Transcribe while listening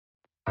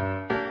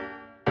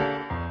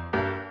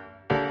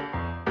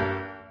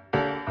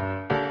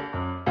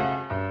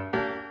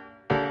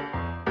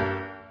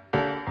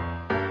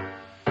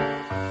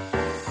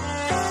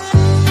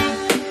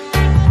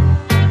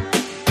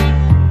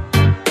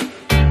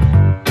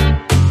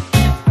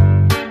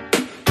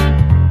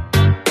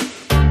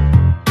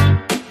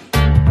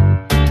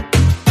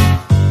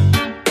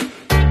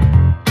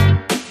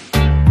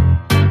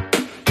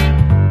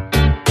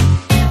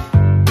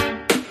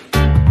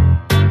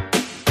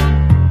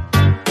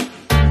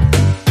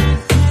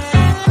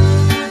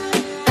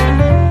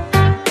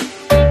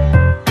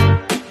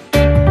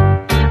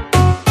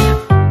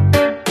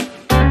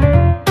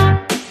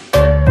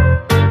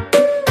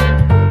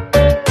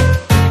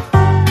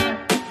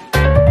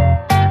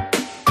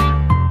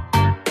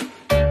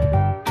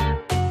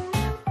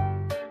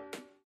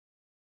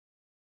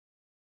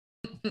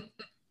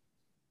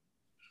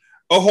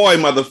Ahoy,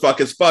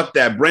 motherfuckers. Fuck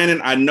that.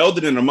 Brandon, I know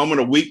that in a moment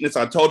of weakness,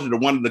 I told you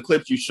that one of the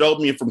clips you showed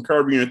me from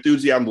Curb Your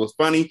Enthusiasm was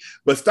funny,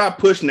 but stop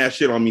pushing that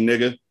shit on me,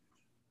 nigga.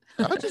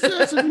 I just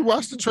asked if you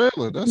watched the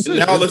trailer. That's it.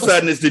 And all of a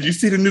sudden, did you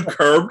see the new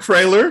Curb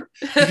trailer?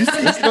 Did you see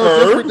it's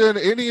no different than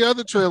any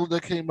other trailer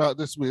that came out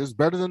this week. It's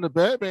better than the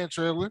Batman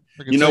trailer.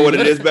 You know what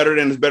it is better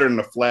than? It's better than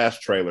the Flash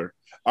trailer.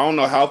 I don't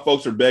know how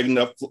folks are bigging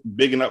up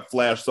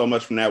Flash so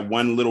much from that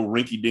one little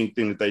rinky-dink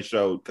thing that they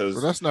showed.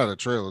 Because that's not a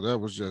trailer. That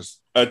was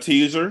just a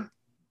teaser.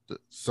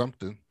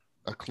 Something,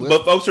 a clip.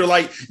 But folks are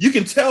like, you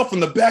can tell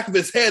from the back of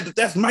his head that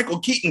that's Michael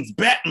Keaton's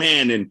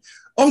Batman, and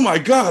oh my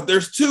god,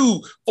 there's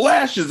two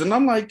Flashes, and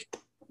I'm like,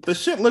 the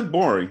shit looked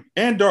boring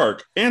and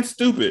dark and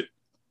stupid,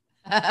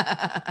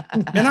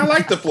 and I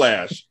like the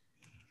Flash.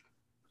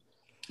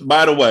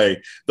 By the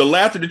way, the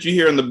laughter that you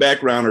hear in the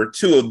background are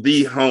two of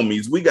the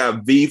homies. We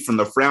got V from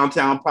the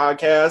Frowntown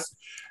podcast.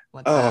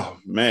 What's up?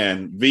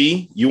 Man,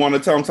 V, you want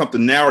to tell him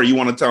something now, or you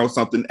want to tell him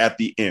something at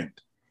the end?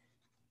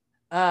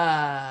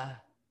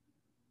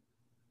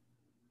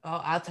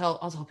 I'll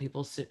tell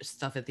people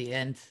stuff at the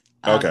end.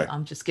 Okay.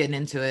 I'm just getting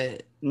into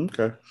it.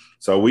 Okay.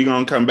 So we're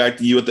gonna come back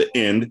to you at the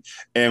end.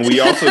 And we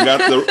also got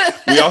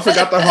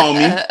the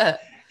homie.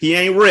 He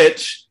ain't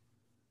rich.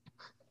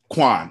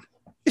 Quan.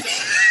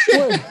 What's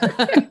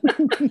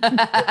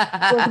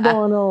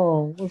going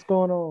on? What's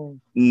going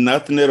on?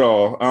 Nothing at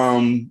all.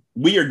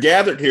 We are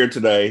gathered here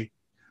today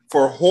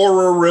for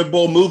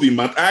Horrible Movie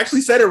Month. I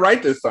actually said it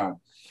right this time.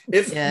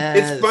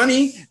 It's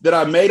funny that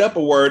I made up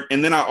a word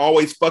and then I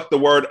always fuck the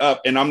word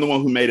up and I'm the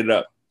one who made it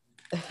up.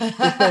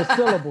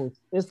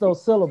 It's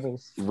those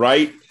syllables.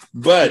 Right?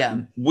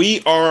 But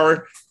we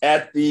are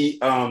at the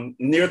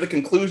near the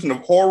conclusion of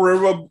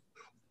Horrible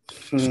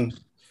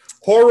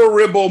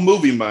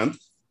Movie Month.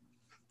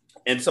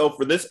 And so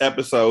for this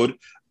episode,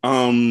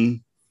 I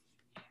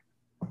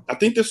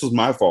think this was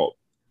my fault.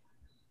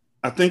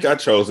 I think I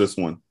chose this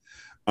one.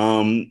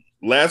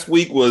 Last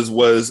week was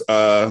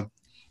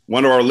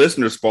one of our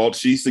listeners' fault.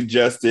 She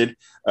suggested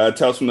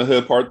Tales from the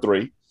Hood Part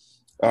 3.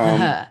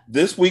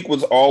 This week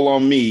was all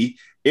on me.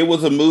 It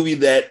was a movie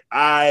that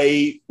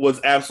I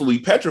was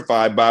absolutely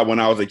petrified by when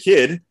I was a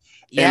kid.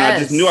 Yes. And I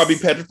just knew I'd be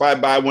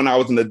petrified by when I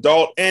was an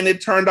adult. And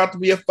it turned out to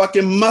be a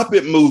fucking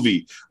Muppet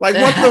movie. Like,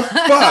 what the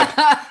fuck?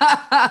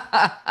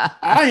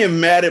 I am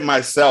mad at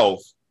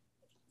myself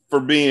for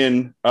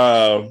being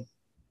upset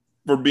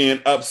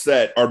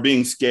or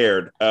being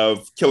scared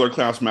of Killer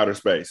Klowns from Outer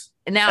Space.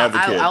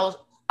 Now,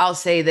 I'll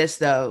say this,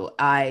 though.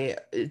 I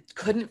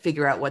couldn't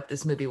figure out what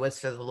this movie was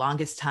for the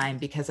longest time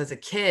because as a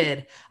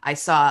kid, I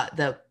saw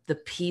the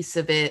piece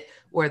of it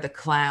where the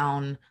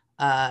clown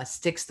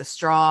sticks the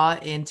straw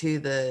into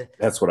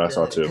that's what I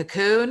saw too.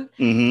 Cocoon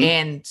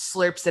and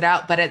slurps it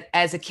out. But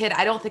as a kid,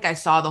 I don't think I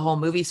saw the whole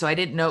movie, so I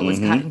didn't know it was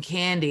cotton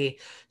candy.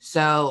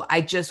 So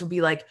I just would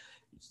be like,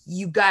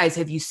 you guys,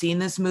 have you seen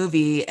this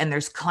movie? And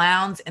there's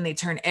clowns and they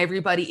turn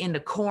everybody into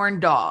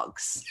corn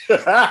dogs.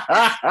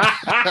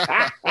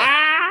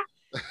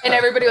 And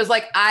everybody was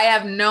like, I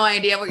have no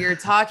idea what you're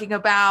talking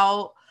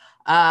about.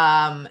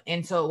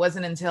 And so it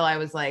wasn't until I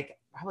was like,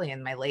 probably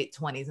in my late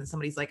 20s, and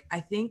somebody's like, I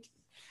think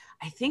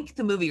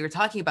the movie you're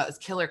talking about is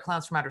Killer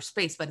Klowns from Outer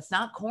Space, but it's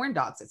not corn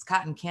dogs, it's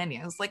cotton candy.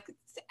 I was like,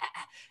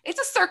 it's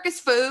a circus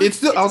food. It's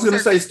still, I was going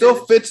to say,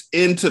 still fits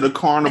into the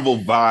carnival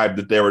vibe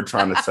that they were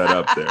trying to set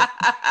up there.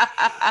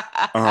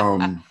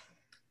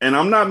 And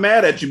I'm not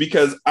mad at you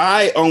because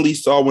I only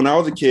saw when I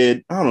was a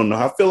kid. I don't know.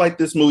 I feel like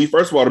this movie,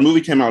 first of all, the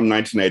movie came out in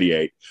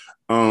 1988.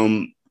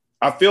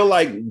 I feel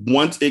like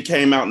once it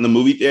came out in the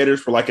movie theaters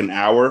for like an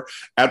hour,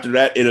 after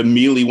that, it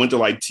immediately went to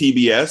like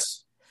TBS.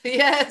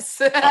 Yes.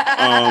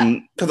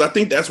 Because I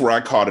think that's where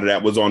I caught it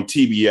at, was on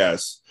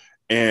TBS.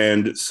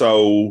 And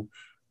so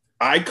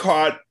I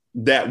caught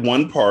that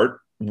one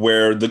part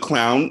where the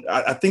clown,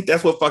 I think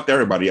that's what fucked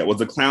everybody up, was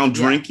the clown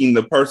drinking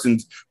the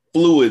person's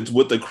fluids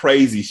with a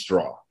crazy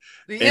straw.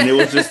 And it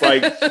was just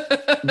like,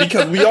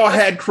 because we all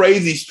had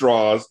crazy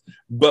straws,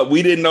 but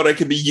we didn't know they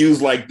could be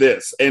used like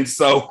this. And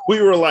so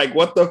we were like,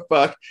 what the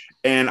fuck?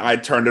 And I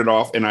turned it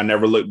off and I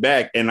never looked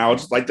back. And I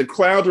was just like, the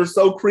clowns are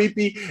so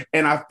creepy.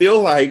 And I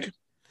feel like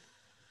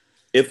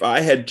if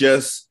I had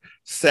just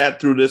sat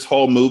through this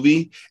whole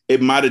movie,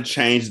 it might have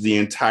changed the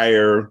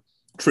entire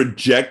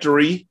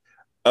trajectory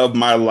of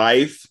my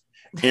life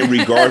in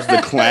regards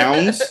to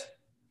clowns,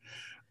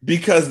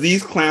 because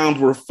these clowns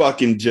were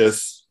fucking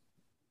just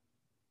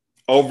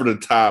over the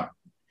top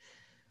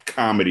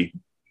comedy.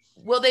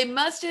 Well, they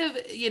must have,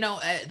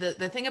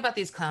 the thing about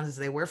these clowns is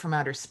they were from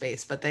outer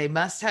space, but they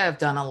must have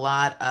done a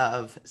lot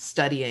of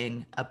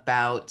studying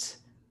about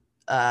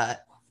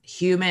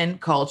human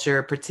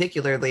culture,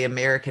 particularly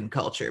American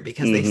culture,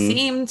 because they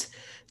seemed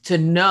to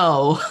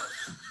know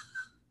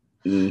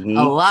a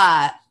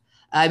lot.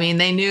 I mean,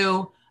 they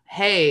knew,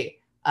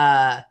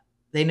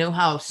 they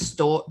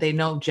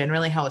know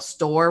generally how a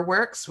store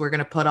works. We're going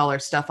to put all our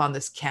stuff on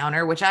this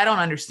counter, which I don't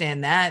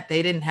understand that.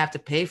 They didn't have to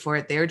pay for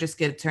it. They were just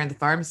going to turn the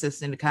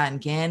pharmacist into cotton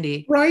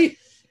candy. Right.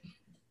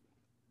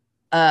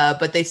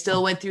 but they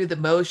still went through the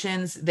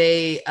motions.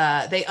 They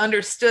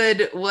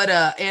understood what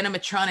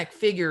animatronic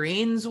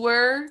figurines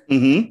were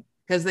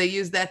because they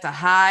used that to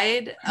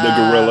hide. The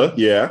gorilla,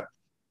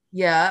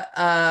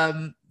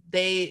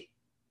 They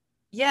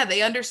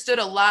understood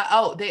a lot.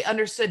 Oh, they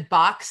understood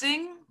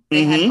boxing.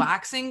 They had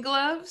boxing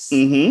gloves.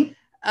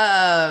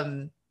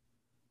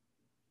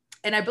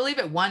 And I believe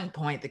at one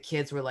point the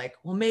kids were like,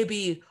 well,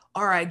 maybe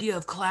our idea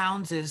of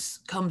clowns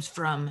comes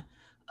from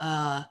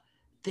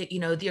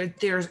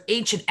there's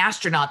ancient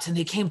astronauts and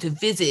they came to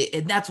visit,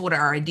 and that's what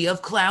our idea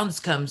of clowns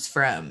comes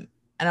from.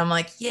 And I'm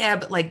like, yeah,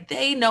 but like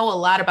they know a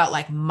lot about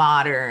like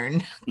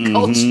modern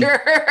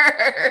culture.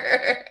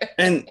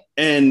 And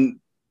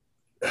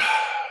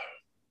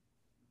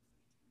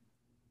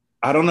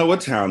I don't know what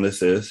town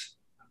this is.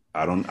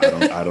 I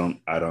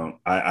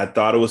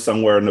thought it was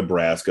somewhere in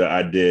Nebraska.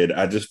 I did.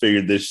 I just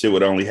figured this shit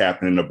would only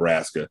happen in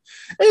Nebraska.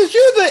 Is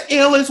you the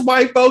illest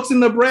white folks in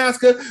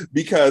Nebraska?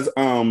 Because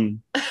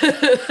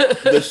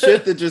the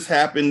shit that just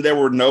happened, there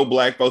were no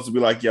black folks to be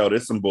like, yo,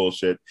 this is some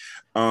bullshit.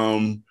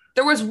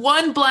 There was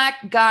one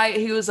black guy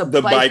who was the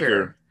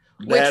biker.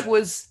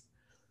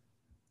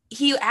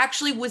 He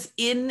actually was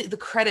in the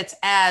credits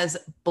as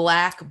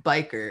Black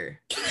Biker.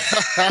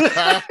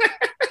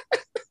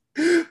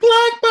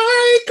 Black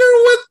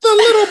biker with the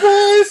little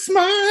boy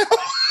smile.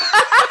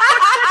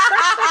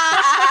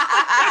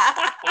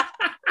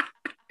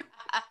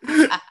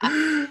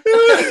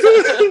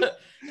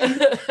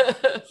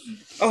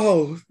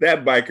 Oh,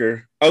 that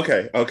biker.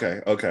 Okay.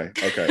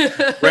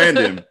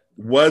 Brandon,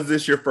 was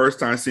this your first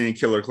time seeing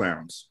Killer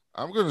Klowns?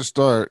 I'm going to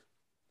start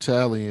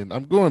tallying.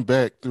 I'm going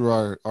back through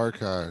our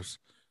archives,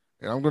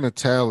 and I'm going to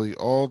tally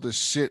all the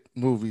shit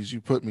movies you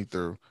put me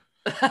through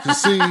to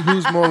see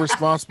who's more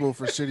responsible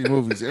for shitty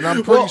movies. And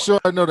I'm pretty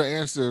sure I know the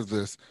answer to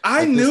this.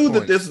 I knew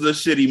that this was a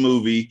shitty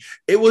movie.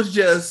 It was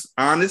just,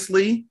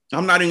 honestly,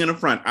 I'm not even gonna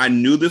front. I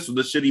knew this was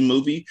a shitty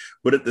movie,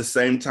 but at the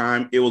same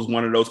time, it was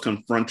one of those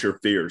confront your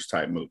fears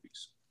type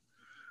movies.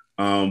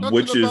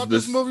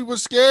 This movie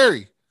was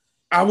scary.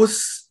 I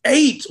was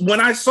 8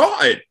 when I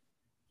saw it.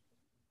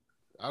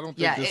 I don't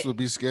think this would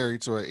be scary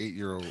to an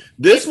 8-year-old.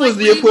 This was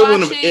the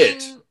equivalent of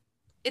It.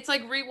 It's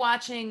like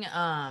rewatching,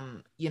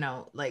 what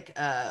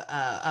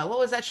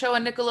was that show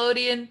on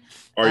Nickelodeon?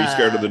 Are You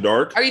Scared of the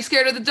Dark? Are You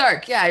Scared of the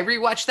Dark? Yeah, I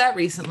rewatched that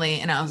recently,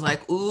 and I was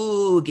like,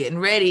 ooh, getting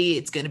ready.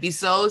 It's going to be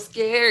so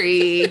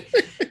scary.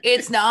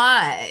 It's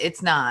not.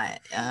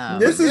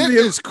 This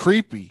is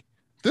creepy.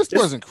 This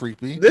wasn't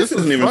creepy. This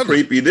isn't even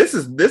creepy. This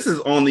is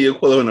on the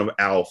equivalent of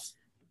Alf.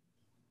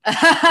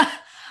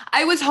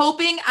 I was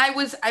hoping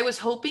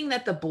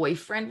that the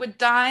boyfriend would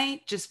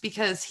die just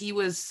because he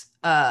was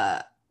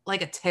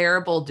like a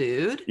terrible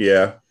dude.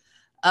 Yeah.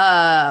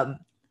 I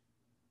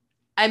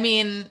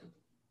mean,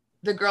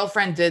 the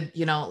girlfriend did,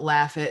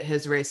 laugh at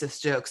his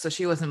racist jokes, so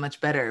she wasn't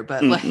much better,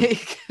 but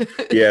like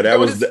yeah, that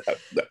was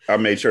I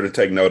made sure to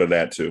take note of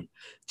that too.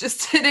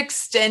 Just an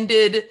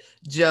extended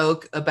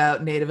joke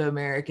about Native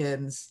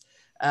Americans.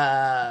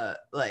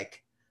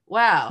 Like,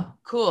 wow,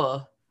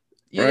 cool.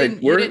 You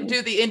didn't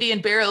do the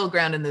Indian burial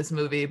ground in this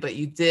movie, but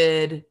you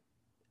did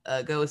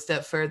go a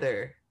step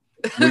further.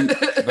 When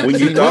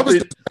you thought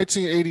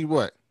 1980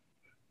 what?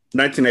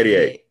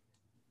 1988.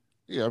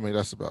 Yeah, I mean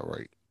that's about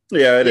right.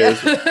 Yeah, it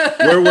is.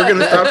 We're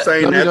gonna stop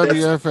saying that.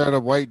 WWF had a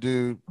white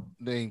dude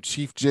named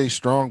Chief J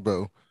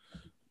Strongbow.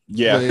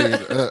 Yeah, played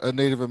a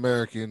Native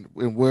American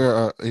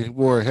and he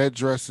wore a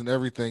headdress and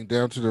everything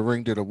down to the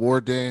ring, did a war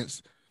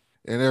dance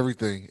and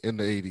everything in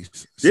the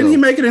 80s. Didn't he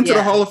make it into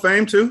the Hall of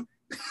Fame too?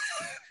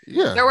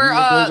 Yeah, there were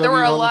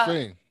a lot.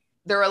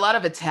 There were a lot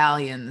of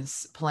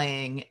Italians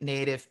playing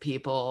Native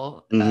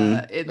people in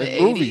the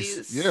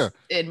 80s. Yeah.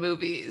 In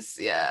movies.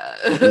 Yeah.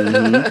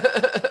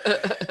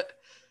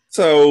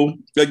 So,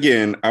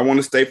 again, I want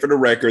to state for the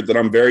record that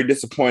I'm very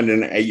disappointed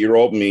in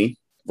 8-year-old me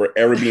for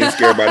ever being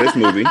scared by this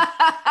movie.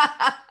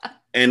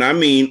 And I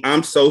mean,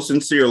 I'm so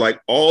sincere. Like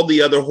all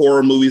the other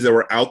horror movies that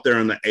were out there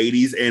in the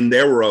 80s, and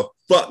there were a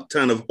fuck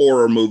ton of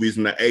horror movies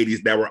in the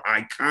 80s that were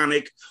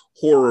iconic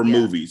horror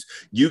movies.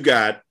 You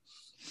got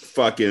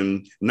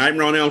fucking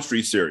Nightmare on Elm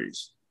Street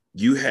series.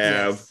 You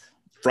have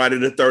Friday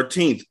the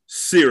 13th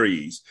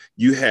series.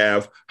 You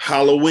have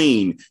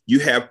Halloween. You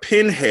have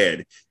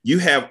Pinhead. You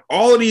have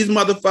all of these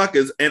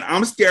motherfuckers, and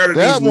I'm scared of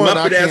these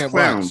Muppet ass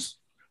clowns.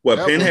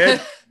 What, Pinhead?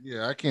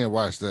 Yeah, I can't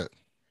watch that.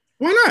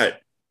 Why not?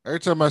 Every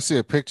time I see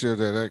a picture of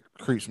that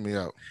creeps me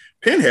out.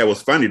 Pinhead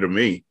was funny to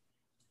me.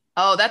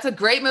 Oh, that's a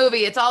great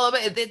movie. It's all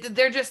about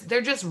they're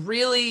just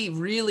really,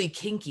 really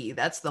kinky.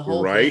 That's the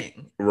whole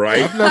thing.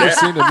 Right. I've never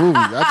seen the movie.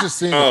 I've just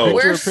seen the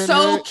picture of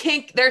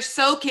Pinhead. They're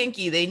so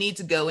kinky. They need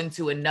to go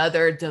into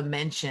another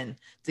dimension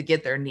to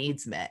get their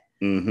needs met.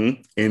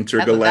 Mm-hmm.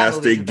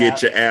 Intergalactic,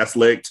 get your ass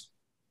licked.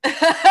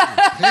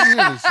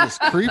 Pinhead is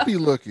just creepy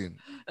looking.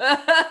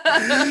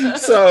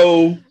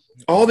 So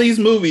all these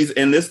movies,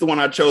 and this is the one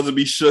I chose to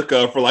be shook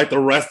of for like the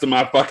rest of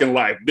my fucking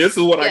life. This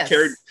is what I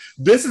carried.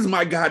 This is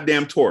my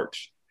goddamn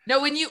torch. No,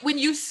 when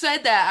you said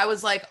that, I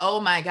was like, oh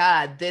my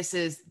God, this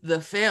is the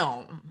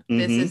film.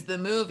 This is the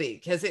movie.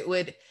 Because it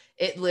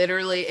It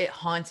literally, it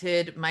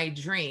haunted my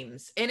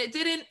dreams. And it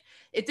didn't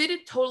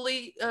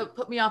totally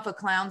put me off of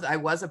clowns. I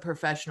was a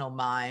professional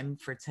mime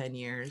for 10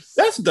 years.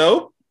 That's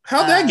dope.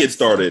 How'd that get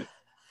started?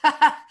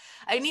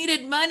 I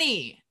needed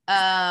money.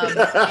 And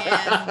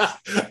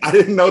I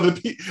didn't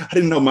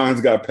know mimes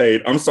got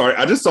paid. I'm sorry.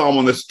 I just saw them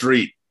on the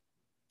street.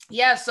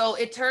 Yeah, so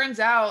it turns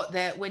out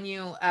that when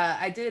you,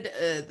 I did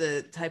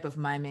the type of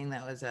miming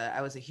that was,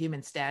 I was a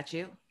human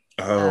statue.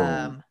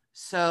 Oh.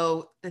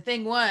 So the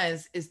thing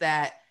is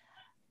that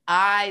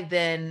I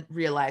then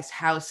realized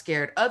how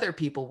scared other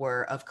people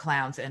were of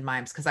clowns and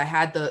mimes, because I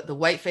had the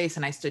white face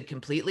and I stood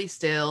completely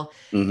still.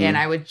 Mm-hmm. And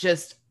I would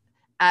just,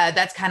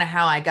 that's kind of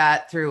how I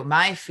got through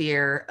my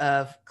fear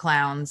of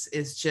clowns,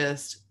 is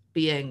just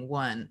being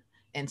one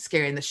and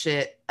scaring the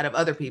shit out of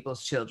other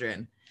people's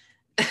children.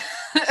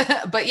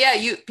 But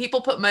yeah,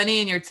 people put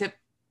money in your tip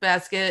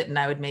basket, and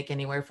I would make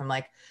anywhere from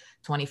like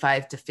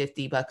 $25 to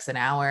 $50 an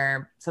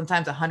hour,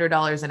 sometimes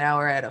 $100 an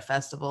hour at a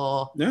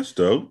festival. That's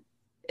dope.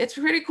 It's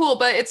pretty cool,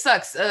 but it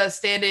sucks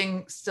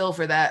standing still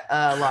for that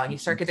long. You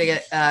start to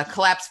get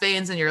collapsed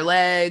veins in your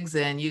legs,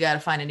 and you got to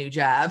find a new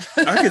job.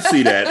 I can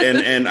see that,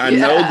 and I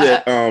know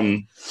that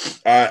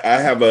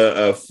I have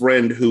a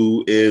friend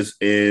who is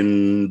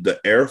in the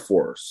Air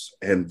Force,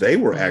 and they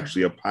were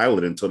actually a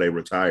pilot until they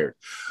retired.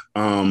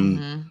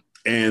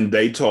 And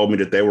they told me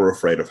that they were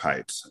afraid of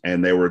heights,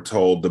 and they were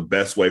told the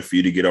best way for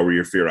you to get over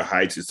your fear of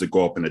heights is to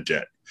go up in a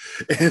jet.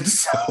 And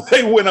so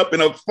they went up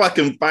in a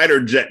fucking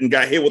fighter jet and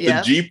got hit with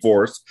the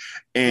G-force.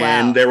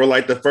 And they were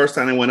like, the first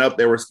time they went up,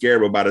 they were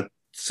scared, but about a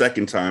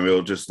second time, it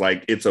was just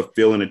like, it's a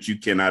feeling that you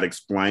cannot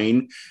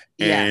explain.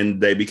 And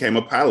they became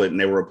a pilot, and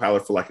they were a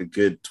pilot for like a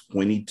good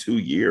 22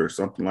 years,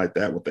 something like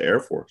that, with the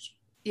Air Force.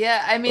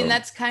 Yeah, I mean,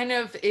 that's kind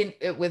of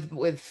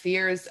with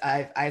fears.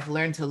 I've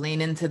learned to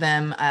lean into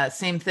them.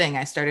 Same thing.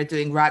 I started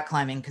doing rock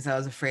climbing because I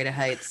was afraid of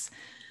heights,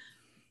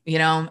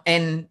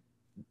 and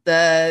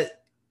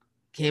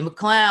came a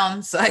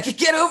clown, so I could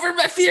get over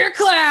my fear of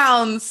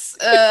clowns.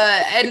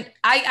 And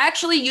I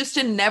actually used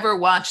to never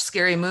watch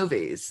scary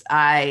movies.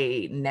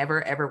 I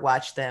never ever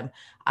watched them.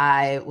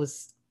 I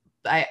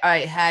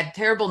had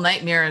terrible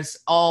nightmares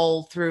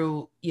all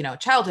through,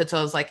 childhood. So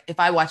I was like, if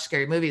I watch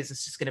scary movies,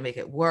 it's just going to make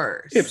it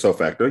worse. Ipso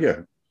facto,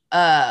 yeah.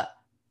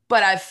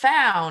 But I've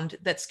found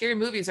that scary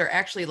movies are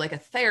actually like a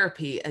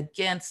therapy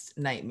against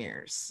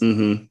nightmares,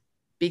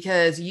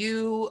 because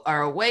you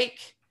are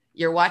awake,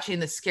 you're watching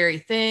the scary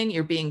thing,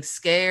 you're being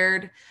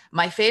scared.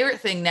 My favorite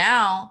thing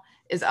now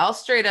is I'll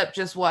straight up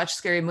just watch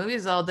scary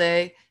movies all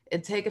day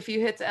and take a few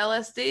hits of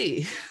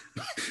LSD.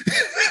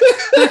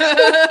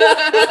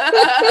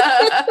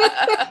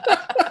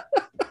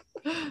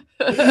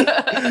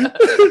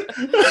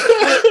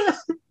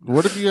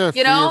 What if you have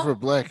fear of a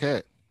black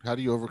hat? How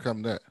do you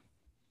overcome that?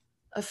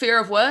 A fear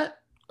of what?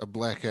 A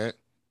black hat.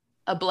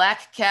 A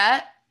black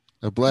cat?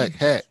 A black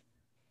hat.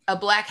 A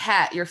black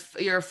hat.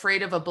 You're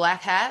afraid of a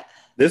black hat?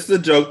 This is a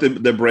joke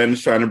that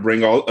Brandon's trying to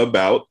bring all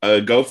about.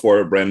 Go for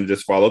it, Brandon.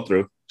 Just follow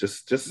through.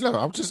 Just.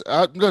 No,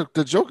 no,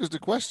 the joke is the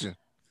question.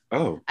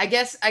 Oh. I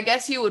guess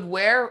you would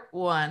wear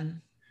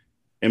one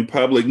in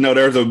public. No,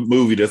 there's a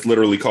movie that's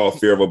literally called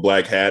Fear of a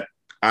Black Hat.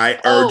 I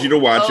urge you to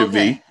watch it,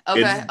 V.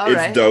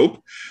 It's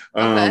dope.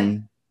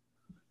 And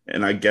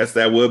I guess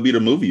that would be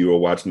the movie you will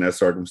watch in that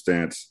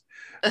circumstance.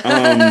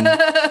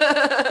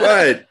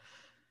 But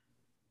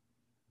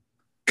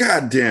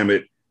God damn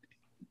it.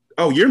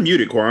 Oh, you're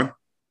muted, Quan.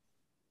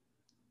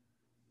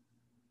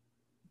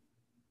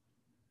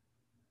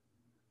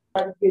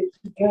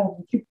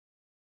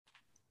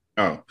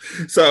 Oh,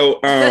 so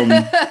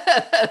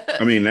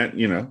I mean that,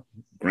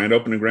 grand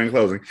opening, grand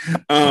closing.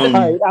 All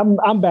right,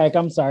 I'm back.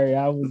 I'm sorry.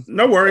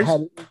 No worries.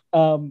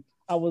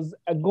 I was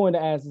going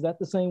to ask, is that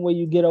the same way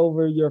you get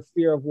over your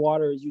fear of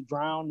water? Is you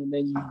drown and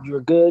then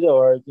you're good,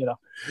 or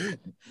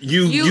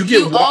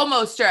you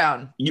almost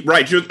drown.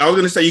 Right. I was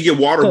going to say you get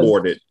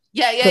waterboarded.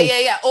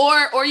 Yeah.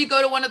 Or you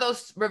go to one of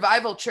those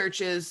revival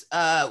churches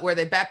where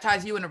they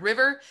baptize you in a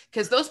river,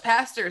 because those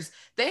pastors,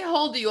 they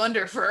hold you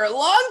under for a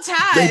long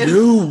time. They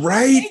do,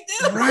 right? They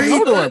do. Right.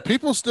 Hold on,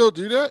 people still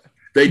do that?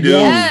 They do.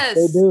 Yes,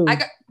 they do.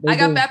 I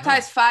got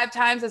baptized 5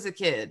 times as a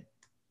kid.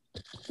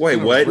 Wait,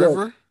 what?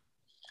 River?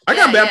 I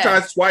got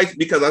baptized twice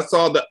because I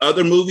saw the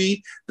other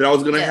movie that I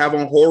was going to have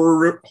on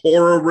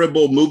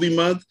Horrible Movie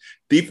Month,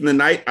 Deep in the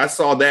Night. I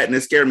saw that and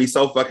it scared me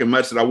so fucking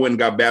much that I went and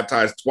got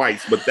baptized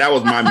twice, but that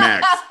was my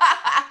max.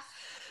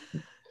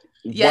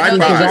 Yeah,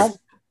 Why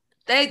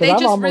they I've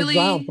just almost really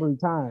drowned 3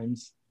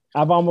 times.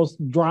 I've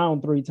almost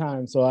drowned 3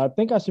 times, so I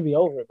think I should be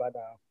over it by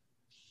now.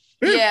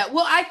 Yeah,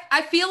 well,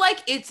 I feel like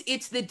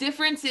it's the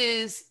difference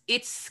is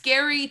it's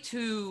scary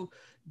to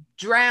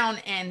drown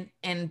and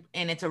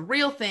it's a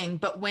real thing,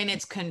 but when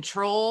it's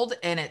controlled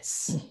and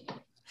it's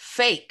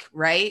fake,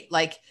 right?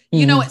 Like,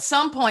 at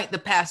some point the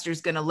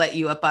pastor's gonna let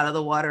you up out of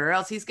the water, or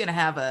else he's gonna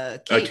have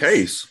a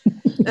case.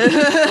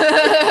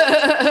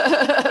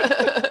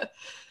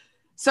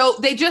 So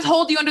they just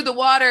hold you under the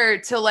water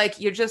till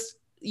like you're just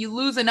you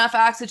lose enough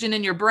oxygen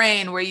in your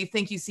brain where you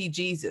think you see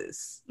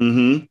Jesus.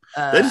 Mm-hmm.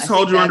 They just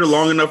hold you under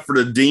long enough for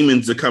the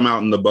demons to come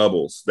out in the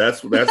bubbles.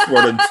 That's where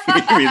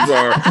the demons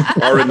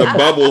are in the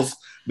bubbles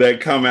that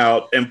come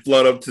out and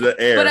float up to the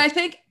air. But I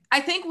think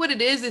what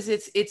it is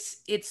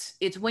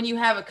it's when you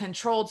have a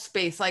controlled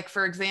space. Like,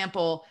 for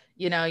example,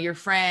 your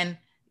friend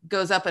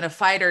goes up in a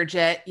fighter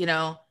jet,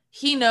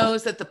 he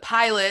knows that the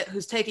pilot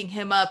who's taking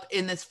him up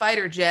in this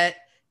fighter jet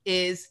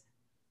is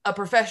a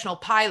professional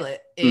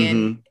pilot,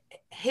 and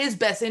his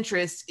best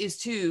interest is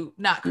to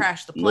not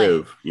crash the plane.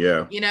 Live,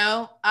 yeah.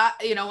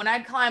 When I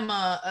climb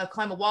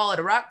a wall at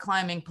a rock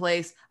climbing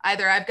place,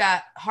 either I've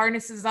got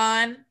harnesses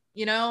on,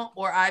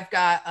 or I've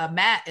got a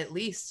mat at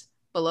least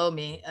below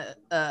me.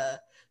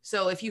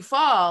 So if you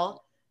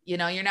fall, you're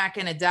not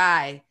going to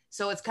die.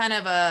 So it's kind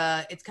of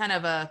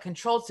a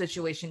controlled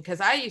situation,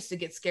 because I used to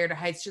get scared of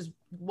heights just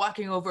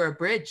walking over a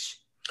bridge.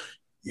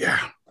 Yeah.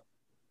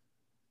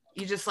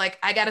 You just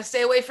I got to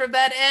stay away from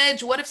that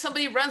edge. What if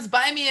somebody runs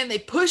by me and they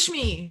push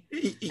me?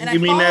 You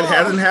mean that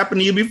hasn't happened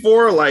to you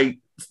before? Like,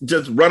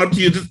 just run up to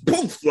you, just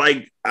poof.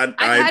 Like, I've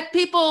had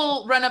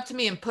people run up to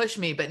me and push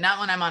me, but not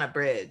when I'm on a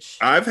bridge.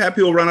 I've had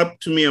people run up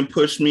to me and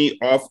push me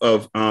off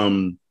of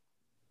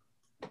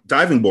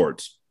diving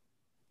boards.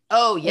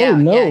 Oh, yeah. Oh,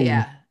 no.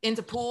 Yeah.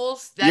 Into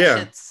pools. That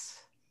shit's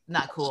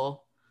not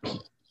cool.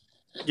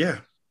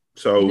 Yeah.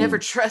 So you never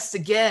trust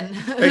again.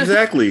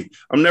 Exactly.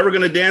 I'm never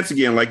gonna dance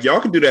again. Like, y'all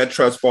can do that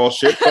trust fall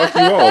shit. Fuck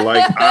you all.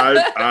 Like,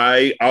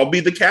 I'll be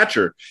the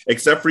catcher,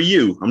 except for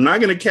you. I'm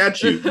not gonna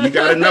catch you. You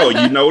gotta know.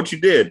 You know what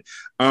you did.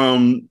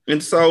 And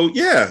so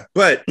yeah,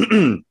 but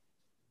this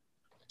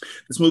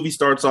movie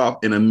starts off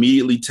and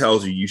immediately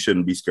tells you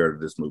shouldn't be scared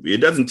of this movie.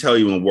 It doesn't tell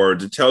you in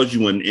words. It tells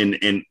you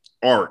in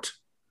art.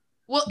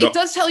 Well, it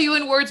does tell you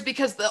in words,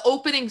 because the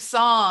opening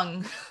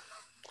song.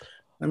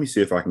 Let me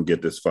see if I can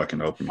get this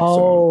fucking opening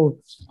song.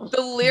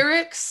 The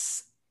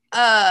lyrics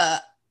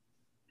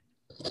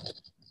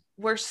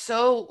were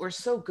so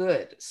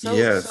good.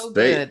 So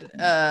good.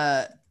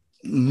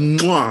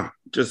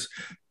 Just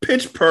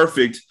pitch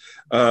perfect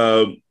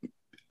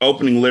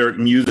opening lyric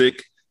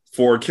music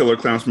for Killer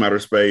Klowns from Outer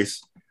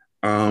Space.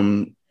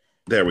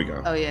 There we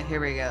go. Oh yeah, here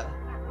we go.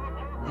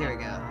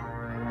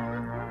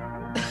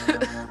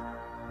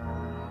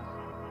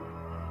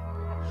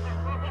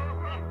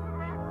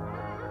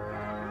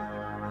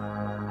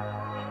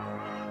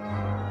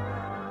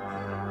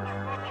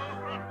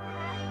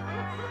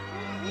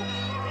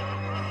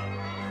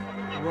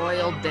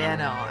 Royal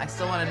Dano. I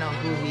still want to know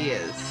who he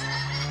is.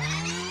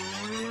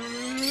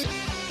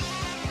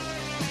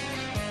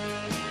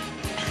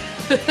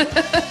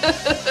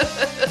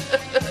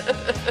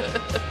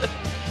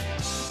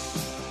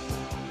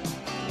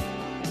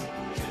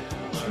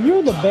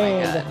 You're the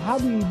band. How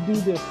do you do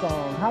this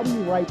song? How do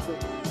you write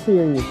this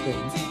seriously?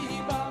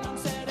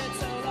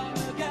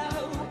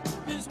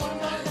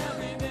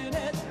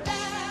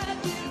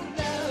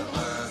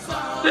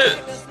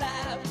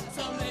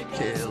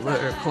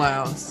 Killer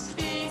Klowns.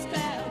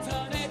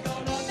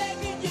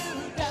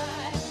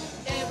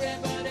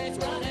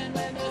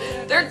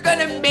 They're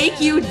gonna make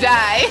you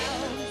die.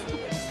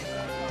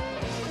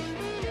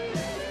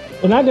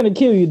 They're not gonna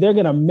kill you. They're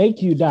gonna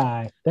make you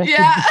die. That's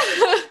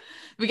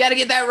We got to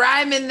get that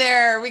rhyme in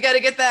there.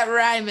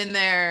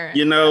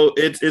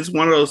 It's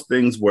one of those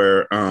things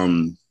where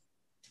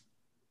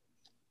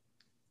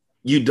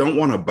you don't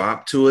want to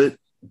bop to it,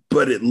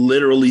 but it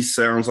literally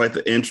sounds like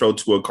the intro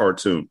to a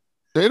cartoon.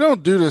 They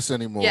don't do this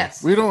anymore.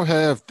 Yes. We don't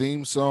have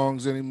theme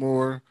songs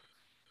anymore.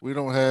 We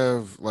don't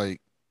have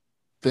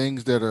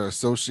things that are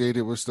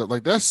associated with stuff.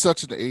 Like, that's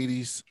such an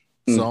 80s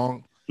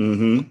song.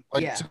 Mm-hmm.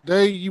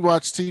 Today you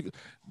watch TV.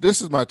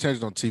 This is my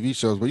attention on TV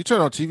shows, but you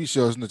turn on TV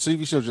shows and the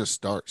TV show just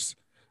starts.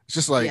 It's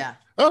just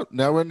oh,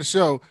 now we're in the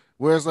show.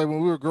 Whereas when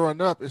we were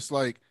growing up, it's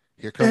like,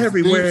 here comes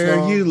everywhere the theme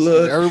song. you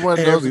look, everyone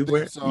knows the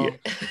theme song.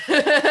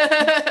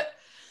 Yeah.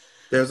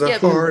 There's a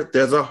heart.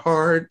 There's a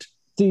heart.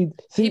 See,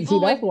 that's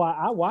why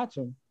I watch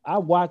them. I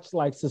watch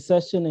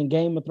Succession and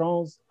Game of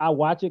Thrones. I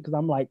watch it because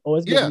I'm like, oh,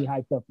 it's getting me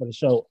hyped up for the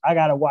show. I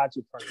gotta watch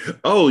it first.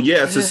 Oh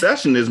yeah,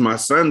 Succession is my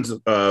son's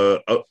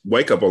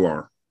wake up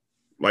alarm.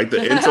 Like,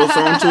 the intro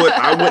song to it,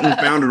 I went and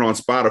found it on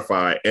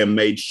Spotify and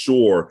made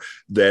sure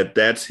that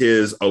that's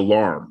his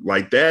alarm.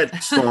 Like,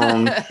 that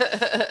song,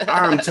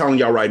 I'm telling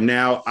y'all right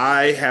now,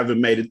 I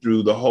haven't made it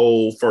through the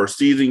whole first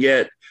season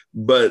yet,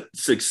 but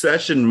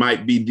Succession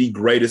might be the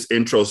greatest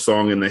intro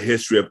song in the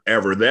history of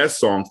ever. That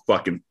song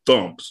fucking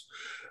thumps.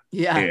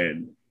 Yeah.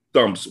 And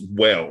thumps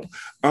well.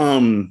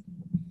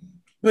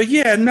 But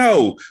yeah,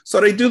 no.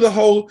 So they do the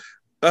whole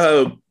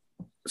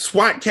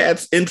SWAT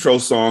Cats intro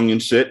song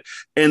and shit.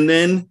 And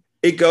then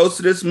it goes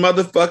to this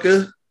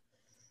motherfucker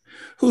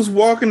who's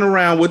walking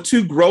around with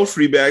 2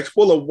 grocery bags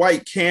full of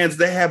white cans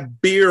that have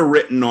beer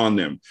written on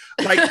them.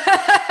 Like,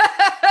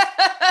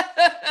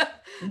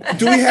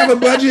 do we have a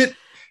budget?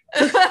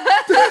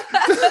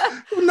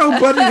 No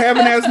budget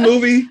having ass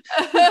movie.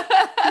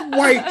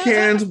 White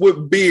cans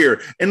with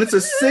beer. And it's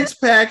a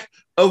 6-pack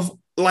of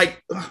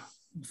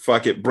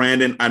fuck it,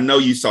 Brandon. I know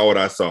you saw what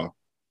I saw.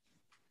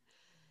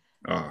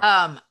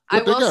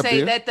 I will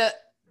say that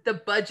the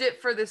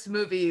budget for this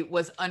movie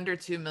was under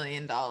 $2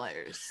 million.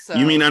 So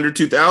you mean under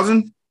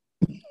 2000?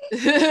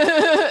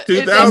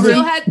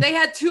 2000? They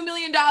had $2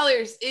 million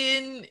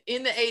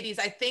in the 80s.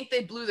 I think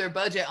they blew their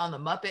budget on the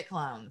Muppet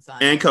Clowns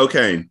and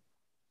cocaine.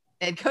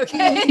 And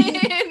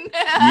cocaine.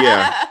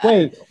 Yeah.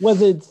 Wait,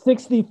 was it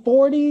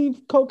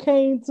 60-40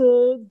 cocaine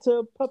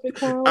to Puppet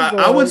Clowns?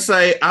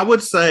 I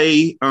would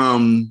say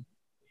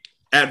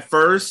at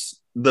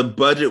first the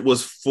budget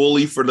was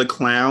fully for the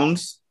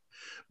clowns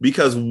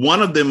because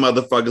one of them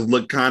motherfuckers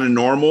looked kind of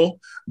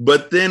normal,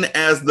 but then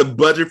as the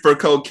budget for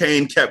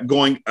cocaine kept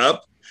going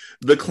up,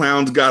 the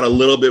clowns got a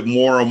little bit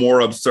more and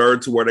more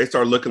absurd to where they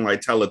started looking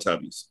like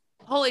Teletubbies.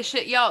 Holy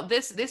shit, y'all!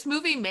 This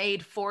movie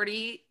made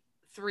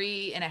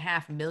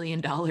 $43.5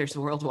 million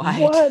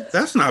worldwide. What?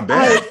 That's not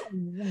bad.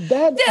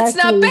 That's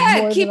not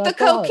bad. Keep the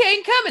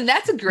cocaine coming.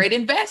 That's a great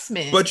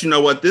investment. But you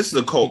know what? This is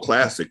a cult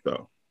classic,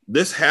 though.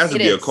 This has to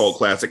be a cult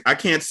classic. I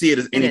can't see it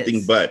as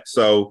anything but.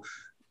 So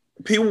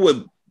people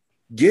would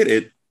get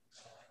it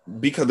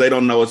because they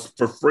don't know it's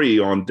for free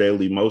on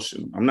Daily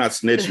Motion. I'm not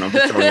snitching. I'm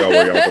just telling y'all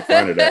where y'all can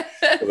find it at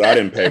because I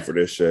didn't pay for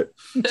this shit.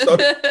 So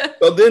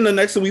then the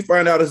next thing we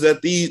find out is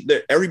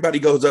that everybody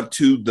goes up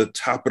to the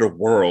top of the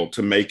world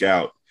to make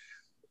out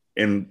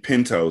in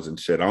Pintos and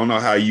shit. I don't know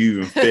how you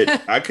even fit.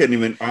 I couldn't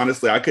even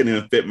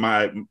fit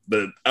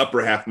the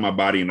upper half of my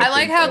body in a I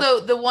like Pinto.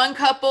 how the one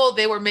couple,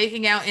 they were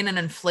making out in an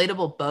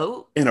inflatable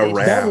boat. In a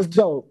raft. That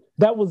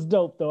was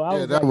dope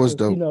though. That was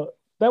dope. You know,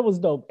 that was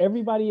dope.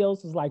 Everybody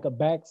else was like a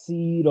back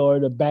seat or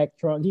the back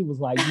trunk. He was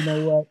like, you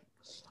know what?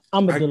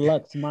 I'm a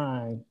deluxe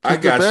mine. The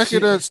back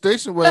of that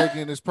station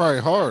wagon is probably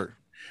hard.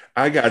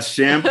 I got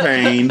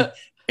champagne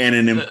and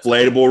an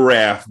inflatable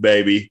raft,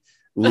 baby.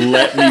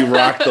 Let me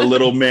rock the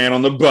little man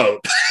on the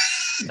boat.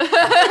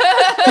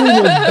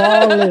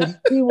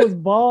 He was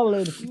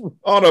balling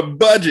on a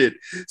budget.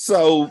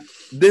 So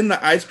then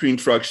the ice cream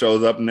truck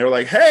shows up and they're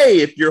like,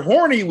 hey, if you're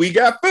horny, we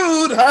got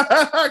food.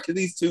 Because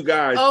these two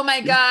guys. Oh my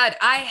God.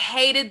 I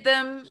hated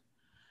them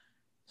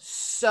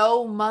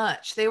so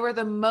much. They were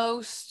the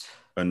most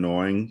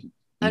annoying,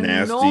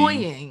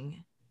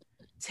 nasty,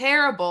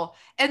 terrible.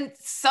 And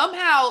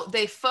somehow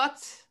they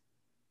fucked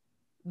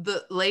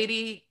the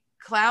lady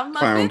clown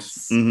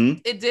Muppets. Mm-hmm.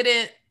 It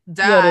didn't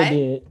die. Yeah, they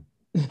did.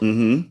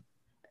 Mm-hmm.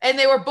 And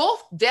they were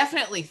both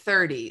definitely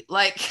 30.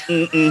 Like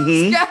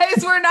these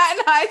guys were not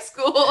in high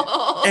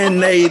school.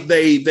 And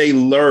they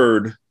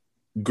lured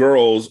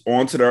girls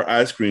onto their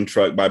ice cream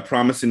truck by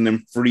promising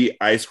them free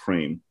ice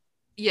cream.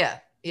 Yeah.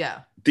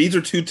 These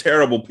are two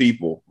terrible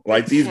people.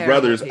 Like these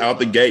brothers out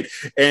the gate.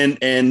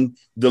 And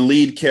the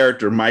lead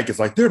character, Mike, is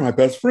like, they're my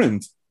best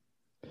friends.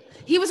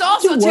 He was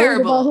also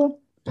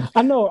terrible.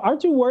 I know.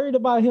 Aren't you worried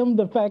about him?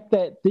 The fact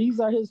that these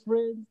are his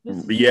friends?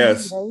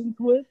 Yes. He hangs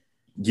with?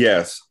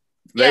 Yes.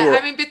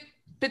 I mean,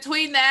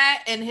 between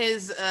that and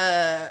his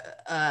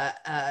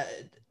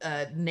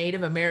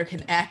Native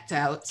American act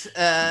out,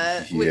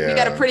 we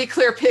got a pretty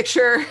clear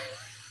picture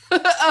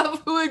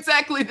of who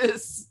exactly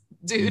this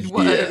dude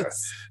was. Yeah.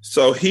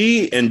 So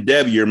he and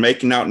Debbie are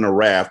making out in a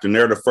raft, and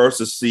they're the first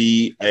to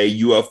see a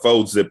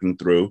UFO zipping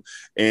through.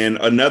 And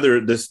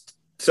this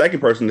second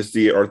person to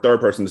see it, or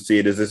third person to see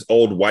it, is this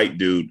old white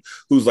dude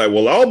who's like,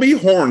 well, I'll be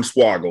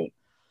hornswoggled.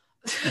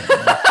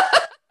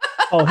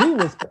 Oh, he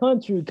was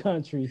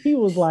country. He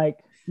was like,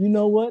 you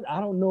know what? I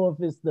don't know if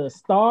it's the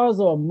stars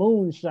or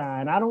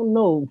moonshine. I don't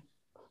know.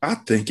 I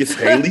think it's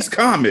Halley's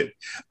Comet.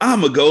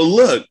 I'm going to go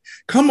look.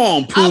 Come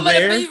on, Pooh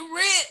Bear. I'm going to be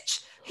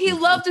rich. He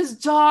loved his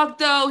dog,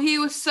 though. He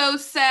was so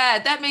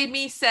sad. That made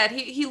me sad.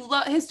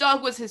 His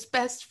dog was his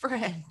best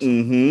friend.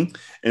 Mm-hmm.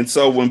 And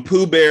so when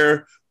Pooh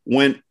Bear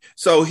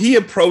he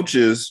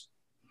approaches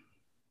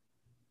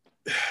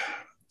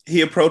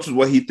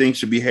what he thinks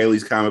should be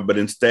Halley's Comet, but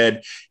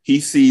instead he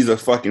sees a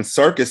fucking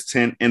circus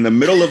tent in the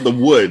middle of the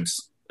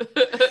woods.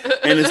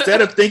 And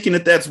instead of thinking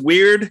that that's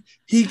weird,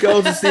 he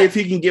goes to see if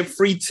he can get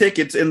free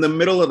tickets in the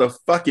middle of the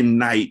fucking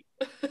night.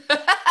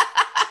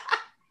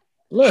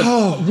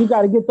 Look, you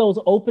got to get those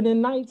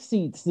opening night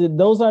seats.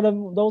 Those are the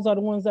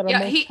ones that are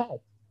most packed.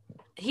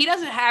 He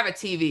doesn't have a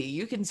TV.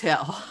 You can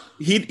tell.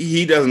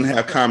 He doesn't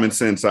have common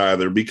sense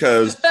either,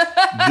 because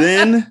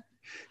then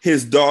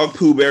his dog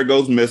Pooh Bear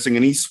goes missing,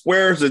 and he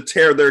swears to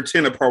tear their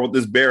tent apart with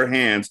his bare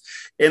hands.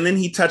 And then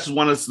he touches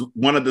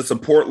one of the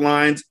support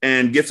lines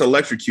and gets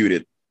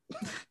electrocuted.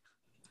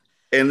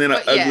 And then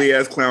an ugly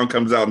ass clown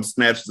comes out and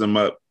snatches him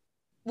up.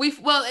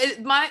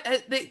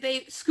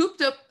 They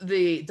scooped up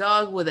the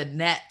dog with a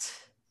net.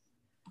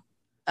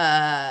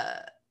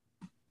 And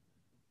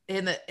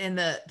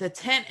the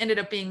tent ended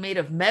up being made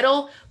of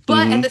metal,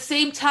 but at the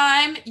same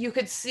time, you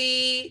could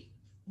see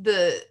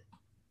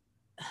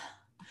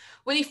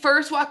when he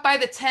first walked by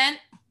the tent,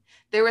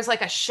 there was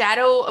like a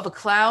shadow of a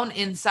clown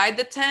inside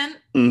the tent,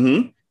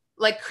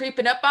 like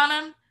creeping up on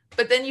him.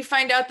 But then you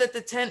find out that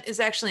the tent is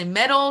actually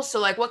metal. So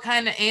like, what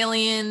kind of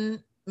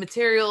alien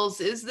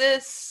materials is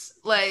this?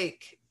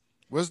 Like,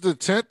 was the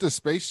tent the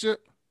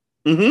spaceship?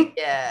 Mm-hmm.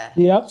 Yeah.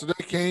 Yep. So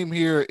they came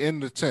here in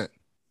the tent.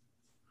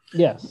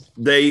 Yes.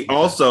 They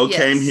also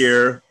came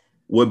here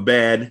with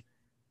bad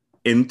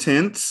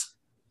Intense.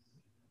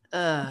 You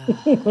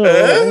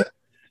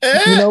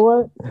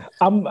know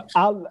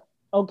what?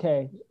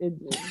 Okay.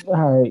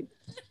 All right.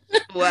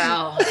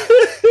 Wow.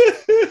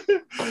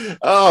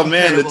 Oh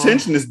man, the Incredible.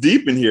 tension is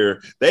deep in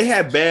here. They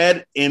had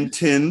bad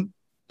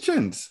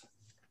intentions.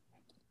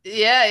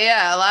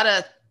 Yeah, a lot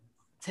of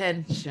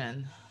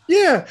tension.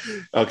 Yeah.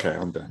 Okay,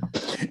 I'm done.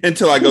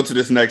 Until I go to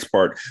this next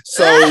part.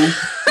 So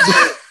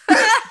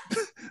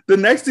the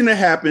next thing that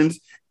happens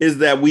is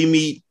that we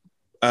meet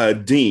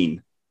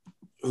Dean,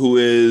 who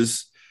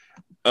is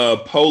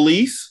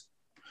police.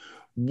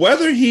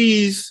 Whether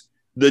he's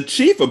the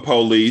chief of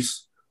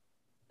police,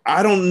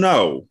 I don't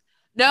know.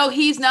 No,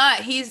 he's not.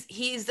 He's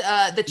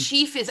the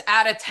chief is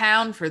out of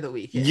town for the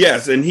weekend.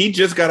 Yes, and he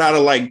just got out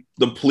of like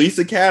the police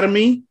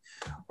academy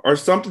or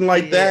something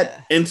like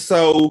that. And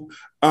so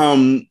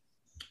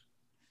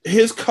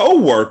his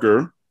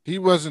co-worker, he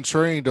wasn't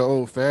trained the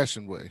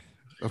old-fashioned way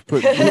of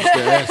putting boots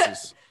to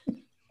asses.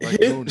 Like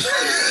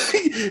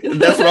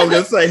that's what I was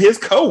gonna say. His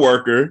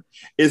co-worker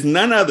is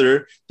none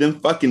other than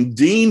fucking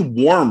Dean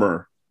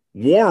Warmer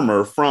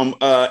from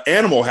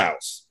Animal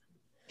House.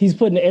 He's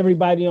putting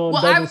everybody on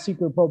double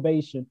secret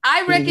probation.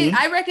 I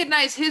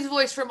recognize his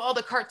voice from all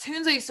the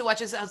cartoons I used to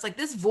watch. I was like,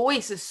 this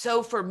voice is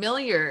so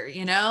familiar,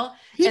 you know?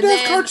 He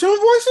does cartoon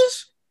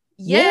voices?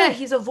 Yeah,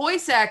 he's a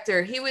voice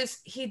actor. He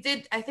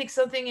did, I think,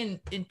 something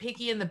in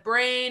Pinky and the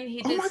Brain.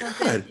 He did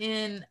something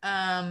in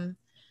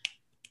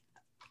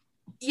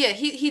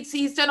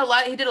he's done a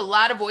lot. He did a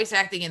lot of voice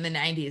acting in the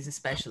 90s,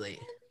 especially.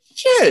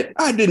 Shit,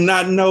 I did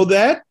not know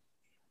that.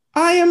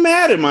 I am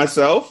mad at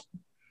myself.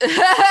 I'm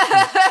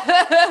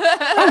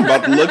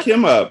about to look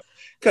him up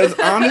because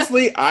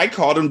honestly, I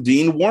called him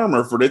Dean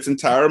Warmer for this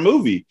entire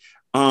movie.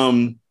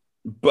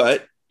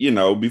 But you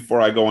know, before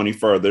I go any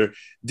further,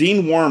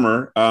 Dean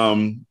Warmer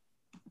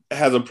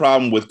has a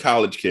problem with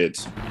college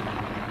kids.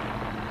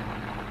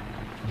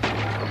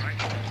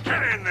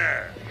 Get in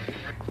there!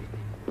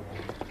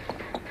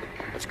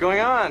 What's going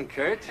on,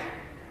 Kurt?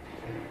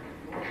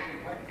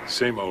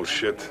 Same old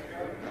shit.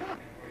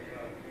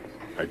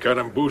 I got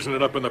him boozing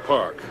it up in the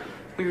park.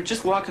 We were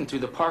just walking through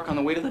the park on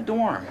the way to the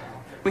dorm.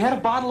 We had a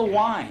bottle of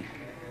wine.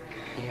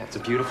 Yeah, it's a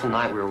beautiful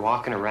night. We were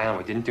walking around.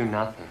 We didn't do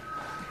nothing.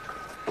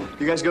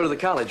 You guys go to the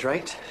college,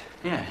 right?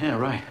 Yeah,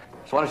 right.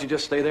 So why don't you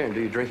just stay there and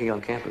do your drinking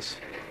on campus?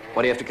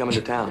 Why do you have to come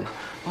into town?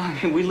 Well, I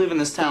mean, we live in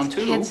this town,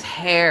 too. Kid's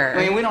hair.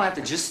 I mean, we don't have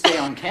to just stay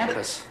on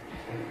campus.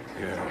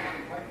 Yeah.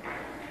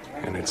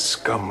 And it's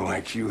scum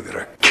like you that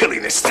are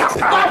killing this town.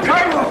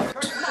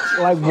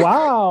 Like,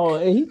 wow.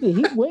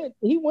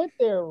 He went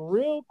there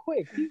real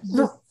quick.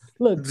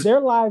 Look, their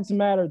lives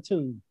matter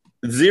too.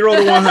 0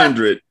 to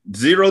 100.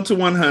 0 to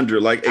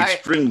 100, like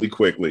extremely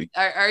quickly.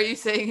 Are you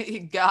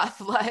saying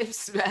goth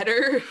lives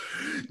matter?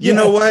 You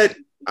know what?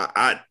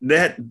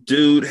 That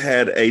dude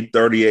had a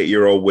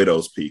 38-year-old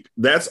widow's peak.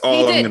 That's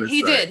all I'm going to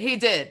say. He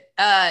did.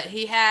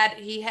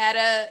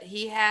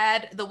 He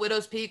had the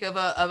widow's peak of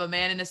a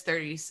man in his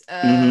 30s.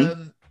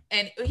 And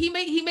he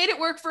made it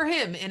work for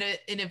him in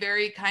a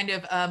very kind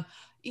of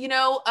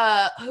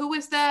who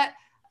was that?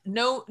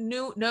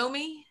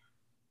 Nomi?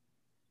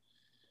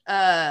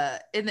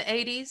 In the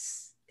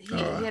 80s. He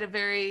had a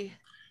very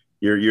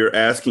You're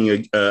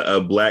asking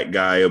a black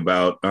guy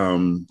about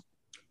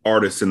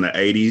artists in the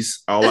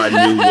 80s. All I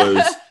knew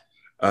was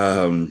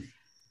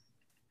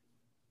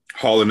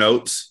Hall &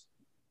 Oates.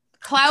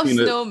 Klaus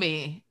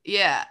Nomi.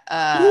 Yeah.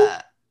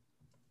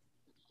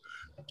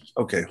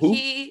 Okay, who?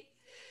 He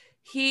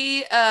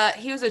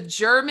was a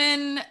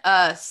German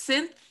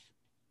synth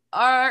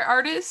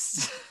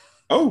artist.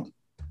 Oh,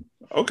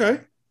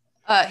 okay.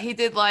 He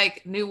did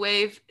like new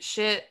wave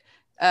shit.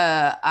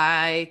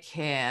 I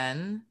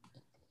can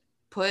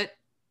put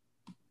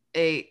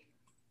a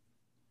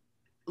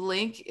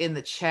link in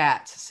the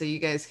chat so you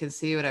guys can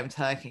see what I'm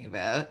talking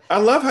about. I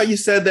love how you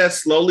said that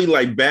slowly,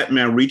 like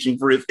Batman reaching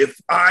for it. If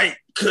I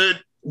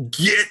could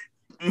get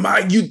my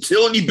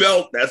utility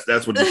belt, that's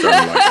what you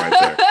sounded like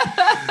right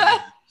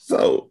there.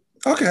 So,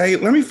 okay,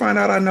 let me find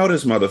out I know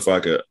this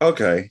motherfucker.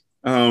 Okay.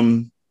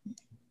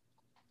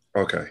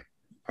 Okay.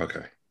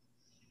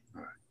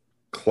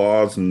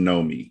 Claws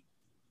know me.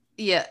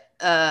 Yeah.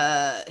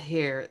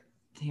 Here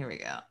we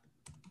go.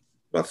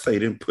 About to say,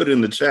 didn't put it in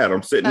the chat.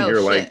 I'm sitting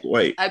here like,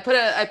 wait. I put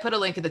a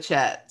link in the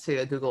chat to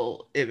a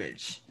Google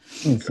image.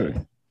 Okay.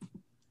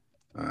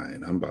 All right,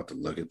 I'm about to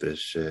look at this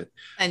shit.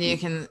 And you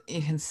can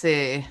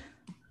see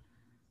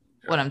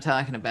what I'm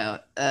talking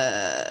about.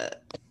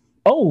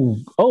 Oh,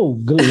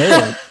 good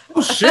lord.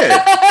 Oh shit.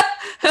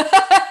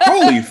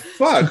 Holy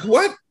fuck.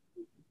 What?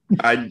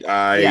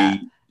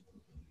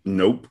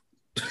 Nope.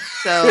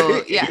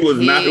 So yeah, he was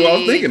not who I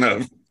was thinking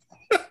of.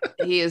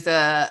 He is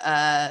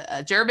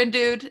a German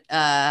dude.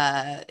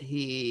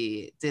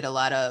 He did a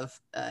lot of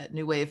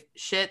new wave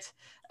shit,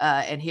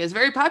 and he was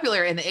very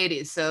popular in the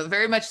 80s. So it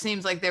very much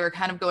seems like they were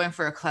kind of going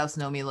for a Klaus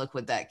Nomi look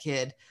with that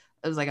kid.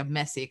 It was like a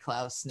messy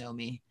Klaus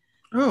Nomi.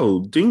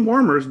 Oh, Dean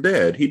Warmer's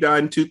dead. He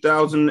died in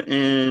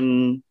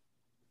 2005.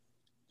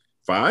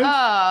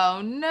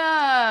 Oh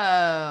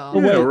no!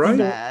 Yeah, right.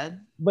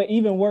 Sad. But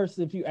even worse,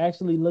 if you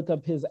actually look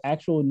up his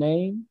actual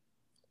name,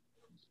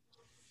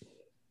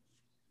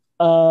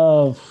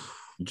 John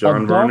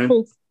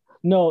Vernon.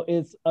 No,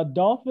 it's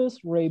Adolphus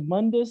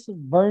Raymondus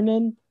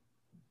Vernon.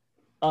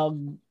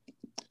 I'm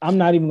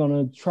not even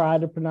gonna try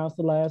to pronounce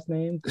the last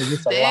name because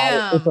it's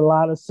a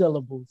lot of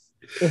syllables.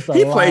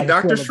 He played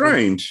Doctor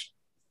Strange.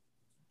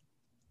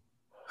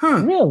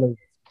 Huh? Really?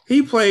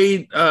 He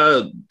played.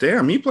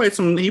 He played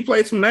some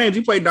names.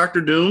 He played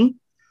Doctor Doom.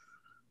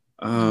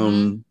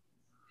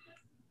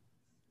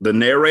 The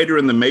narrator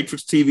in the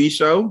Matrix TV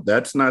show.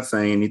 That's not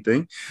saying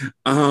anything.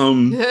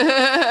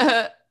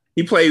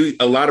 He played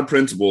a lot of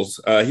principals.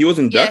 He was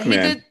in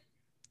Duckman.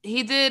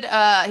 He did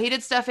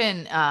stuff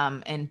in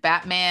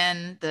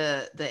Batman,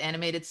 the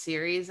animated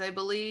series, I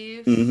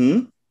believe.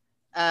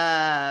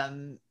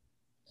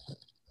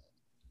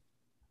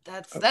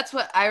 That's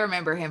what I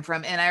remember him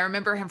from, and I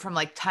remember him from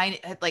like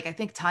I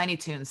think Tiny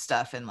Toon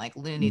stuff and like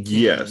Looney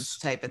Tunes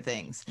type of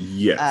things.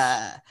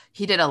 Yes,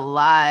 he did a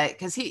lot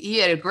because he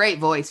had a great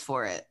voice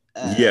for it.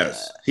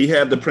 Yes, he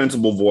had the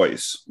principal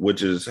voice,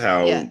 which is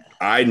how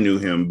I knew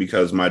him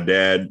because my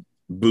dad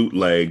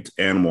bootlegged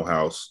Animal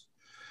House.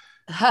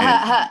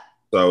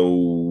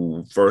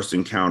 So first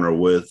encounter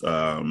with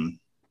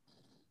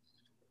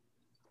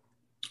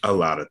a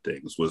lot of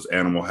things was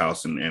Animal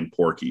House and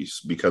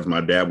Porky's, because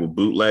my dad would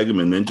bootleg them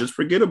and then just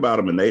forget about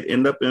them, and they'd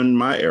end up in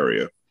my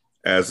area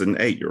as an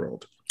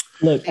 8-year-old.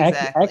 Look,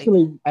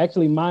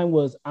 actually, mine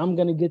was I'm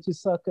Gonna Get You,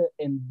 Sucker,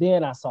 and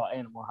then I saw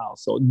Animal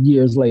House. So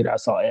years later, I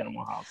saw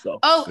Animal House. So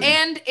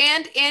and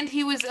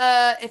he was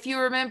if you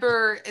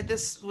remember,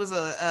 this was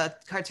a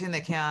cartoon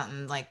that came out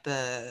in like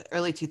the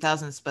early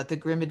 2000s, but The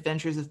Grim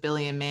Adventures of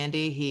Billy and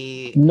Mandy.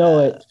 He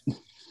was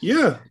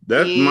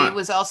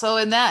also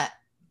in that.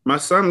 My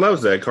son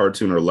loves that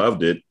cartoon, or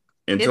loved it,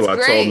 until I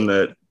told him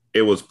that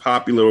it was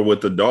popular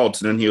with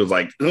adults, and then he was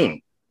like,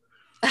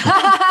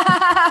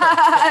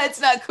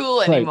 it's not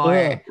cool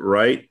anymore.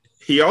 Right.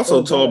 He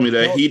also told me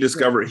that he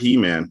discovered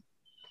He-Man.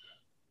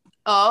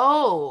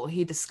 Oh,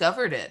 he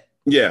discovered it.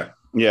 Yeah.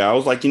 I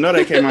was like,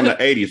 that came out in the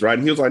 80s, right?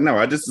 And he was like, no,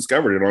 I just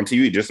discovered it on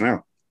TV just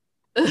now.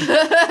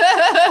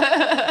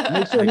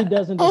 Make sure he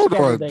doesn't. Hold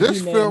on.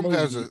 This film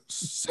has a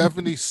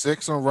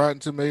 76 on Rotten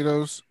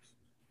Tomatoes.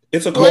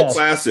 It's a cult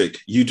classic.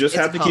 You just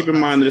have to keep in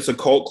mind that it's a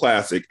cult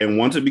classic. And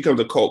once it becomes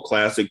a cult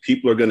classic,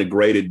 people are going to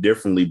grade it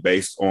differently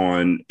based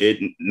on it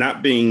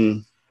not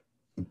being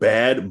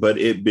bad, but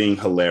it being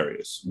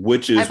hilarious,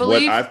 which is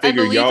what I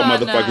figure y'all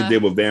motherfuckers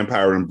did with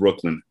Vampire in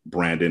Brooklyn,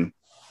 Brandon.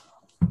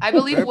 I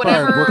believe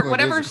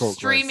whatever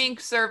streaming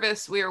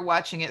service we were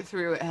watching it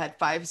through, it had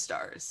 5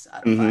 stars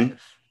out of 5.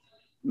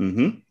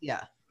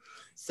 Yeah.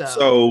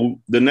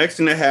 So the next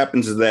thing that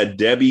happens is that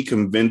Debbie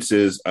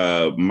convinces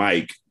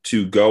Mike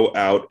to go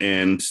out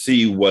and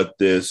see what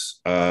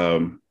this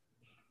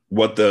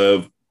what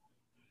the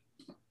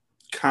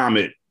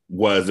comet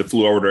was that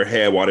flew over their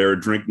head while they were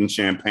drinking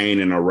champagne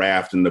in a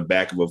raft in the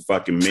back of a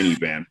fucking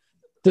minivan.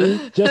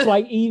 See, just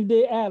like Eve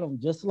did Adam.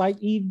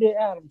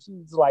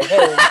 She's like,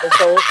 hey,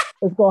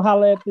 let's go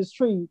holler at this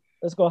tree.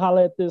 Let's go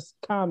holler at this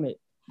comet.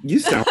 You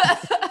sound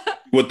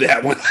with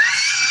that one.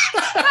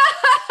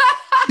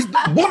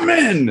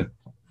 Woman,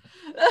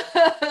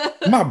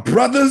 my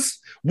brothers,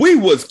 we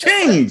was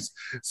kings.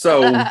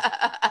 So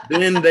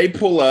then they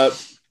pull up,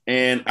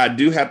 and I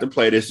do have to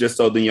play this just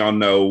so then y'all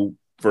know,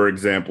 for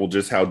example,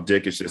 just how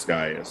dickish this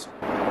guy is.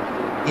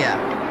 Yeah.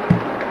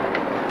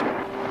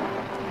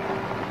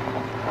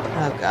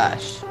 Oh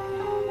gosh.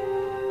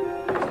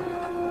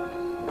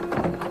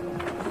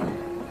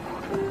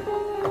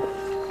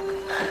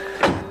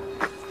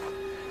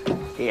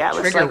 Yeah,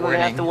 looks like we're gonna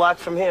have to walk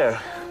from here.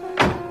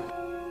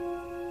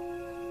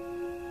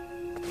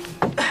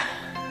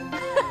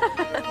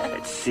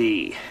 Let's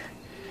see.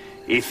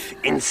 If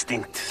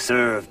instinct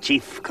serve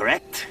chief,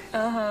 correct?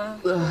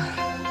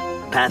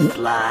 Path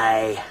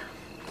lie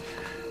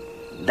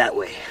that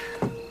way.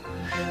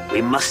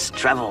 We must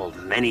travel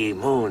many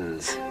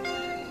moons.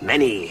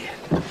 Many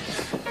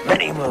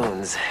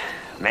moons.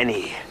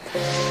 Many.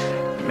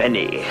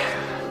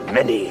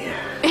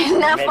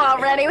 Enough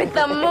already with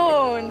the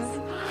moons.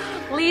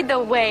 Lead the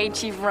way,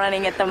 Chief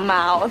Running at the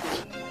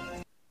Mouth.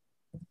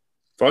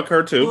 Fuck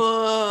her too.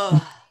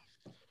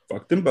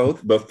 Fuck them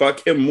both, but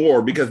fuck him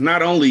more, because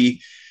not only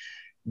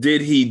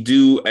did he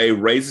do a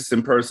racist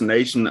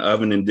impersonation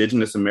of an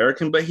indigenous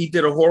American, but he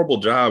did a horrible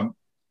job.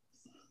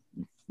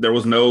 There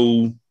was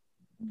no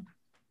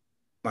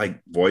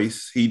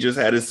voice. He just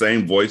had his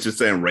same voice, just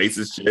saying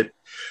racist shit.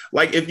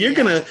 Like, if you're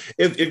gonna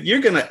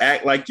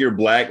act like you're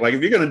black, like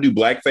if you're gonna do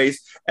blackface,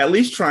 at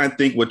least try and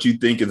think what you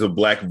think is a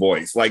black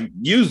voice. Like,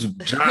 use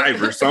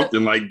jive or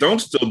something. Like, don't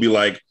still be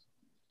like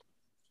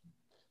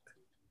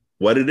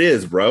what it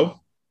is, bro.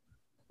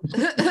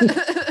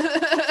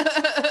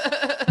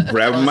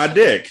 Grabbing my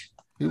dick.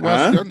 He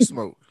watched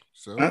Gunsmoke.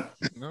 So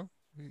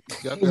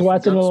he's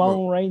watching the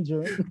Lone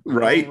Ranger.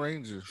 Right. Lone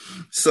Ranger.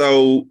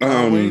 So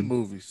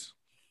movies.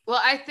 Well,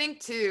 I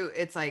think too,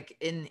 it's like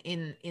in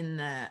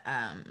the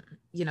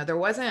there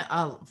wasn't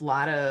a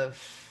lot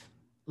of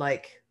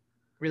like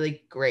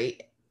really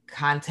great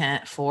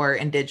content for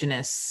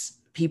Indigenous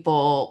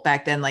people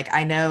back then. Like,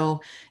 I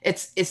know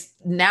it's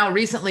now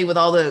recently with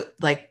all the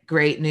like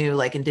great new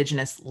like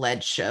Indigenous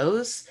led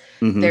shows,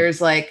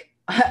 there's like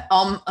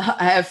I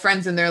have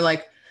friends and they're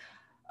like,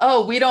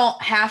 oh, we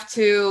don't have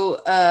to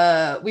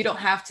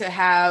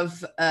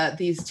have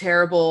these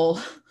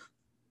terrible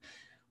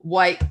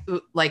white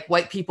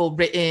people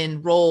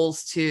written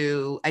roles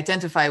to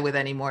identify with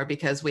anymore,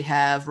 because we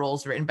have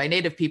roles written by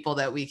Native people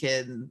that we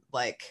can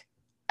like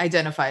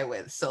identify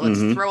with. So let's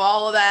throw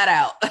all of that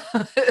out.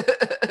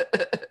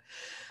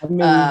 I mean,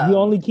 you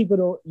only keep it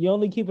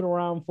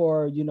around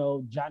for, you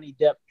know, Johnny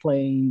Depp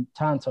playing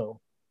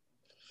Tonto.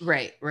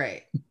 Right.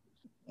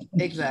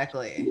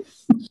 Exactly.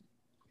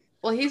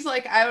 Well, he's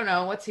like, I don't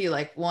know, what's he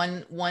like,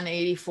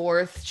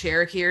 184th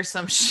Cherokee or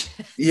some shit?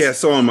 Yeah,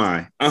 so am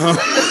I.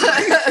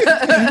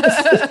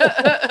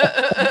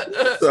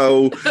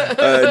 So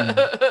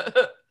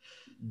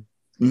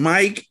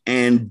Mike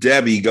and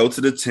Debbie go to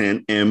the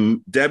tent,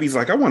 and Debbie's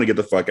like, I want to get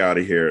the fuck out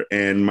of here.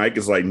 And Mike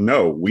is like,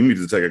 no, we need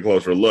to take a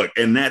closer look.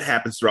 And that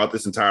happens throughout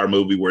this entire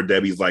movie, where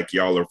Debbie's like,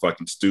 y'all are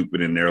fucking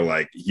stupid. And they're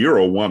like, you're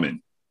a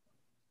woman.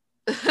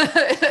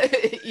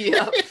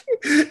 Yep.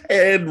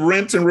 And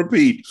rinse and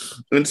repeat.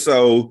 And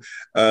so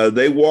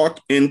they walk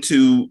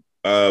into,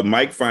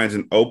 Mike finds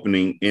an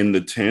opening in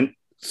the tent.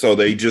 So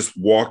they just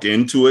walk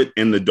into it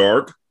in the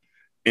dark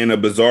in a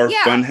bizarre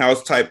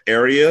funhouse type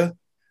area.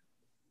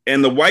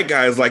 And the white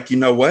guy is like, you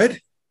know what?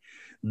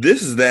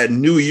 This is that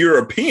new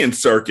European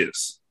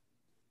circus.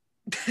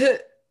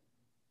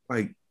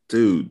 Like,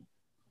 dude,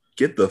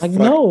 get the like, fuck.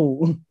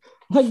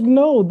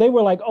 No. They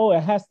were like, oh,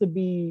 since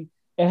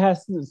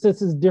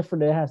it's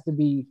different, it has to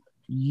be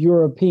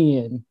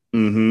European.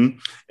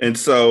 And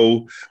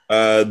so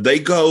they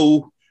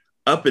go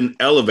up an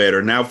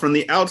elevator. Now, from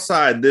the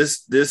outside,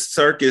 this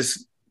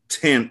circus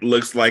tent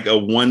looks like a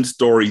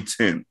one-story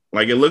tent.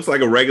 Like, it looks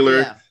like a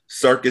regular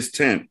circus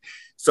tent.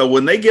 So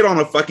when they get on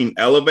a fucking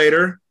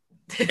elevator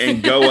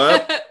and go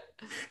up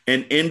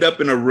and end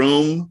up in a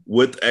room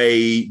with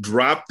a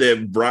drop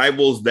that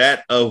rivals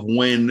that of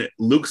when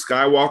Luke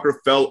Skywalker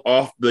fell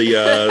off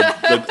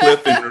the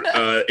cliff in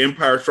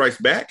Empire Strikes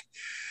Back,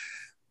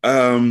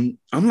 I'm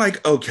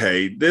like,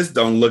 okay, this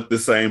don't look the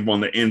same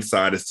on the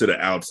inside as to the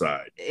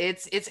outside.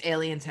 It's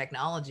alien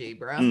technology,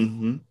 bro.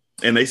 And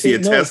they see a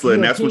Tesla,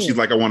 and that's when she's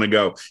like, I want to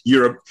go.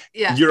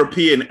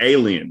 European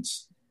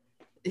aliens.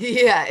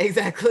 Yeah,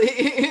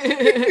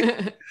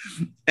 exactly.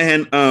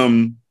 And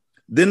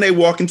then they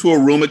walk into a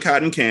room of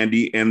cotton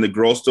candy, and the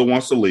girl still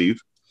wants to leave.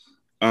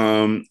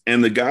 And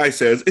the guy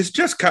says, it's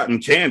just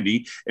cotton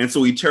candy. And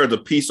so he tears a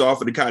piece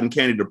off of the cotton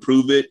candy to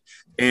prove it.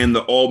 And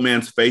the old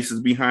man's face is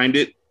behind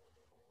it.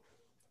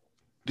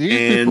 These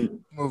people in the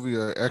movie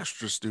are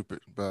extra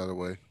stupid, by the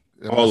way.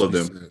 All of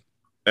them. Said.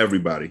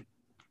 Everybody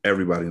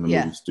in the movie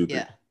is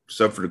stupid.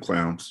 Except for the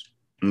clowns.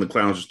 And the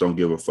clowns just don't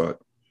give a fuck.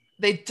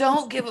 They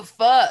don't give a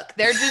fuck.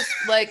 They're just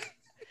like,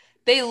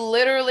 they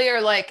literally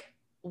are like,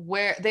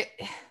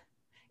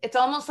 it's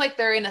almost like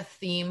they're in a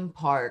theme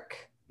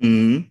park.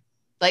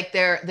 Like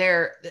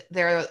they're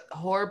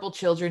horrible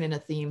children in a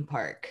theme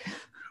park.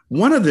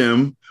 One of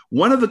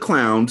the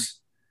clowns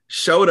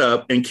showed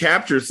up and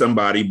captured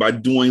somebody by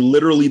doing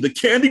literally the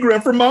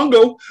candygram for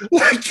Mongo.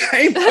 Like,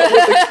 came up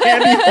with a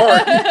candy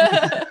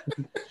heart.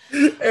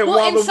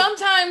 And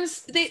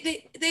sometimes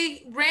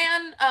they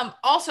ran.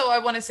 Also, I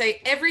want to say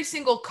every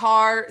single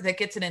car that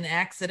gets in an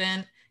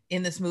accident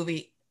in this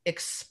movie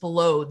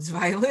explodes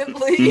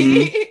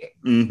violently.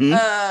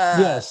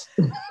 Yes.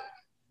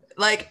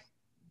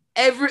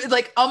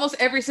 Almost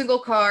every single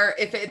car,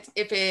 if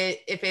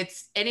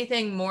it's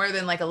anything more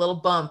than like a little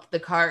bump, the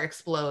car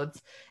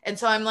explodes. And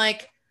so I'm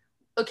like,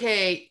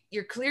 okay,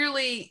 you're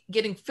clearly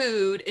getting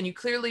food and you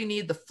clearly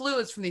need the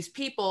fluids from these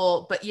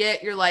people, but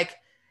yet you're like,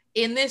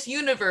 in this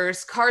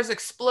universe, cars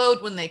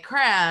explode when they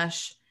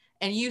crash,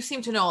 and you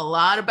seem to know a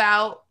lot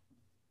about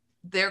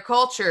their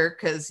culture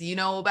because you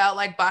know about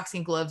like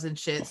boxing gloves and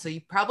shit. So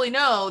you probably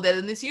know that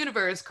in this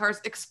universe,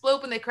 cars explode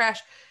when they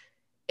crash,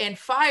 and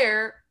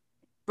fire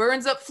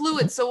burns up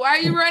fluid. So why are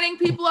you running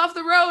people off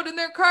the road in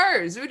their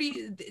cars? Are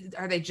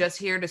they just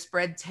here to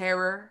spread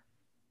terror?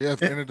 They have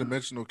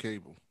interdimensional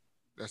cable.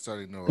 That's how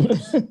they know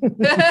us.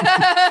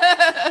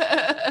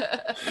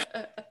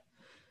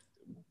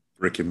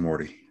 Rick and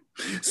Morty.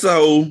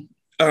 So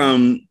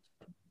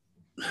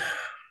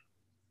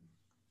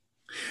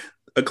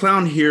a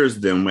clown hears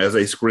them as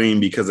they scream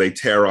because they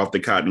tear off the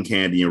cotton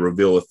candy and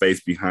reveal a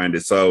face behind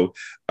it. So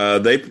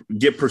they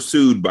get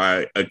pursued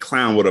by a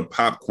clown with a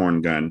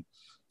popcorn gun.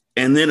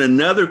 And then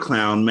another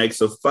clown makes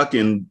a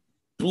fucking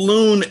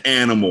balloon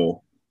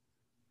animal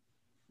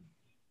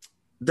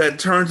that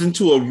turns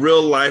into a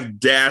real life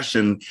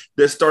Dashin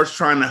that starts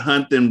trying to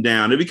hunt them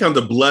down. It becomes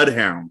a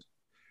bloodhound.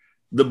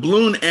 The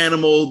balloon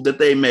animal that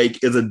they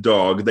make is a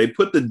dog. They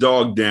put the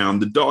dog down.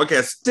 The dog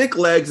has stick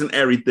legs and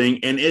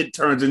everything, and it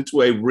turns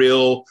into a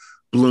real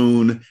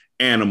balloon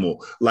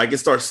animal. Like, it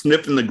starts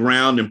sniffing the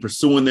ground and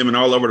pursuing them and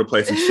all over the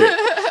place and shit.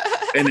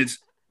 And it's,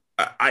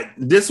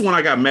 this one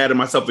I got mad at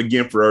myself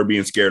again for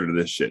being scared of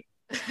this shit.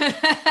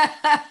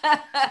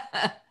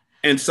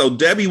 And so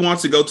Debbie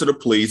wants to go to the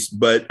police,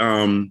 but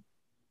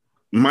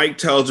Mike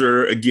tells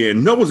her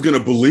again, no one's going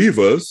to believe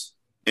us.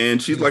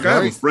 And she's like, I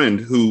have a friend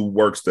who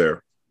works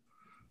there.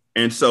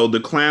 And so the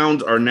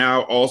clowns are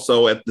now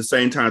also at the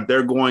same time,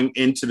 they're going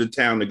into the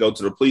town to go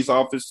to the police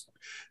office.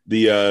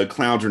 The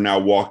clowns are now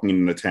walking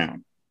into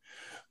town.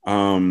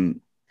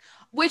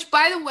 Which,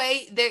 by the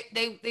way,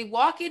 they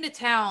walk into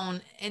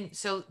town. And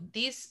so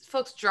these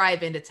folks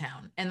drive into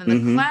town. And then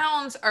the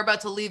clowns are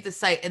about to leave the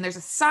site. And there's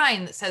a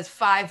sign that says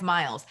 5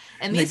 miles.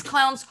 And these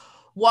clowns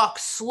walk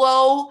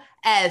slow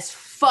as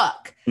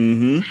fuck.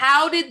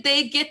 How did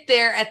they get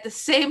there at the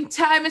same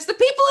time as the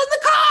people in the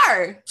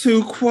car?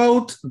 To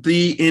quote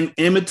the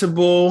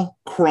inimitable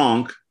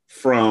Kronk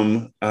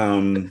from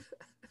The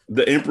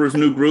Emperor's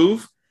New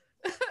Groove,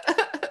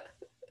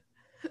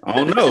 I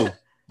don't know.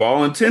 For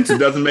all intents, it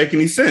doesn't make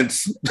any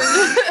sense.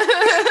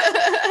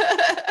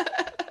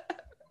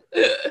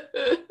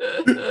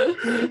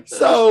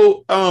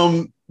 So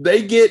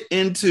they get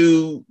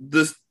into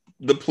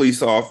the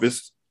police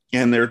office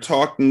and they're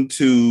talking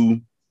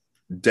to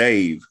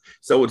Dave.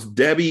 So it's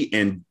Debbie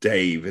and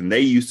Dave, and they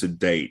used to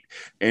date.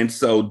 And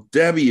so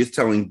Debbie is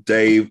telling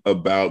Dave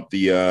about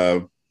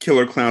the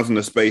killer clowns in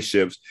the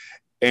spaceships.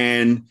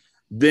 And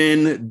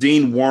then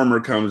Dean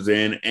Warmer comes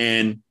in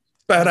and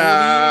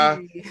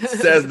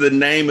says the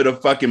name of the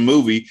fucking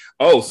movie.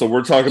 Oh, so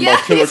we're talking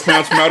about killer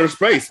clowns from outer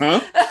space,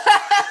 huh?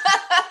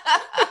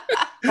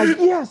 Like,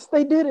 yes,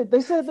 they did it.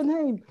 They said the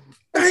name.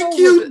 Thank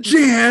you,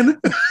 Jan.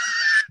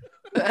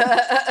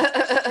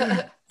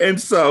 And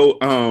so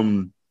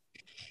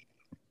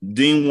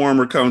Dean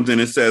Warmer comes in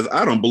and says,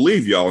 I don't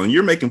believe y'all, and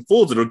you're making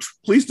fools of the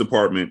police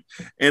department.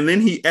 And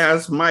then he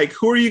asks Mike,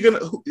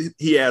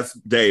 he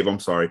asked Dave, I'm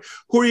sorry,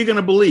 who are you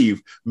gonna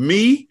believe,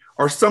 me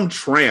or some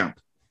tramp?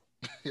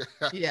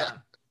 Yeah.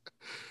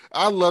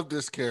 I love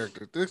this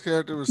character. This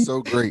character was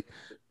so great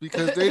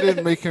because they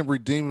didn't make him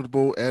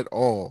redeemable at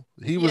all.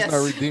 He was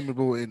not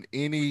redeemable in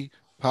any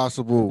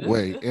possible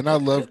way. And I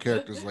love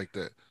characters like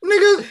that.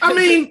 Niggas, I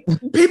mean,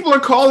 people are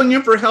calling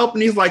him for help,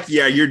 and he's like,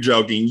 yeah, you're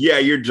joking. Yeah,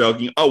 you're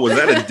joking. Oh, was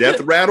that a death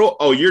rattle?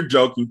 Oh, you're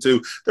joking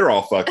too. They're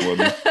all fucking with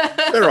me.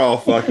 They're all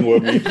fucking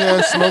with me. He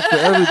has smoke for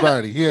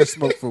everybody. He has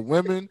smoke for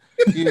women.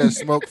 He has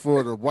smoke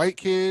for the white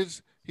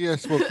kids. He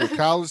has smoke for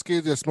college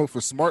kids. He has smoke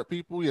for smart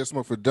people. He has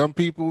smoke for dumb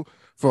people.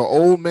 For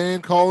old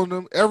man calling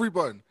them.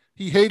 Everybody.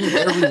 He hated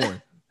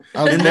everyone.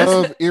 I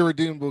love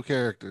irredeemable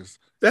characters.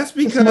 That's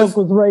because the smoke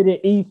was rated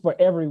E for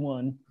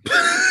everyone.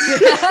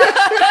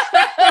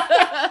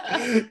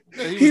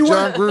 He was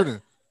John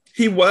Gruden.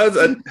 He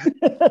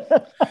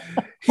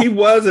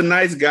was a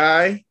nice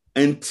guy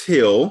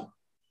until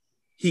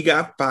he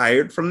got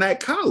fired from that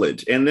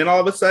college. And then all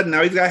of a sudden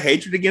now he's got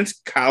hatred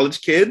against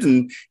college kids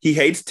and he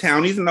hates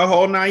townies and the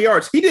whole 9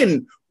 yards. He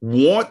didn't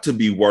want to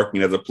be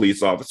working as a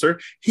police officer.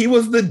 He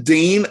was the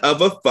dean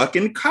of a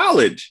fucking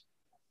college.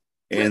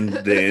 And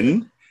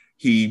then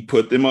he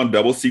put them on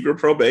double secret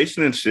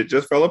probation and shit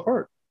just fell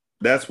apart.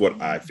 That's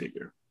what I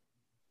figure.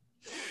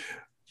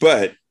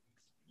 But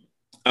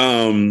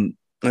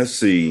let's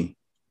see.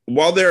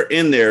 While they're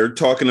in there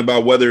talking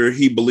about whether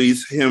he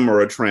believes him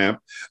or a tramp,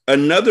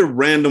 another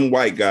random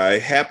white guy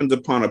happens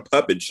upon a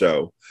puppet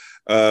show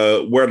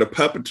where the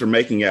puppets are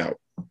making out.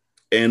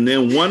 And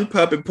then one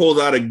puppet pulls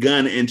out a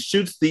gun and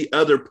shoots the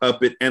other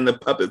puppet, and the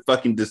puppet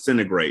fucking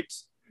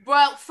disintegrates.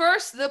 Well,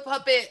 first the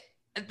puppet,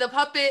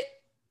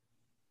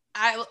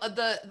 I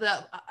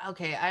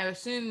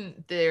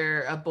assume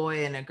they're a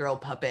boy and a girl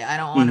puppet. I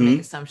don't want to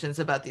make assumptions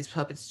about these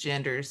puppets'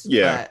 genders,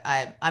 but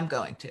I'm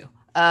going to.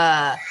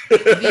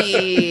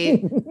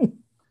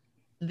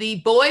 The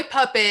boy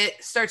puppet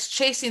starts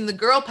chasing the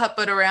girl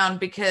puppet around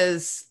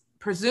because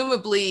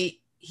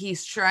presumably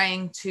he's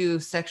trying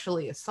to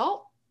sexually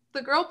assault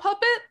the girl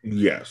puppet.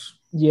 Yes.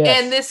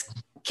 And this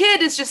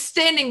kid is just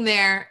standing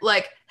there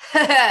like,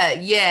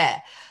 yeah,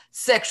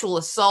 sexual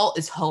assault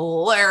is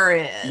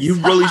hilarious. You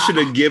really should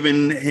have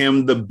given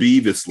him the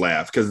Beavis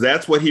laugh, because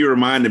that's what he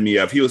reminded me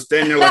of. He was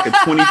standing there like a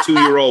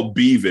 22-year-old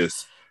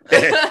Beavis.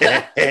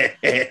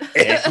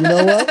 You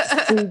know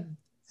what?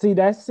 See,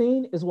 that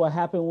scene is what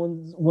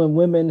happened when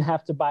women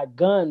have to buy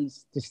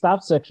guns to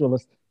stop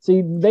sexualists.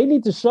 See, they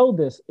need to show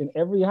this in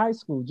every high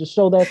school. Just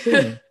show that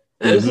scene.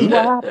 This is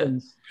what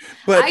happens.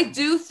 But I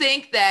do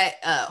think that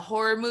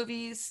horror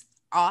movies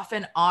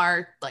often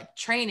are like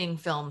training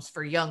films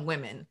for young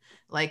women.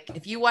 Like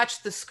if you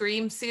watch the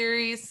Scream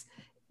series,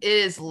 it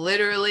is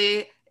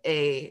literally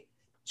a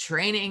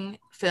training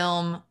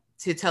film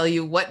to tell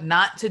you what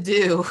not to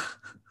do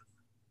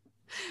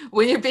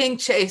when you're being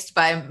chased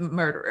by a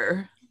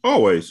murderer.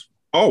 Always.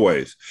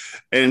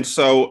 And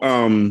so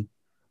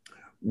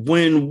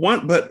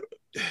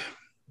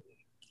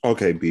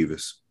okay,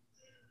 Beavis.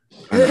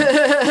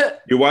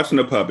 You're watching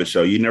a puppet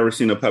show. You've never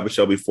seen a puppet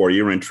show before.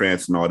 You're in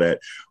trance and all that.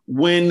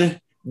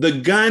 When the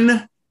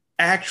gun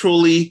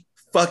actually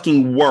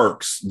fucking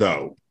works,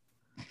 though,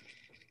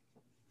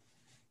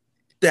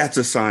 that's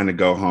a sign to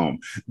go home.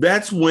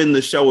 That's when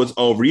the show is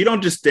over. You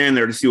don't just stand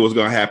there to see what's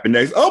going to happen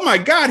next. Oh my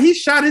God, he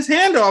shot his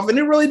hand off and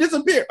it really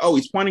disappeared. Oh,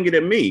 he's pointing it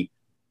at me.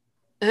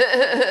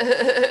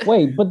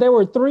 Wait, but there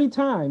were 3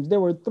 times. There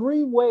were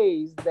 3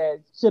 ways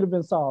that should have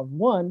been solved.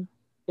 One,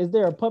 is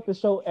there a puppet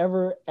show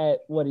ever at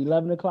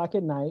 11 o'clock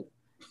at night?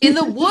 In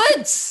the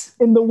woods.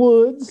 In the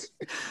woods.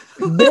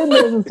 Then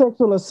there's a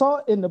sexual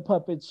assault in the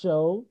puppet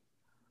show.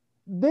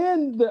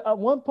 Then the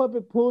one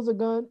puppet pulls a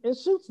gun and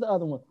shoots the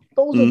other one.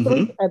 Those are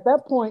 3. At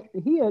that point,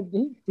 he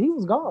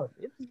was gone.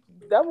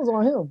 That was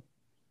on him.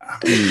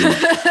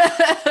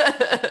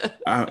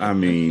 I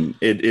mean,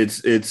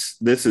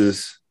 this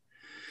is.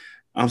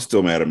 I'm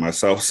still mad at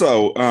myself.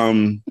 So,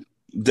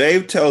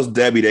 Dave tells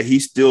Debbie that he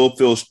still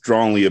feels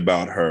strongly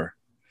about her,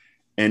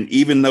 and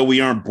even though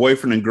we aren't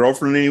boyfriend and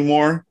girlfriend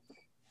anymore,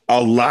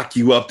 I'll lock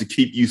you up to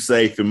keep you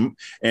safe. And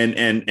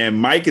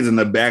Mike is in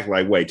the back,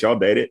 like, wait, y'all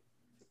dated?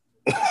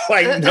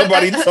 Like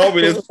nobody told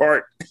me this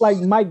part. Like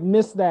Mike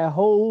missed that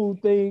whole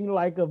thing,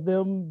 like of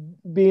them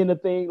being a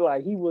thing.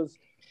 Like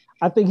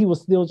I think he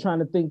was still trying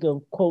to think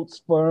of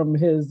quotes from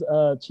his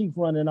chief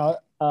running off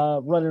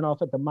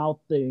at the mouth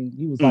thing.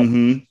 He was like,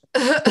 "He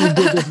did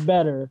this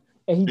better,"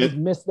 and he just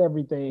missed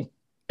everything.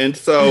 And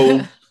so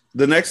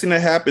the next thing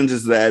that happens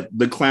is that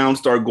the clowns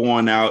start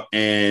going out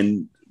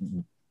and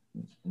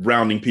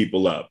rounding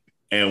people up.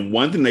 And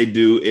one thing they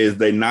do is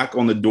they knock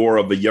on the door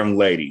of a young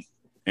lady.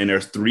 And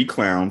there's 3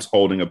 clowns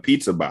holding a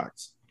pizza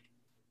box.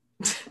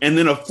 And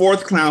then a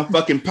 4th clown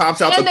fucking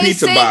pops out the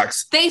pizza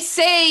box. They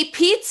say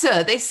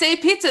pizza. They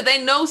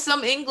know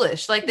some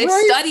English. Like they've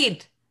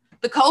studied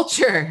the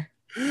culture.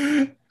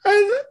 And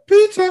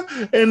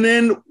pizza. And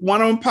then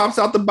one of them pops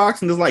out the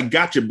box and is like,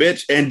 gotcha,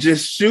 bitch. And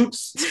just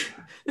shoots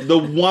the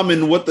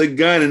woman with the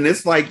gun. And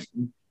it's like,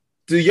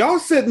 do y'all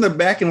sit in the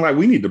back and like,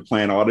 we need to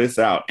plan all this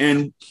out.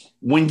 And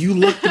when you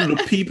look through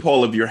the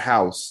peephole of your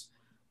house,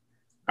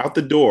 out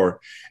the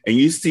door, and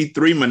you see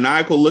 3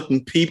 maniacal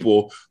looking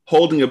people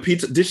holding a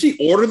pizza. Did she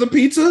order the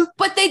pizza?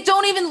 But they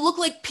don't even look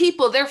like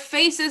people. Their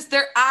faces,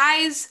 their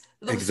eyes,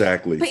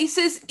 exactly.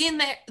 Faces in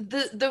there,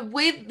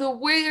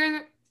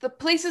 the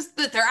places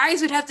that their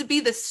eyes would have to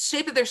be the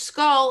shape of their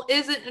skull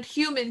isn't a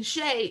human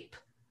shape.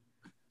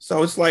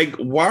 So it's like,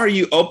 why are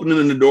you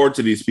opening the door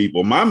to these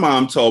people? My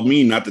mom told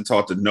me not to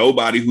talk to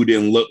nobody who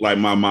didn't look like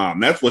my mom.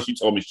 That's what she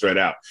told me straight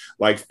out.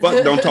 Like,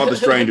 fuck, don't talk to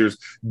strangers.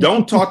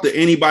 Don't talk to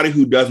anybody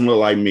who doesn't look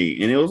like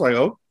me. And it was like,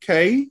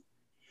 okay.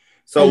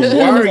 So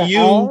why are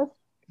you?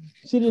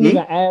 She didn't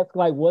even ask,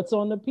 like, what's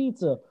on the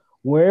pizza?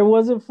 Where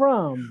was it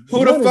from?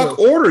 Who the fuck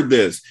ordered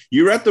this?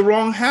 You're at the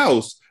wrong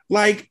house.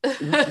 Like,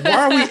 why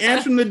are we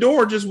answering the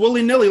door just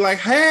willy-nilly? Like,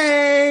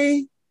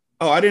 hey.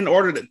 Oh, I didn't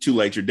order it. Too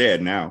late. You're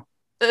dead now.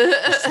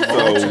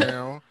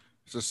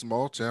 It's a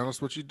small town.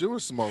 That's what you do in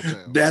small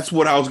town. That's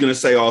what I was going to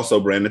say also,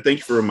 Brandon. Thank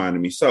you for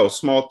reminding me. So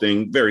small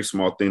thing, very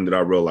small thing that I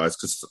realized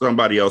because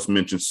somebody else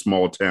mentioned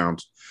small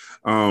towns.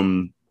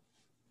 Whenever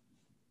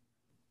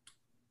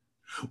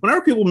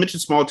people mention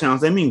small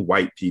towns, they mean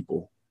white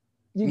people.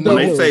 When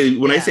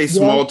they say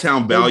small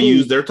town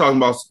values, they're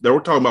talking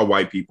about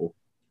white people.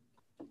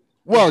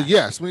 Well,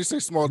 yes, when you say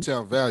small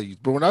town values,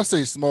 but when I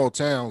say small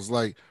towns,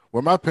 like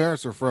where my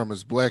parents are from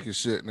is black as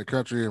shit in the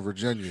country in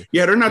Virginia.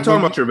 Yeah, they're not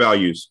talking about your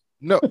values.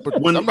 No, but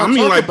when I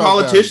mean like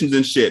politicians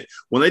and shit.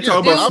 When they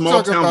talk about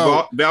small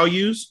town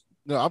values.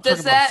 No, I'm talking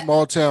about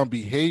small town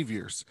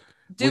behaviors.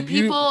 Do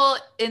people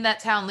in that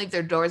town leave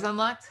their doors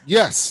unlocked?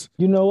 Yes.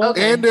 You know what?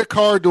 Okay. And their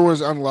car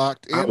doors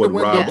unlocked. And I would the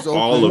windows open.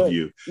 all of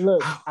you.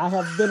 Look, I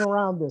have been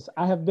around this.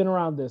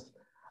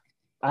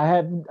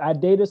 I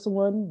dated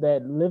someone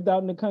that lived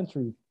out in the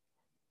country.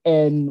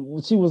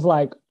 And she was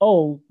like,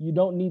 "Oh, you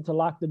don't need to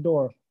lock the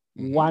door.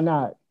 Why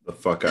not?" The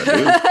fuck I do.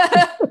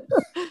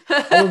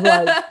 I was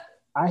like,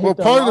 well,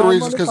 part of the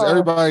reason is because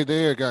everybody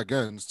there got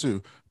guns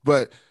too.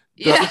 But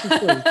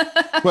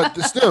but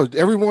still,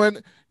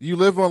 everyone, you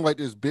live on like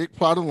this big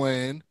plot of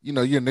land. You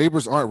know, your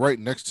neighbors aren't right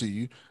next to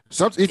you.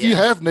 If you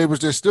have neighbors,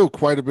 they're still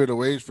quite a bit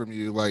away from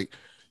you. Like,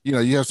 you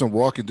know, you have some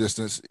walking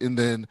distance, and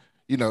then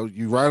you know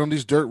you ride on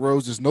these dirt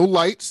roads. There's no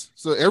lights,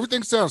 so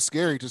everything sounds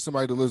scary to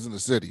somebody that lives in the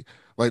city.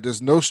 Like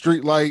there's no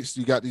street lights.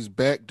 You got these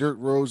back dirt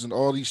roads and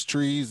all these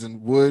trees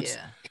and woods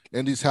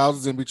and these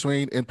houses in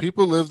between. And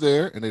people live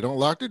there and they don't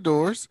lock their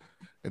doors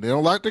and they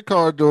don't lock their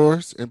car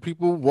doors. And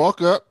people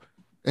walk up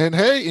and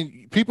hey,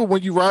 and people,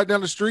 when you ride down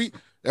the street,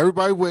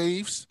 everybody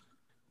waves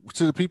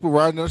to the people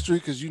riding down the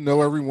street because you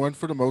know everyone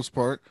for the most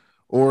part.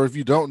 Or if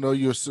you don't know,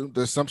 you assume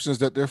the assumption is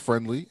that they're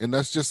friendly. And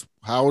that's just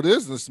how it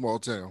is in a small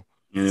town.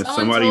 And if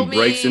somebody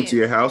breaks into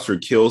your house or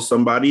kills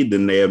somebody,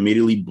 then they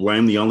immediately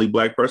blame the only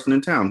black person in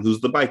town, who's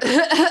the biker.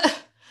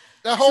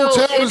 That whole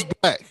town is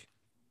black.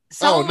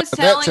 Someone was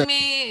telling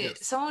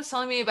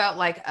me about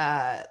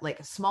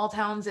like small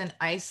towns in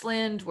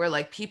Iceland where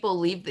like people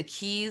leave the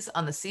keys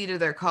on the seat of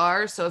their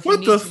car. So if you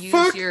need to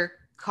use your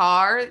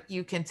car,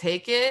 you can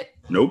take it.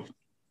 Nope.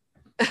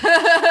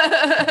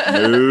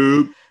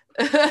 Nope.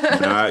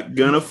 Not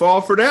gonna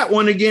fall for that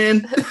one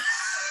again.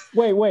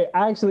 Wait.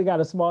 I actually got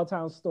a small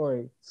town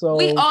story. So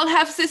we all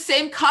have the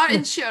same car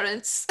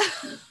insurance.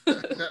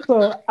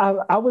 So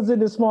I was in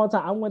this small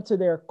town. I went to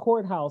their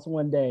courthouse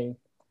one day,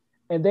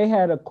 and they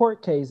had a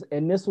court case,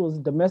 and this was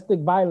Domestic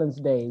Violence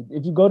Day.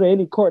 If you go to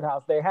any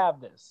courthouse, they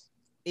have this.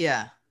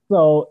 Yeah.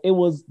 So it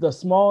was the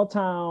small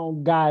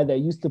town guy that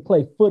used to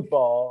play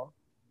football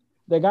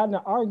that got in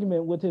an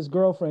argument with his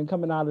girlfriend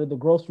coming out of the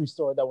grocery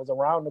store that was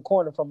around the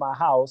corner from my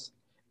house.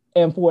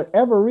 And for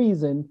whatever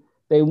reason,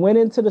 they went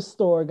into the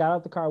store, got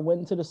out the car, went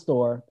into the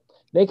store.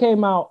 They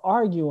came out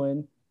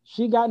arguing.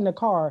 She got in the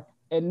car,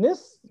 and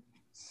this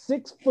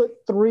 6'3",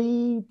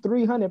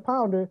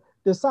 300-pounder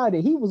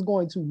decided he was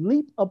going to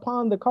leap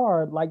upon the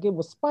car like it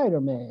was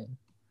Spider-Man.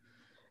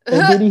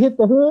 And did he hit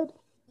the hood?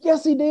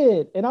 Yes, he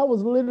did. And I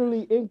was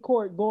literally in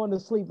court going to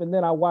sleep, and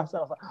then I watched. I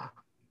was like,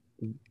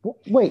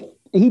 "Wait,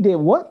 he did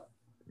what?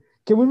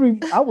 Can we?"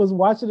 I was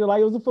watching it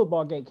like it was a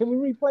football game. Can we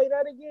replay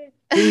that again?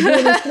 Can we do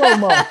it in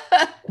slow-mo?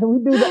 Can we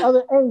do the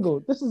other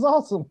angle? This is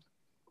awesome.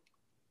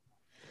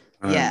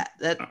 Yeah,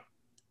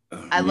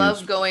 I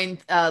love going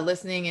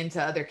listening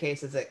into other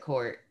cases at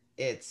court.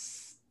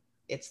 It's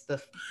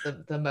the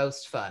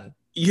most fun.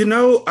 You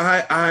know,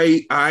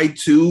 I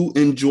too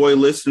enjoy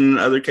listening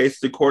to other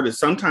cases of court. It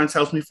sometimes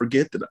helps me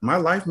forget that my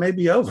life may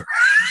be over.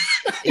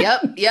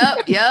 Yep.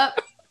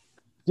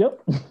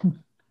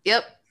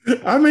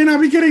 I may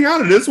not be getting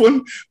out of this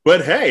one,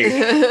 but hey,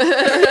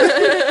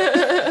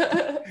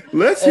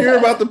 let's hear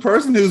about the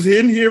person who's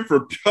in here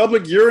for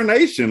public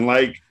urination.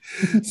 Like,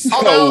 so.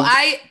 Although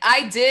I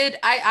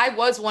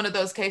was one of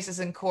those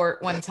cases in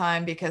court one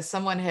time because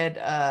someone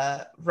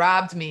had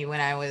robbed me when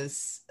I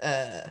was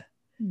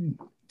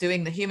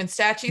doing the human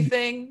statue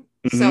thing.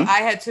 Mm-hmm. So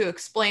I had to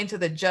explain to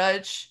the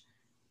judge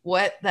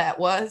what that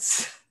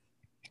was.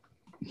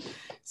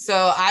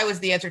 So I was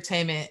the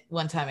entertainment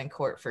one time in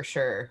court for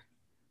sure.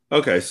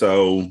 Okay,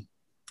 so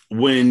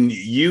when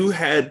you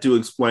had to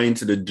explain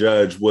to the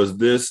judge, was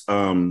this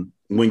when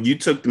you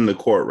took them to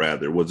court,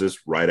 rather, was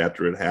this right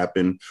after it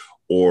happened,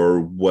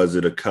 or was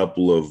it a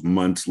couple of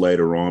months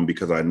later on?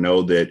 Because I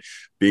know that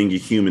being a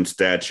human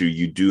statue,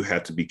 you do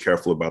have to be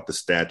careful about the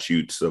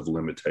statutes of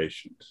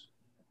limitations.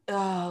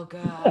 Oh,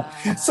 God.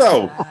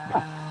 So,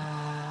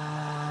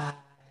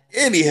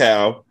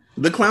 anyhow,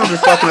 the clowns are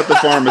fucking up the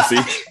pharmacy.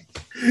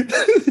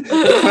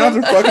 The clowns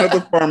are fucking up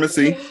the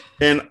pharmacy.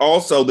 And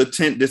also the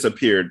tent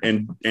disappeared.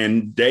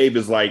 And Dave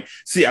is like,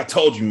 see, I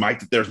told you, Mike,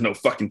 that there's no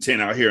fucking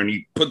tent out here. And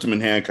he puts them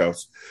in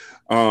handcuffs.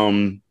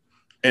 And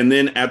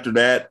then after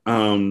that,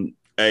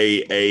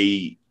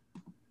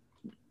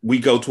 we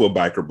go to a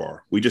biker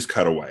bar. We just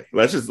cut away.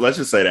 Let's just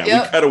say that.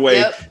 Yep, we cut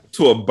away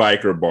to a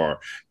biker bar.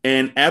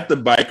 And at the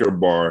biker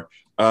bar,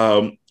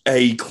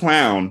 a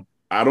clown,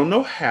 I don't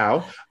know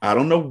how, I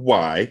don't know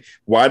why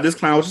this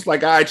clown was just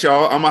like, all right,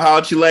 y'all, I'm gonna holler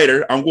at you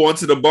later. I'm going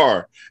to the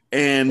bar.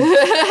 And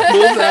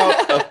pulls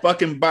out a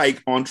fucking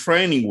bike on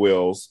training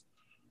wheels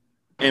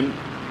and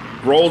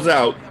rolls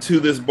out to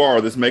this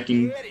bar that's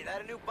making... Is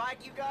that a new bike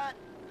you got?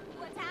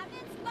 What's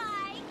happening,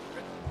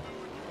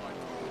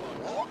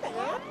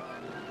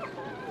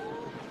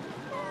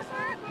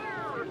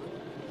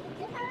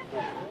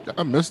 Spike?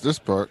 I missed this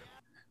part.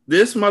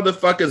 This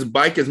motherfucker's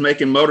bike is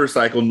making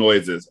motorcycle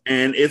noises,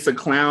 and it's a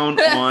clown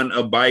on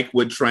a bike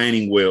with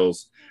training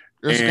wheels.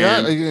 It's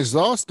got an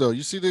exhaust, though.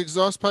 You see the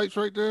exhaust pipes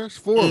right there? It's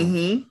four.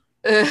 Mm-hmm.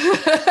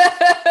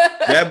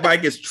 That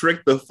bike is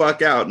tricked the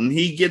fuck out, and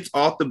he gets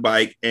off the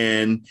bike,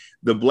 and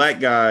the black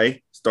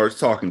guy starts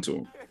talking to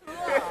him.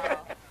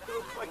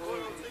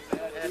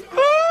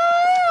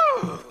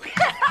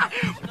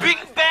 Big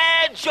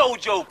bad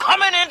JoJo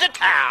coming into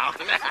town.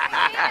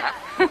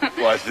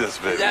 Watch this,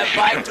 baby. Is that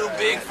bike too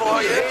big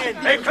for you?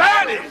 Hey,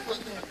 Cloudy!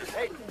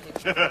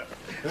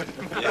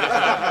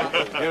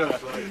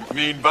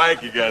 Mean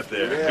bike you got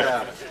there.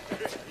 Yeah.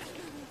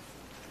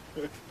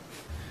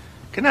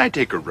 Can I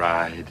take a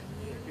ride,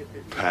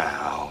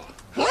 pal?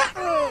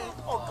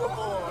 Oh, come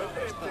on.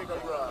 Let's take a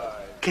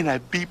ride. Can I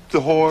beep the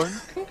horn?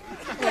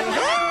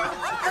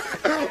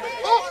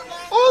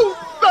 oh,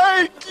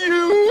 thank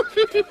you.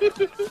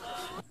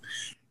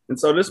 And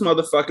so this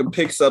motherfucker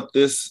picks up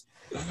this,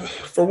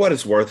 for what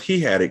it's worth,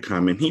 he had it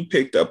coming. He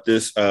picked up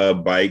this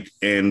bike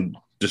and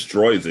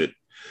destroys it.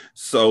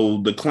 So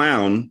the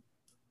clown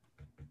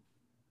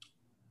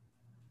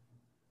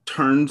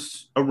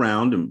turns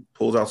around and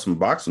pulls out some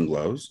boxing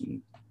gloves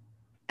and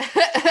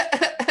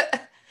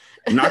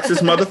knocks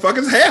this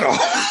motherfucker's head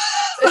off.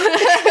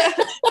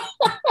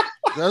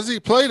 Does he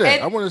play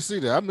that? I want to see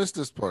that. I missed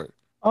this part.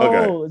 Oh,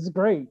 okay. It's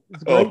great.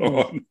 It's great.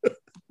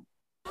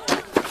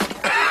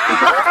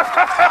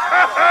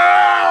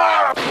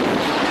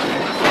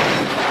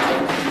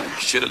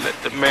 Should have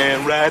let the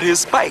man ride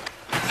his bike.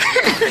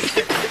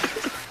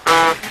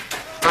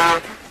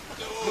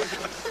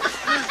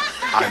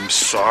 I'm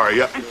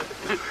sorry.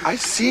 I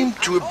seem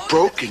to have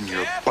broken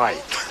your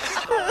bike.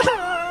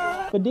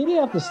 But did he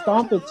have to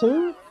stomp it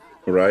too?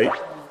 Right.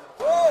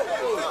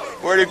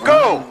 Where'd it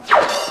go?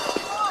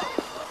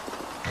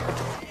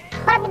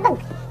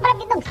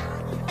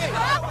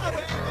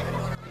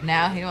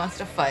 Now he wants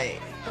to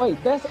fight.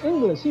 Wait, that's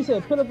English. He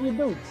said, "Put up your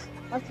boots."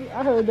 I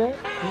heard that.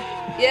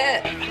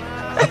 Yeah.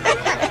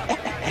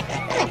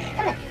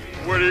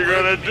 What are you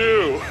gonna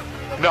do?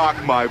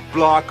 Knock my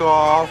block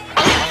off?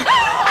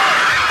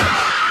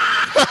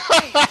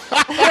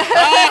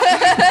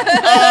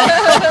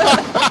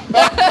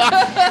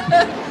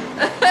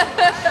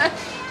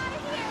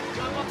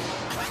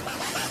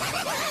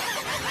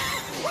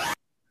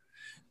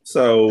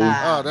 So,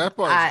 that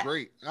part's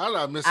great.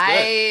 I missed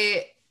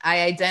that.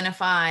 I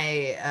identify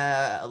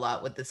a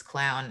lot with this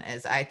clown,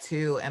 as I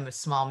too am a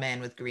small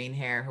man with green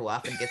hair who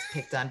often gets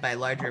picked on by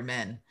larger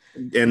men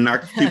and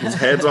knock people's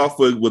heads off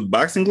with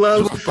boxing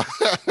gloves.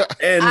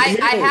 And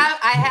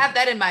I have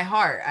that in my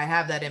heart. I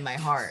have that in my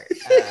heart.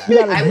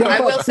 I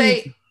will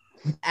say,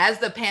 as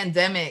the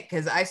pandemic,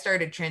 because I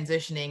started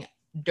transitioning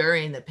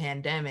during the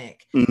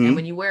pandemic, and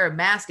when you wear a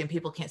mask and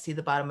people can't see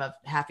the bottom of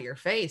half of your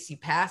face, you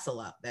pass a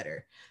lot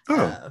better.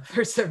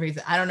 For some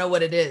reason, I don't know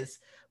what it is,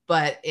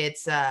 but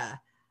it's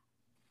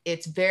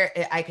very,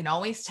 I can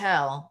always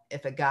tell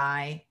if a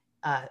guy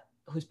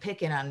who's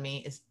picking on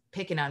me is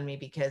picking on me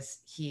because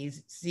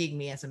he's seeing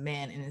me as a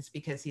man, and it's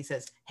because he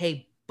says,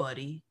 "Hey,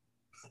 buddy."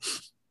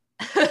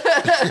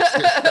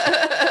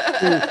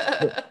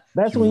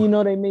 That's when you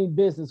know they mean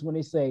business, when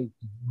they say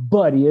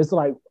buddy. It's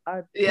like,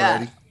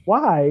 yeah,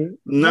 why?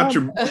 Not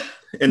your,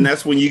 and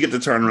that's when you get to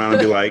turn around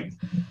and be like,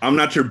 "I'm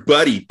not your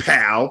buddy,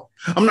 pal.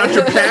 I'm not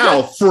your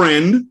pal,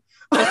 friend.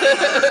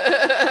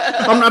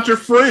 I'm not your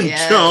friend,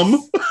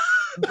 chum."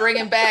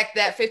 Bringing back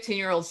that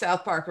 15-year-old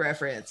South Park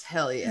reference.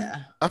 Hell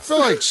yeah. I feel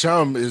like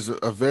chum is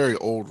a very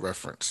old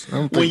reference.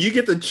 When you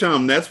get the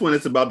chum, that's when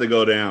it's about to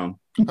go down.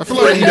 I feel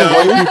like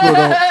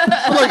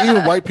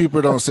even white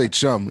people don't say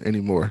chum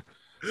anymore.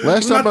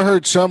 Last time I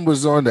heard chum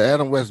was on the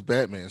Adam West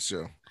Batman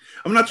show.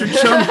 I'm not your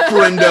chum,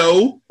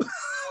 friendo.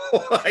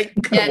 Like,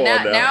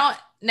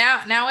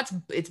 now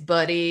it's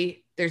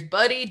buddy. There's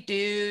buddy,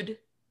 dude,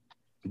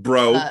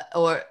 bro,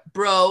 or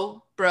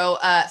bro.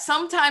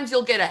 Sometimes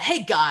you'll get a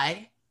hey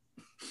guy.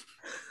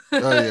 Oh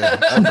yeah,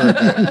 I've heard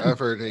that. I've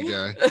heard hey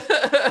guy.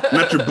 I'm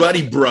not your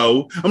buddy,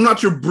 bro. I'm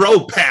not your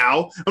bro,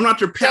 pal. I'm not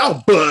your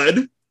pal, bud.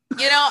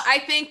 You know, I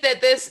think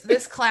that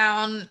this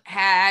clown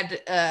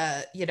had,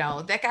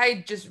 that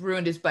guy just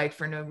ruined his bike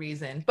for no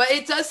reason. But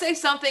it does say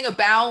something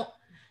about,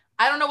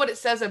 I don't know what it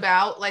says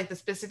about, like, the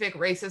specific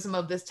racism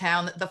of this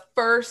town. The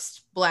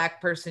first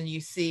black person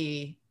you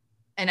see,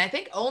 and I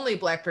think only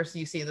black person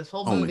you see in this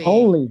whole movie,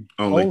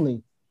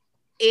 only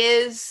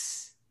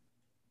is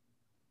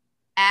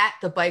at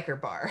the biker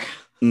bar.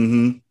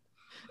 Mm-hmm.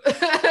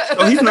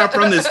 Oh, he's not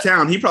from this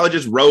town. He probably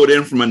just rode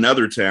in from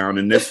another town,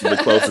 and this is the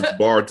closest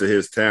bar to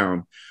his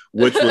town,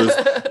 which was,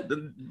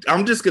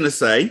 I'm just going to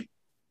say,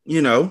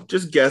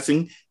 just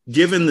guessing,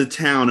 given the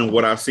town and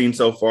what I've seen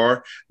so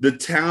far, the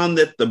town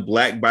that the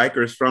black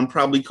biker is from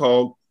probably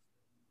called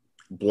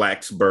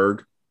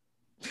Blacksburg.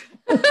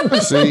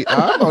 See,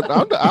 I'm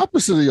the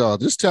opposite of y'all.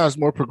 This town's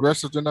more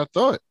progressive than I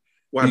thought.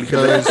 Why?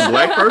 Because it's a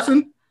black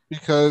person?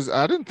 Because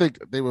I didn't think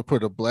they would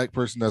put a black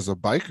person as a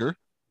biker.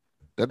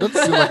 That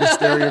doesn't seem like a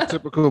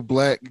stereotypical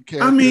black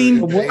character. I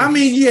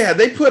mean, yeah,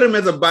 they put him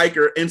as a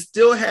biker and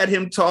still had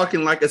him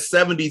talking like a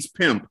 70s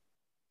pimp.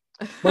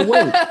 But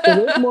wait,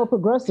 it is more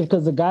progressive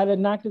because the guy that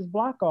knocked his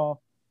block off,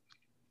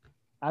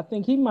 I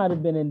think he might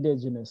have been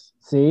indigenous.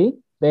 See,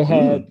 they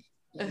had.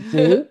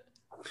 See,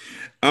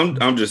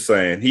 I'm just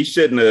saying he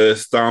shouldn't have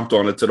stomped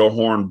on it to the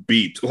horn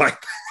beat.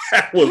 Like,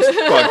 that was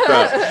fucked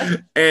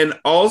up. And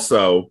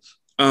also,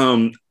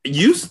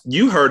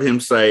 you heard him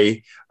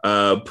say,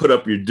 "Put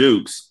up your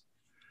dukes."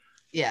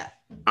 Yeah.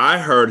 I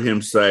heard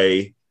him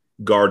say,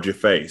 "Guard your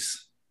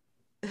face."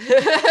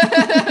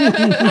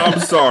 I'm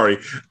sorry.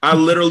 I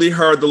literally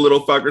heard the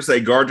little fucker say,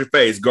 "Guard your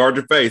face, guard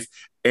your face."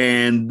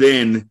 And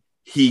then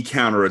he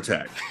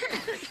counterattacked.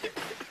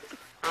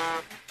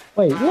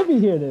 Wait, let me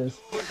hear this.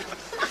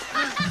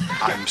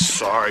 I'm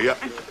sorry.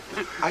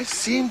 I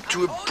seem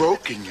to have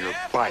broken your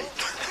bike.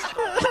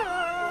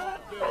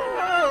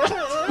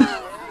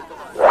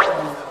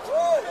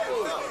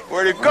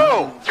 Where'd it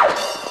go?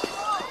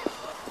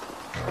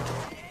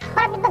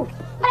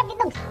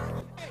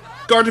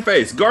 Guard your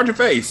face, guard your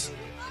face.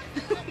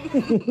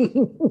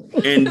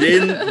 And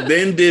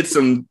then did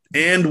some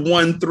and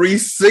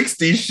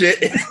 360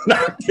 shit and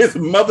knocked his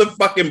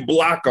motherfucking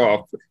block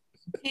off.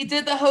 He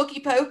did the hokey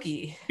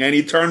pokey. And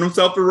he turned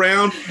himself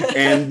around,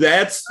 and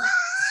that's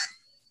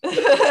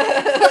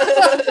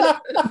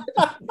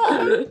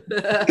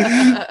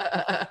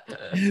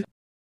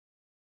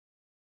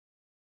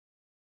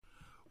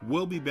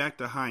We'll be back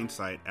to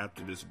Hindsight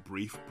after this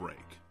brief break.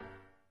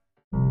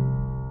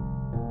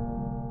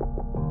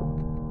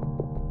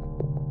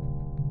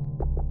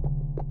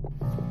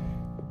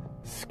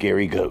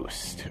 Scary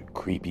ghosts,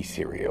 creepy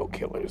serial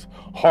killers,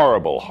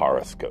 horrible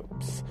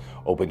horoscopes.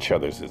 Open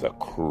Shutters is a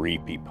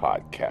creepy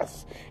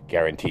podcast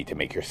guaranteed to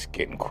make your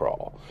skin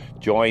crawl.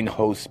 Join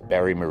hosts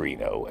Barry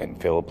Marino and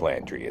Philip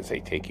Landry as they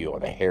take you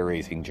on a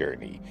hair-raising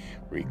journey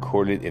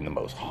recorded in the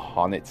most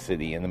haunted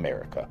city in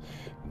America,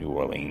 New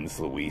Orleans,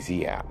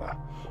 Louisiana.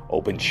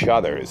 Open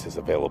Shutters is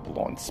available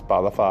on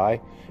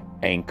Spotify,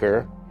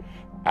 Anchor,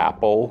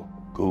 Apple,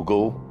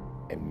 Google,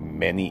 and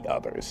many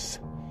others.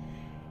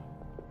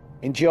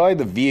 Enjoy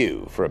the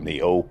view from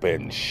the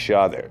open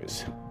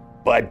shutters,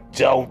 but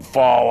don't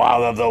fall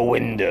out of the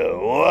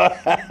window.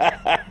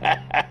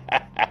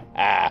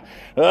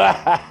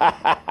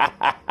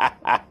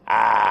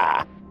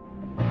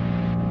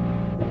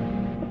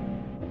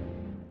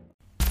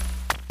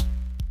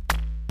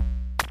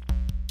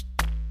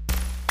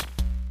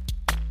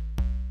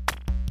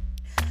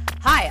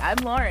 Hi, I'm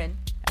Lauren.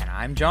 And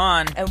I'm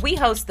John. And we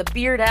host the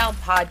Beard Owl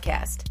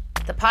Podcast,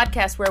 the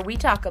podcast where we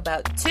talk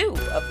about two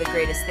of the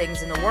greatest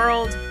things in the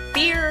world,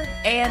 beer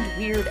and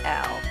Weird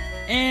Al.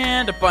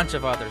 And a bunch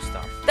of other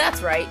stuff.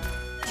 That's right.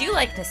 Do you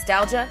like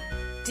nostalgia?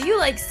 Do you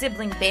like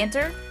sibling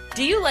banter?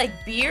 Do you like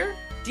beer?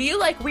 Do you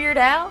like Weird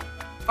Al?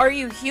 Are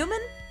you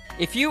human?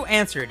 If you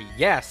answered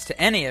yes to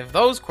any of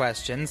those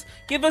questions,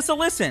 give us a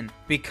listen.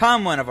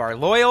 Become one of our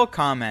loyal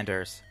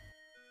commenters.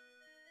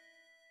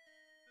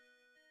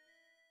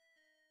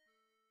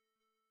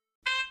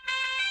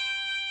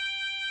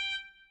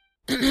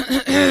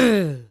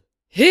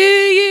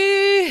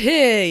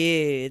 Hear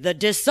ye, the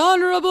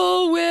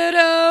dishonorable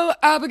widow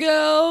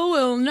Abigail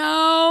will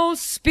now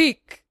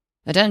speak.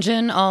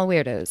 Attention, all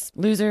weirdos,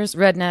 losers,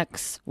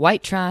 rednecks,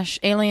 white trash,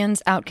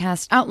 aliens,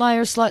 outcasts,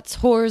 outliers, sluts,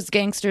 whores,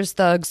 gangsters,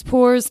 thugs,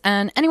 poors,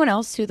 and anyone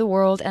else who the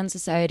world and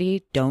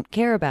society don't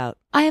care about.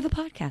 I have a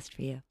podcast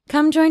for you.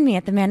 Come join me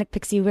at the Manic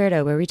Pixie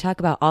Weirdo, where we talk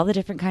about all the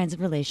different kinds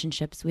of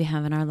relationships we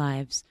have in our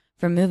lives.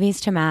 From movies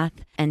to math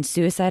and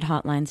suicide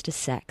hotlines to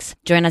sex.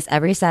 Join us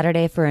every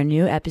Saturday for a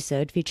new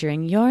episode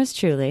featuring yours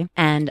truly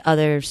and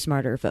other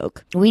smarter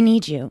folk. We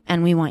need you,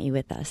 and we want you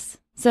with us.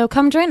 So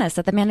come join us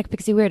at the Manic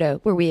Pixie Weirdo,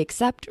 where we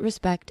accept,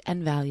 respect,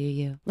 and value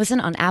you. Listen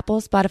on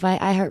Apple, Spotify,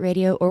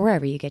 iHeartRadio, or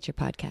wherever you get your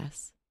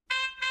podcasts.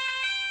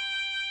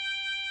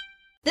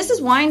 This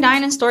is Wine,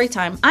 Dine, and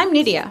Storytime. I'm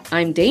Nydia.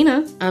 I'm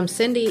Dana. I'm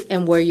Cindy,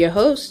 and we're your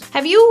hosts.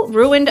 Have you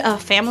ruined a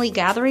family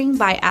gathering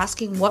by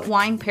asking what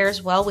wine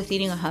pairs well with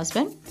eating a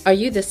husband? Are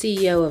you the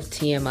CEO of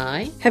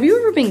TMI? Have you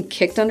ever been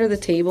kicked under the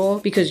table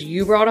because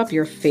you brought up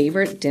your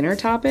favorite dinner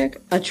topic,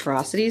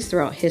 atrocities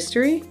throughout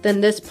history? Then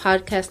this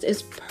podcast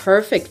is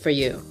perfect for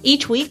you.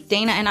 Each week,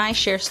 Dana and I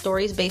share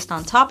stories based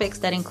on topics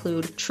that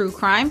include true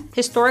crime,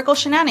 historical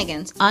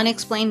shenanigans,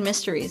 unexplained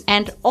mysteries,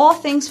 and all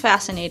things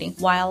fascinating,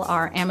 while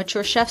our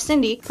amateur chef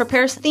Cindy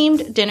prepares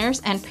themed dinners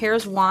and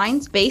pairs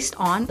wines based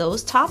on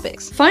those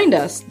topics. Find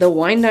us, the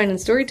Wine, Dine, and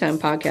Storytime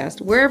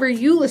podcast, wherever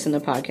you listen to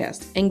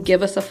podcasts, and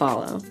give us a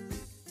follow.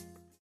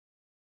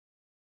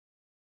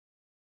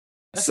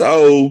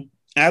 So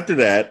after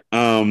that,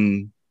 let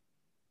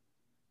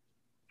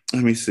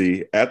me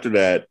see. After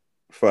that,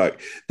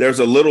 there's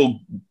a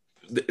little.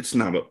 It's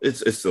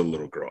a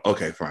little girl.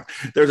 Okay, fine.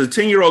 There's a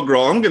 10-year-old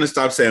girl. I'm going to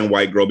stop saying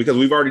white girl because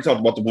we've already talked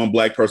about the one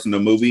black person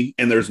in the movie,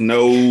 and there's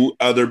no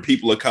other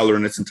people of color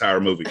in this entire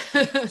movie.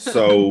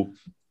 So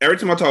every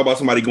time I talk about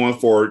somebody going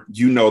forward,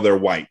 they're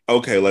white.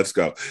 Okay, let's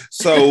go.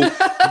 So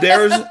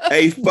there's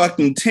a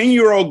fucking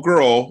 10-year-old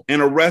girl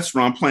in a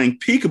restaurant playing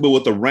peekaboo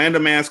with a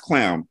random ass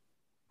clown.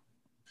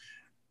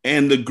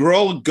 And the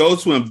girl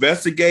goes to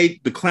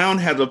investigate. The clown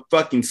has a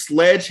fucking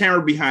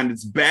sledgehammer behind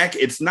its back.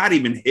 It's not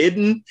even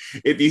hidden.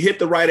 If you hit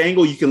the right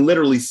angle, you can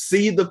literally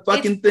see the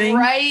fucking thing.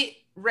 Bright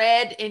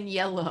red and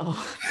yellow.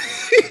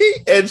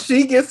 And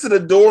she gets to the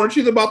door and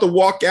she's about to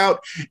walk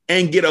out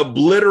and get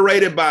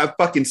obliterated by a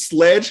fucking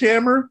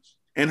sledgehammer.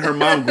 And her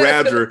mom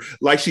grabs her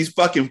like she's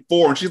fucking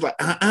 4. And she's like,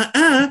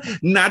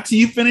 not till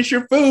you finish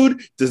your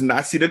food. Does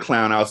not see the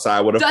clown outside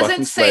with a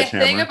fucking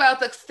sledgehammer.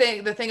 Doesn't say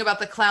the thing about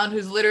the clown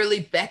who's literally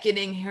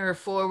beckoning her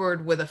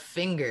forward with a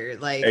finger.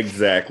 Like,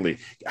 exactly.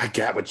 I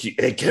got what you,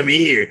 hey, come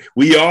here.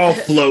 We all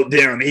float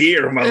down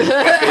here,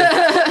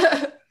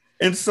 motherfucker.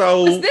 And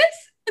so.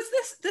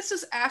 This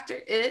is after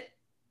it?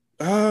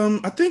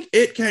 I think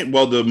it came,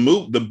 well,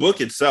 the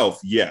book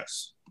itself,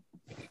 yes.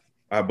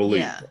 I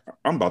believe. Yeah.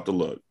 I'm about to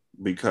look.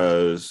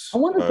 Because I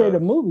want to say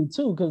the movie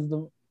too, because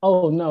the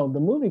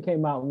movie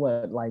came out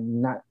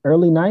not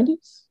early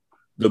 90s.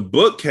 The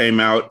book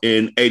came out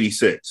in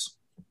 86.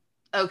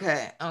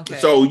 Okay.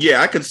 So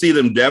yeah, I could see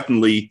them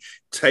definitely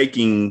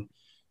taking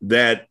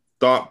that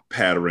thought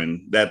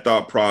pattern, that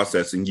thought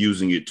process, and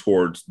using it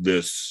towards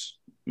this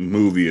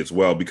movie as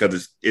well,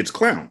 because it's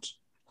clowns,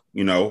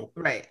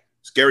 right?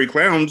 Scary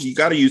clowns. You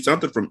got to use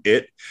something from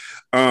it.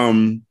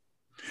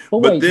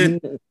 But then.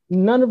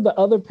 None of the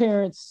other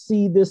parents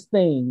see this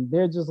thing.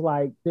 They're just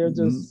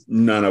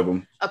none of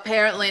them.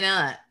 Apparently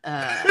not.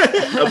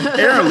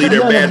 Apparently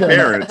they're bad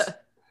parents.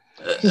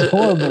 It's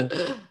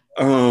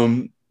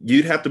horrible.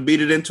 You'd have to beat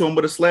it into them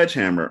with a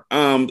sledgehammer.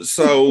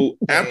 So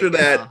after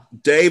that,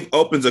 Dave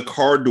opens a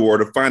car door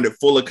to find it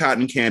full of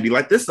cotton candy.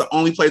 Like, this is the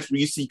only place where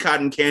you see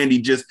cotton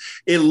candy.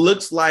 It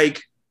looks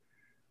like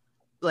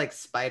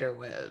spider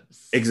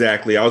webs.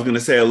 Exactly. I was going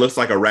to say it looks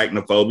like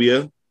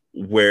arachnophobia,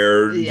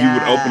 where you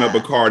would open up a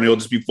car and it'll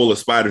just be full of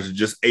spiders that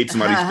just ate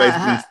somebody's face.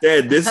 But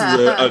instead, this is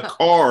a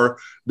car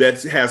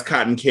that has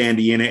cotton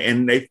candy in it,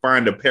 and they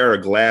find a pair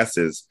of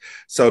glasses.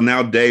 So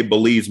now Dave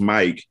believes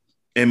Mike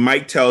And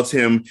Mike tells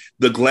him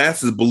the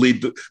glasses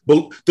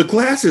the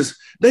glasses,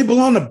 they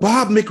belong to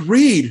Bob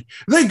McReed.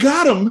 They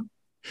got him.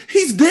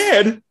 He's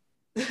dead.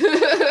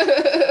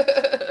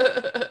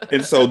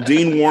 And so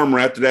Dean Warmer,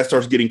 after that,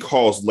 starts getting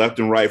calls left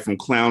and right from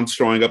clowns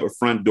showing up at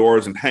front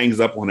doors and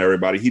hangs up on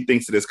everybody. He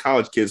thinks that his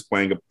college kid's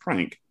playing a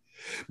prank.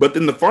 But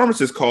then the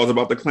pharmacist calls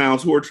about the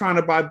clowns who are trying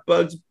to buy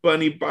Bugs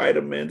Bunny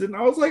vitamins. And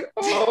I was like,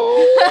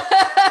 oh.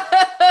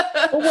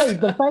 But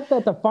wait, the fact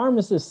that the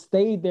pharmacist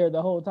stayed there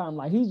the whole time,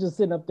 like he's just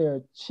sitting up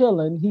there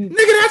chilling. Nigga,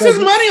 that's his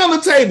money on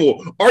the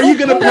table. Are you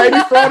going to pay me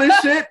for all this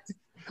shit?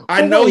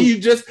 I know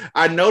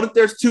that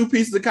there's 2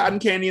 pieces of cotton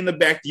candy in the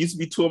back that used to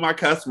be 2 of my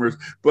customers,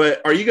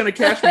 but are you going to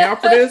cash me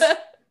out for this?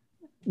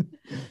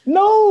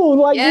 No,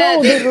 no.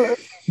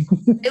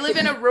 They live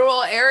in a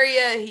rural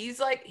area. He's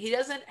like, he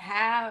doesn't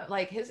have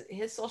like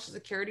his social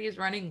security is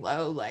running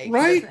low. Like, he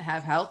doesn't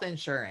have health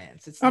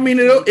insurance. It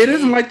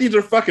isn't like these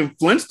are fucking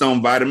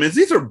Flintstone vitamins.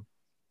 These are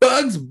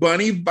Bugs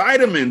Bunny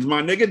vitamins,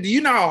 my nigga. Do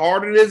you know how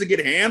hard it is to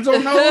get hands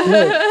on those?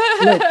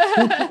 Look,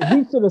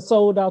 he should have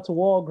sold out to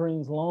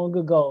Walgreens long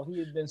ago. He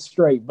had been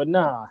straight, but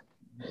nah.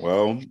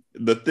 Well,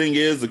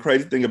 the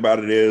crazy thing about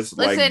it is,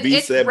 listen, like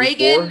V said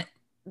before,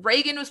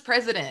 Reagan was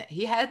president.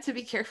 He had to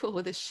be careful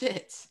with his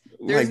shit.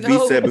 There's like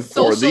V said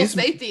before, social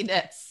safety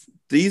nets.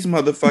 These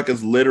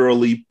motherfuckers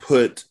literally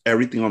put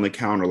everything on the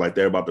counter like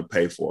they're about to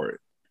pay for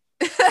it.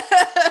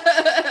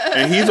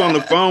 And he's on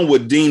the phone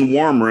with Dean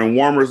Warmer, and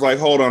Warmer's like,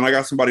 hold on, I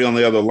got somebody on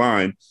the other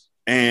line.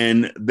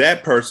 And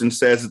that person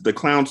says that the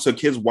clowns took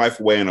his wife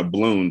away in a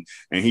balloon.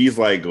 And he's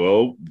like,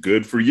 oh,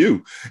 good for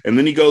you. And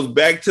then he goes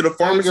back to the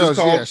pharmacist.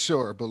 Yeah,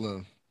 sure, a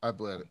balloon. I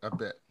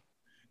bet.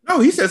 No,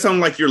 he said something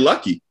like, you're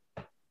lucky.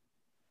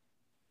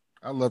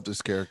 I love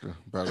this character,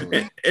 by the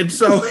way. And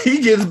so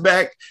he gets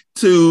back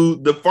to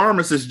the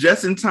pharmacist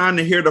just in time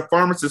to hear the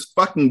pharmacist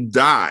fucking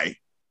die.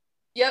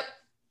 Yep.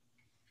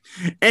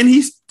 And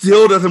he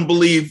still doesn't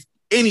believe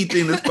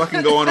anything that's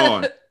fucking going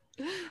on.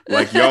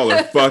 Like, y'all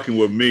are fucking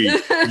with me.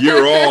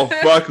 You're all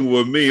fucking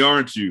with me,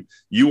 aren't you?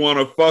 You want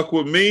to fuck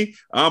with me?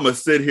 I'm going to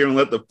sit here and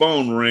let the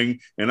phone ring,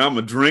 and I'm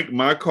going to drink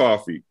my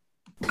coffee.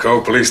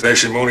 Code Police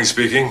Station, Mooney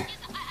speaking.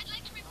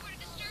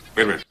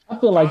 Wait a minute. I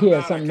feel like he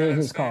had something in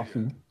his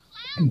coffee.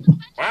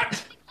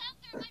 What?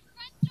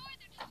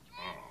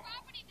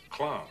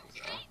 Clowns,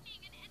 huh?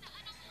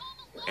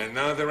 And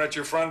now they're at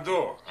your front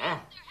door, huh?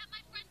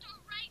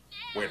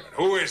 Wait a minute,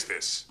 who is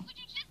this?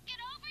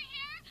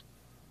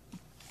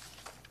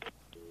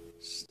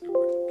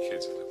 Stupid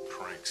kids and their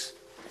pranks.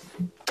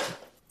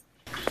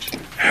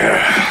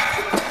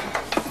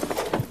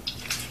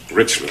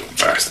 Rich little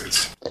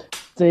bastards.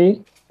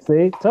 See,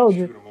 told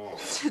you.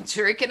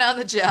 Drinking on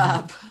the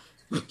job.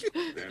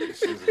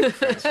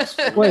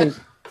 Wait,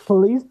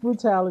 police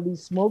brutality,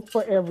 smoke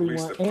for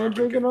everyone, and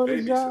drinking on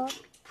the job?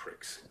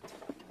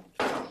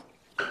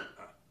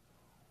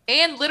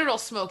 And literal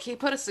smoke. He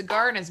put a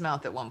cigar in his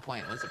mouth at one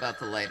point and was about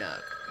to light up.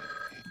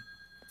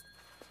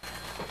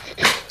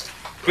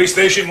 Police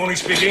station, Mooney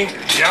speaking.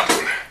 Yep.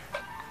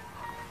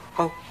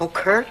 Oh,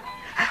 Kurt?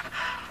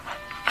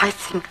 I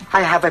think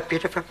I have a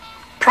bit of a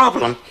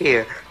problem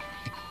here.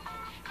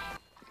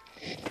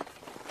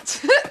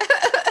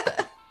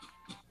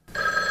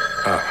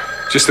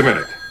 Just a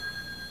minute.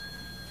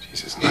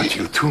 Jesus, not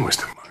you too,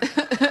 Mr. Mike.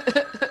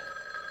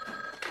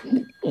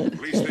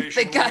 Police station.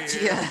 They got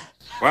you.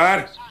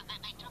 What?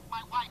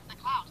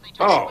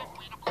 Oh,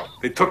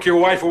 they took your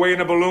wife away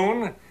in a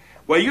balloon?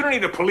 Well, you don't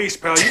need a police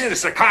pal. You need a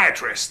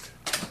psychiatrist.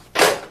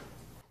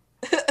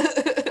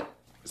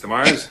 Mr.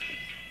 Myers?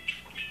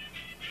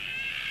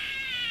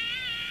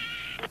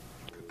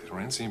 Did the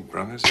Renzi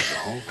brothers have the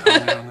whole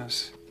family on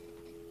this?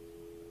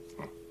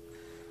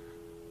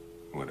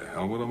 What the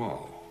hell with them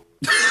all?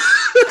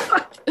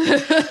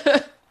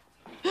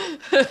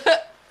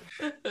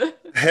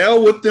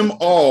 Hell with them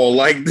all.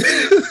 Like,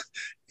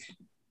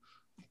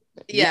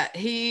 yeah,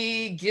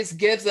 he just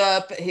gives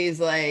up. He's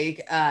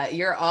like,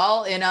 you're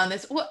all in on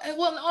this. Well,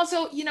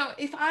 also, you know,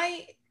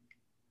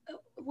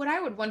 what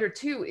I would wonder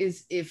too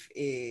is if,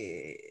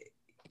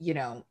 you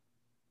know,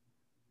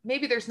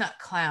 maybe there's not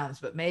clowns,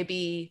 but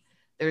maybe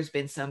there's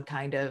been some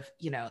kind of,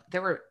 you know,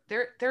 there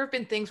have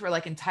been things where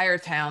like entire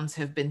towns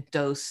have been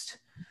dosed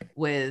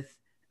with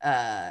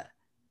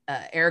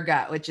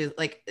ergot, which is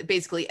like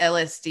basically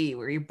LSD,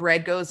 where your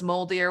bread goes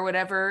moldy or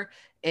whatever,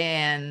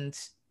 and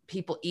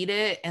people eat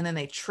it and then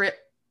they trip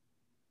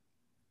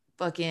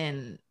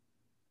fucking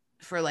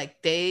for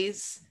like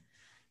days.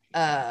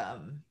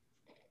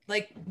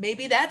 Like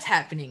maybe that's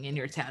happening in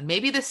your town.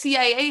 Maybe the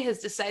CIA has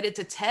decided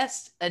to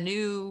test a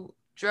new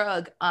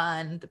drug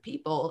on the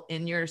people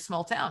in your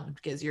small town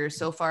because you're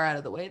so far out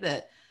of the way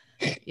that,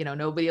 you know,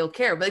 nobody will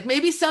care. But like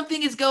maybe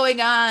something is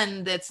going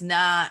on that's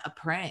not a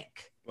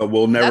prank. But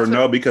we'll never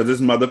know because this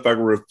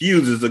motherfucker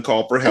refuses to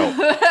call for help.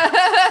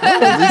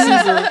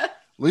 At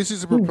least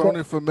he's a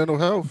proponent for mental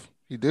health.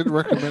 He did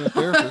recommend a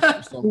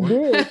therapist. He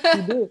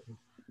did.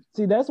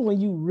 See, that's when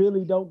you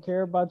really don't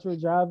care about your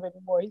job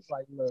anymore. He's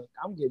like, look,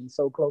 I'm getting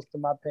so close to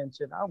my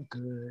pension. I'm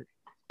good.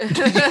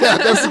 Yeah,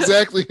 that's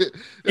exactly it.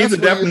 He's the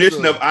That's what it is,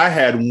 definition though. of I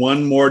had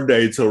one more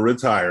day till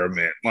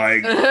retirement.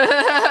 Like,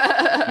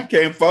 you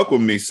can't fuck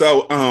with me.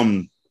 So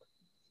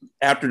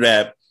after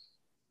that,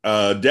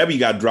 Debbie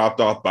got dropped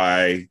off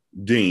by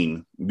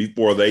Dean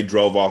before they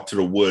drove off to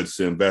the woods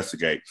to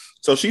investigate.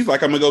 So she's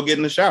like, I'm gonna go get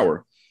in the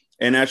shower.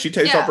 And as she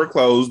takes off her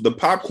clothes, the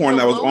popcorn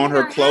that was on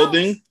her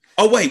clothing.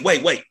 Oh, wait.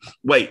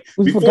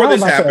 Before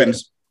this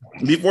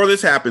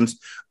happens,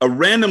 a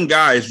random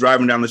guy is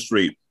driving down the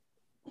street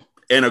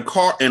and a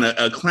car and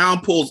a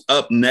clown pulls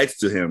up next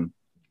to him.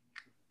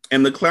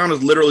 And the clown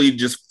is literally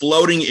just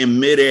floating in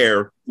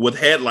midair with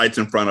headlights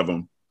in front of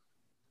him.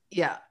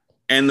 Yeah.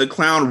 And the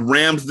clown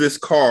rams this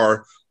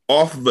car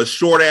off of a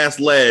short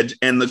ass ledge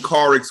and the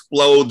car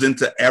explodes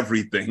into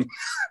everything.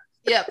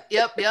 Yep.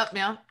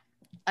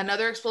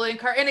 Another exploding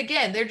car. And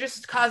again, they're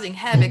just causing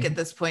havoc at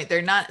this point.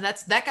 They're not,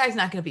 that guy's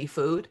not going to be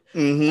food.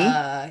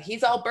 Mm-hmm.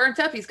 He's all burnt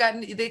up.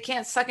 They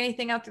can't suck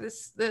anything out through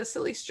the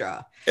silly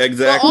straw.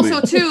 Exactly. But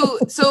also too,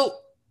 so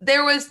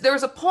there was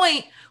a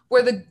point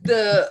where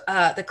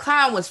the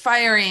clown was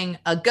firing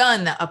a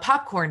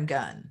popcorn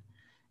gun.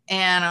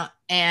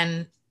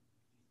 And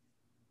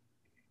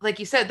like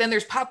you said, then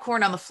there's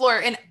popcorn on the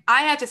floor. And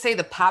I have to say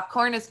the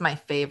popcorn is my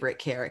favorite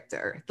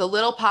character. The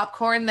little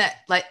popcorn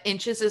that like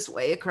inches his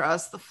way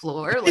across the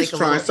floor. He's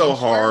trying so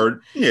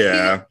hard.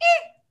 Yeah.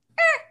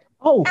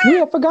 Oh,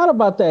 yeah, I forgot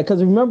about that.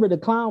 Because remember, the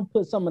clown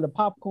put some of the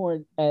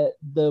popcorn at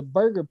the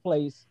burger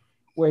place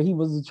where he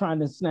was trying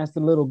to snatch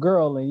the little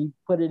girl, and he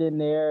put it in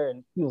there,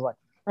 and he was like,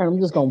 all right, I'm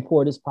just going to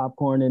pour this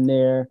popcorn in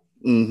there.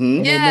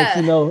 Mm-hmm.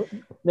 And then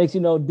next you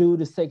know,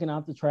 dude is taking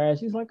out the trash.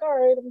 He's like, all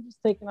right, I'm just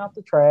taking out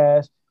the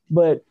trash.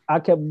 But I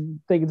kept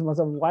thinking to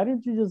myself, why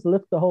didn't you just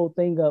lift the whole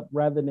thing up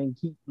rather than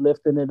keep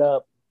lifting it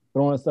up,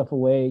 throwing stuff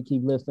away,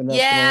 keep lifting up,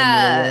 throwing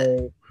it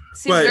away?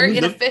 Seems very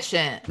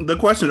inefficient. The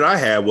question that I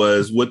had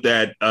was with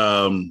that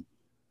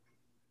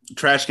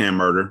trash can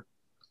murder,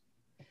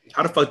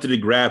 how the fuck did he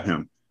grab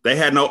him? They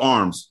had no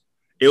arms.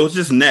 It was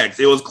just necks.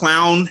 It was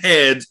clown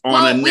heads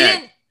on a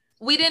neck.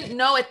 We didn't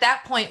know at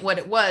that point what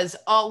it was.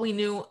 All we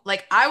knew,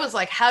 like, I was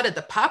like, how did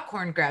the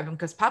popcorn grab him?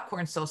 Because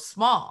popcorn's so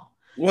small.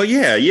 Well,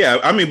 yeah.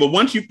 I mean, but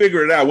once you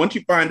figure it out, once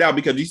you find out,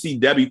 because you see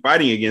Debbie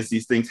fighting against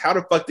these things, how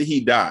the fuck did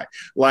he die?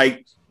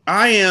 Like,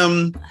 I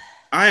am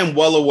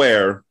well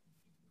aware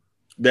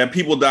that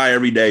people die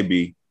every day,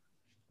 B.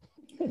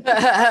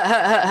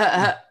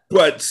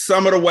 But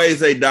some of the ways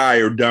they die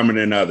are dumber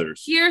than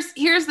others.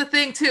 Here's the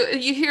thing too.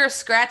 You hear a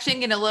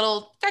scratching and a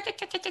little.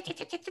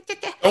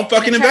 Don't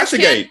fucking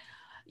investigate.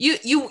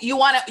 You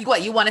want to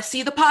what? You want to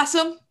see the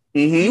possum?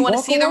 Mm-hmm. You want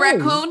to see the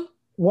raccoon?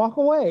 Walk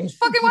away. Just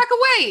fucking walk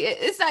away.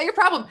 It's not your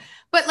problem.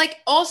 But like,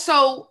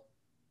 also,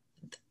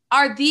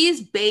 are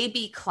these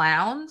baby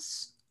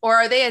clowns, or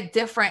are they a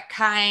different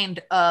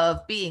kind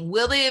of being?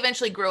 Will they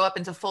eventually grow up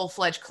into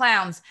full-fledged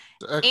clowns?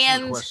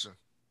 Excellent question.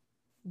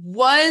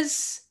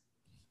 Was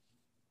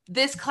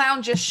this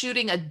clown just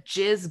shooting a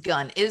jizz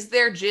gun? Is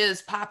there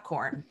jizz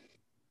popcorn?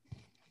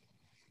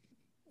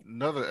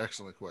 Another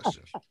excellent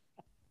question.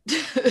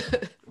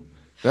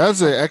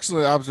 That's an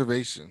excellent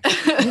observation.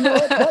 You know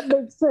what? That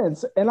makes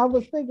sense. And I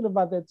was thinking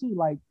about that too.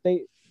 Like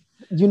they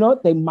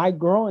might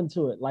grow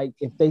into it. Like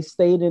if they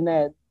stayed in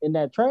that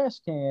trash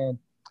can,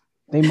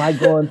 they might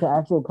grow into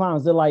actual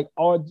clowns. They're like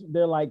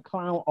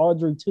clown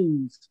Audrey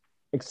 2s,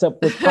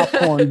 except with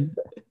popcorn,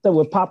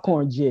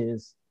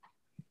 jizz.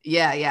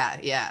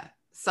 Yeah.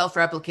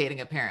 Self-replicating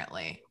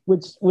apparently.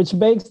 Which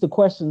begs the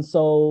question.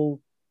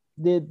 So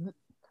did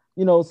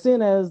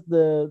seeing as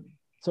the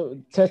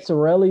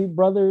Tetzarelli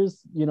brothers,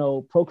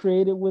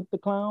 procreated with the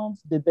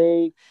clowns? Did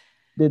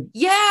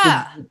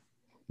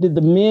the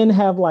men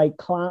have like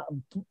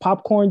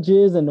popcorn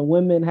jizz and the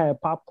women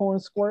had popcorn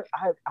squirt?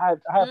 I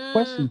have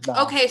questions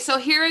now. Okay, so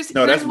here's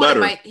what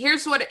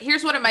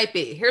it might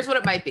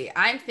be.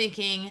 I'm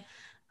thinking,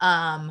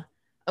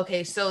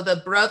 okay, so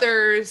the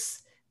brothers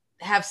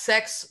have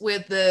sex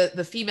with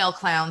the female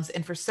clowns,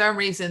 and for some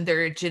reason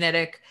they're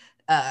genetically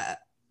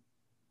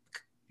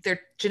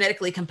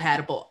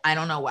compatible. I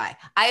don't know why.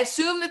 I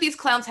assume that these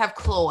clowns have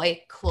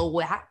cloacas,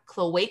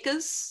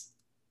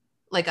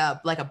 like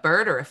a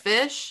bird or a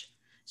fish.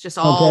 It's just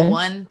all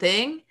one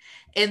thing.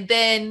 And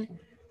then,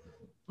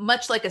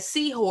 much like a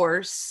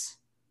seahorse,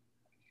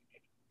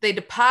 they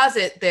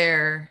deposit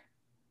their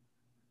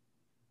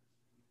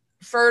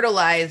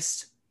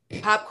fertilized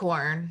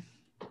popcorn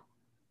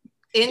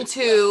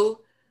into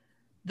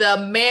the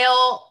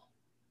male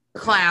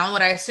clown,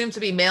 what I assume to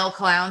be male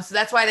clowns. So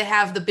that's why they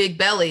have the big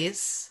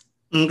bellies.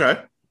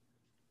 Okay.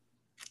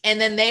 And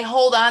then they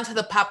hold on to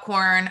the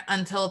popcorn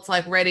until it's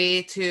like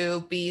ready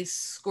to be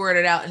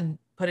squirted out and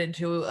put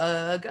into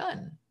a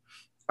gun.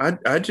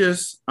 I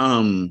just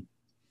want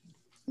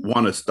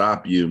to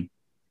stop you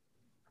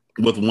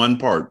with one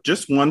part,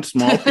 just one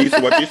small piece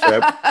of what you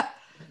said.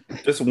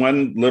 Just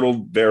one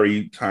little,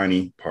 very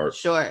tiny part.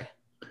 Sure.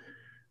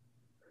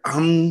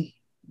 I'm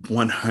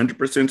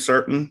 100%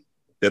 certain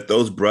that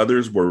those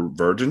brothers were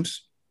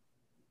virgins.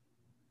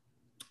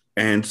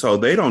 And so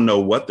they don't know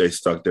what they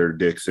stuck their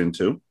dicks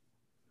into.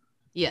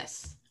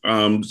 Yes.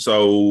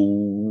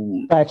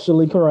 So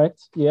Actually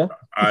correct. Yeah.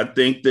 I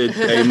think that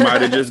they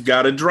might have just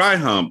got a dry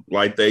hump,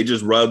 like they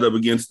just rubbed up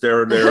against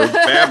their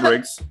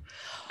fabrics.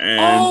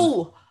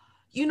 And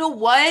you know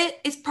what?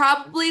 It's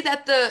probably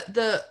that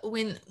the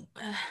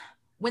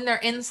when they're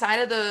inside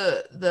of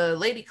the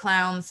lady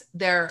clowns,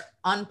 they're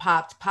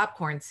unpopped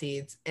popcorn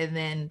seeds, and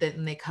then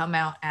they come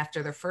out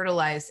after they're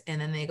fertilized, and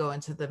then they go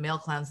into the male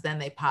clowns. Then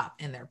they pop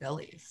in their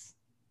bellies.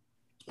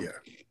 Yeah,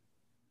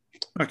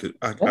 I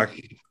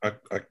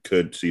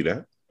could see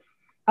that.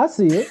 I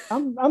see it.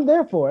 I'm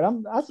there for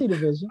it. I see the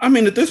vision. I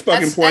mean, at this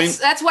fucking point,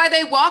 that's why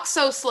they walk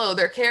so slow.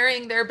 They're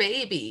carrying their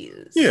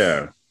babies.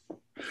 Yeah.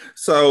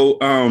 So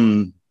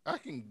I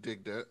can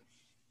dig that.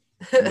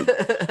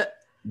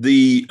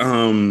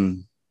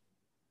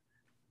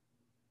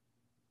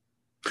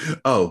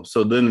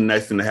 So then the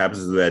next thing that happens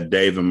is that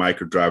Dave and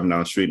Mike are driving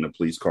down the street in a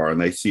police car,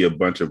 and they see a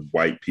bunch of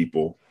white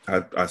people.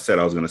 I said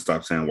I was going to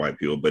stop saying white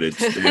people, but it's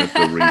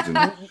the reason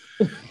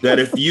that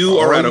if you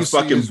are at a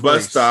fucking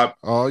bus stop,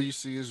 all you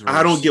see is race.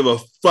 I don't give a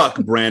fuck,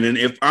 Brandon.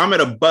 If I'm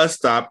at a bus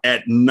stop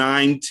at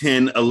 9,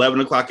 10, 11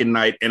 o'clock at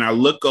night, and I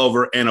look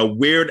over and a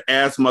weird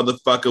ass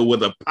motherfucker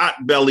with a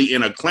pot belly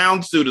in a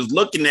clown suit is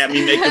looking at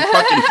me making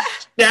fucking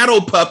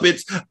shadow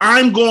puppets,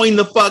 I'm going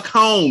the fuck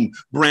home,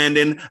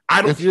 Brandon.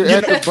 I don't. You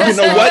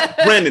know what,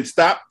 Brandon?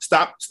 Stop.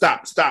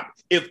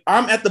 If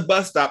I'm at the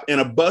bus stop and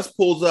a bus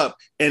pulls up,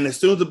 and as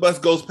soon as the bus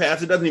goes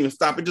past, it doesn't even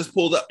stop. It just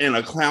pulls up and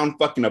a clown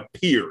fucking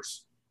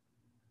appears.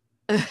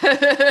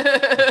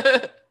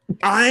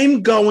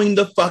 I'm going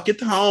the fuck at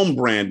home,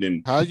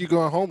 Brandon. How are you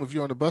going home if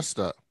you're on the bus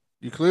stop?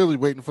 You're clearly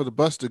waiting for the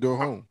bus to go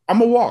home. I'm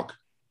gonna walk.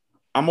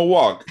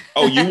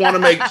 Oh, you want to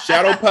make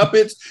shadow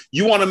puppets?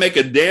 You want to make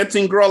a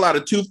dancing girl out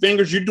of 2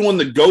 fingers? You're doing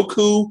the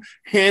Goku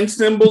hand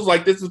symbols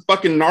like this is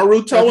fucking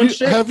Naruto and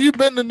shit? Have you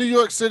been to New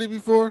York City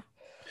before?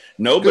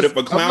 No, but if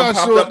a clown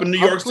popped up in New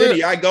York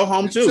City, I go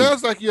home too.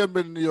 Sounds like you haven't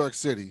been to New York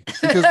City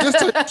because this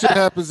type of shit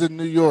happens in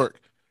New York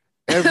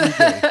every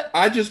day.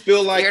 I just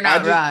feel like you're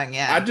not wrong.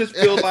 Yeah, I just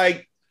feel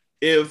like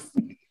if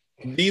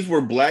these were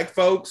black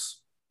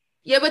folks.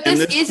 Yeah, but this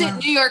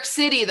isn't New York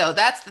City though.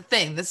 That's the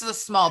thing. This is a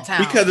small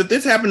town. Because if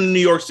this happened in New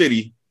York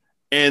City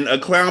and a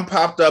clown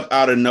popped up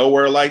out of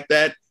nowhere like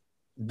that,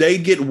 they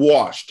get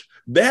washed.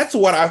 That's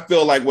what I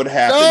feel like would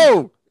happen.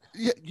 No,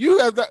 you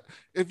have that.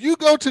 If you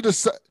go to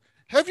the.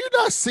 Have you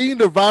not seen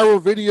the viral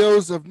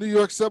videos of New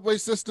York subway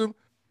system?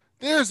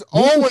 There's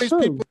always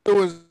people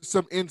doing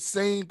some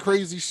insane,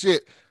 crazy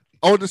shit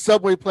on the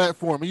subway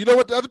platform. And you know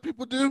what the other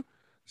people do?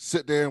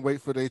 Sit there and wait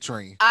for their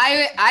train.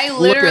 I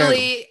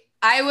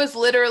was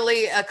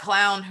literally a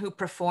clown who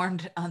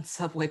performed on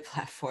subway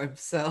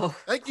platforms. So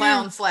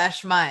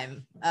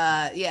clown/mime.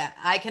 Yeah,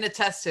 I can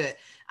attest to it.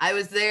 I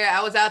was there.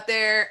 I was out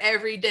there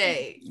every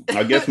day.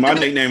 I guess my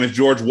nickname is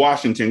George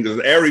Washington because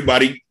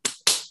everybody.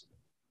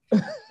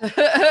 But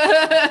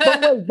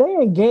wait, they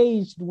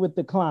engaged with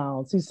the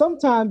clowns. See,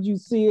 sometimes you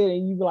see it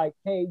and you be like,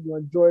 hey, you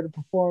enjoy the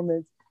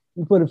performance,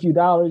 you put a few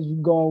dollars, you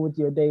go on with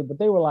your day. But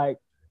they were like,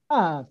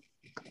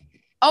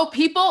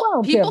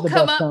 people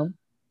come up.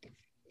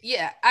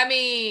 Yeah, I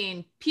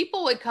mean,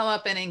 people would come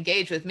up and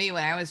engage with me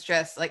when I was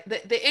dressed. Like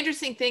the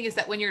interesting thing is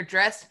that when you're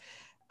dressed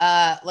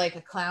like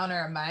a clown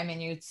or a mime and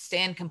you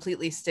stand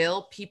completely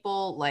still,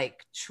 people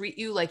like treat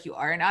you like you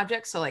are an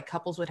object. So like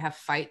couples would have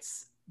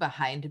fights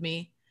behind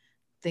me,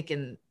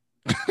 thinking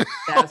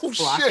that was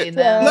blocking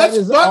them.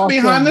 Let's fuck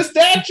behind the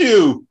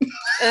statue.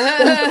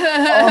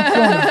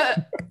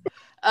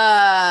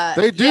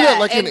 They do that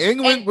like in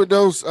England with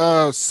those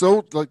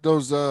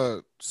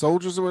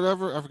soldiers or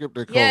whatever. I forget what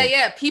they're called.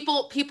 Yeah.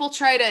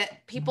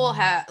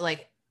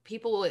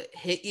 People would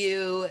hit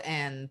you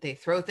and they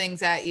throw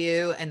things at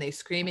you and they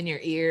scream in your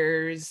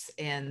ears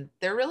and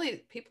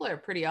people are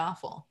pretty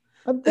awful.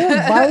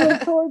 They're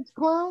violent towards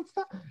clowns.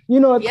 You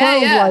know, a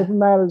clown's life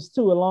matters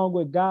too, along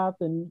with goth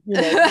and you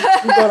go down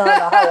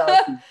the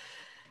hierarchy.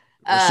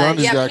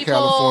 Sonny's got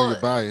California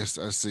bias.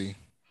 I see.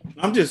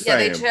 I'm just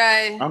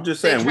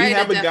saying. We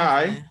have a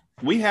guy.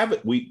 We had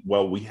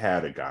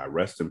a guy.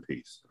 Rest in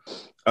peace.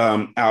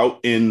 Out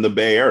in the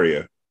Bay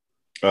Area,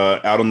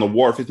 out on the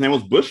wharf. His name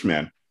was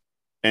Bushman,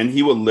 and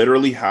he would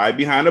literally hide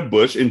behind a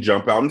bush and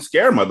jump out and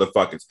scare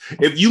motherfuckers.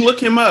 If you look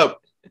him up,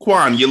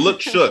 Quan, you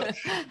look shook.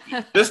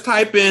 Just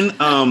type in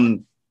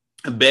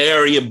Bay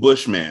Area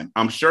Bushman.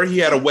 I'm sure he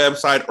had a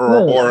website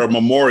or a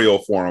memorial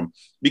for him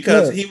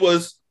because he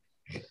was.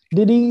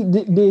 Did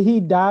he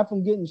die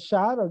from getting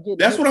shot or getting?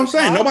 That's what I'm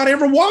saying. Nobody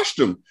ever watched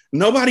him.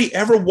 Nobody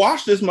ever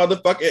watched this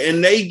motherfucker,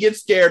 and they get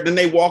scared. Then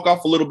they walk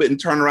off a little bit and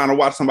turn around and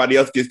watch somebody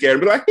else get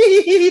scared and be like,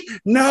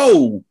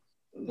 no.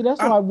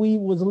 That's why weed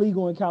was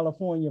legal in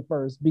California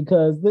first,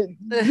 because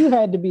you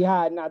had to be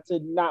high not to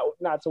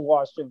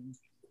watch him.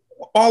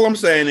 All I'm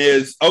saying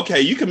is,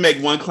 okay, you can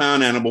make one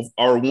clown animal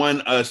or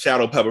one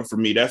shadow puppet for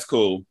me. That's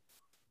cool.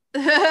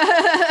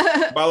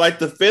 By like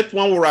the 5th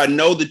one where I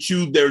know that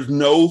there's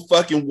no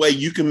fucking way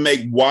you can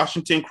make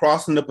Washington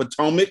crossing the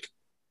Potomac.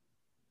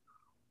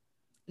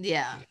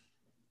 Yeah.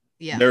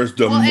 Yeah. There's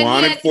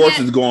demonic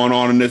forces going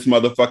on in this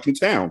motherfucking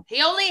town.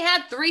 He only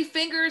had 3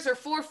 fingers or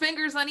 4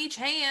 fingers on each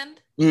hand.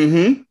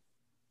 Mm-hmm.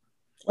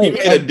 He made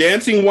a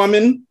dancing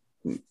woman.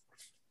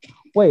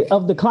 Wait,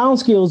 of the clown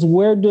skills,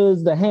 where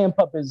does the hand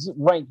puppets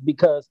rank?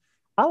 Because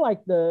I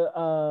like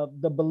the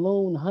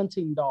balloon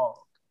hunting dog.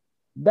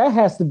 That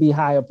has to be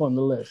high up on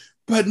the list.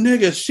 But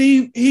nigga,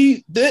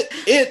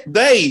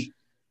 they.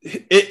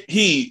 We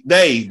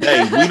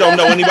don't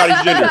know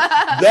anybody's gender.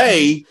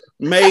 They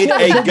made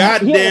a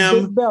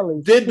goddamn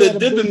did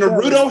the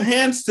Naruto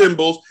hand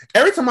symbols.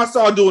 Every time I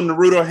saw it doing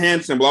Naruto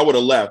hand symbol, I would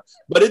have left.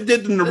 But it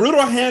did the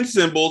Naruto hand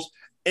symbols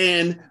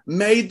and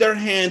made their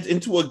hands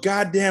into a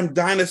goddamn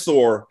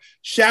dinosaur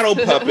shadow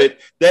puppet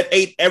that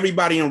ate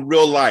everybody in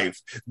real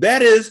life.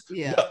 That is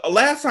the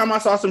last time I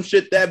saw some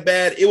shit that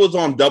bad, it was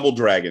on Double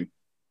Dragon.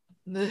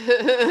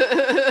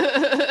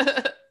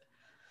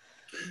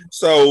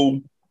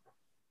 So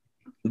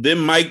then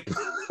Mike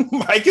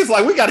is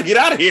like, we got to get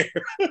out of here.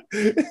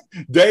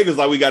 Dave is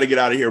like, we got to get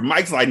out of here.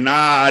 Mike's like,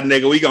 nah,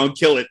 nigga, we gonna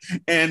kill it.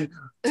 And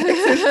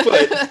takes his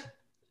foot.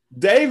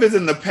 Dave is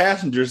in the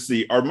passenger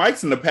seat, or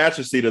Mike's in the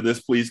passenger seat of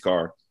this police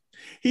car.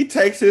 He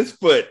takes his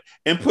foot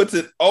and puts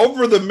it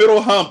over the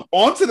middle hump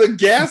onto the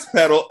gas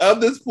pedal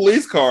of this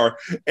police car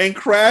and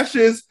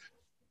crashes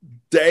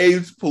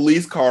Dave's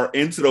police car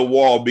into the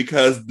wall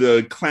because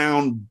the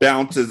clown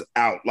bounces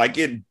out, like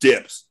it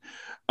dips.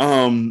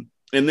 And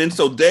then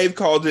so Dave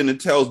calls in and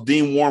tells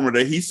Dean Warmer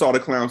that he saw the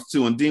clowns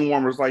too. And Dean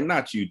Warmer's like,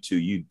 not you two,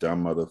 you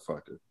dumb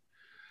motherfucker.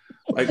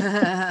 Like,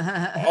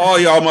 all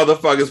y'all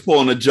motherfuckers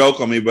pulling a joke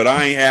on me, but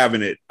I ain't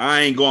having it.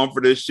 I ain't going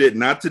for this shit.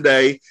 Not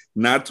today,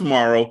 not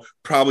tomorrow,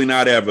 probably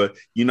not ever.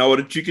 You know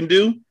what you can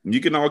do?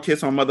 You can all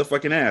kiss my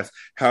motherfucking ass.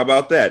 How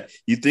about that?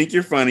 You think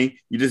you're funny.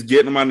 You just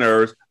get on my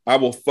nerves. I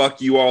will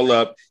fuck you all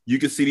up. You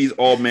can see these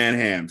old man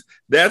hands.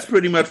 That's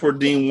pretty much where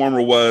Dean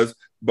Warmer was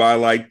by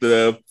like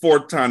the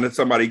 4th time that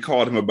somebody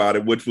called him about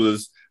it, which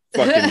was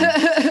fucking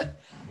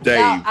Dave.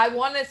 Now, I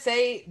want to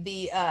say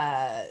the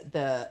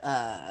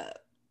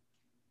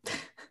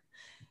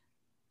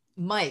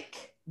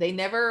Mike,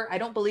 I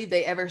don't believe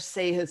they ever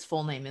say his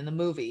full name in the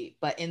movie,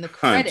 but in the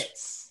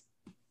credits,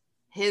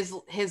 his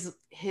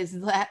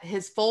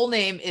full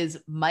name is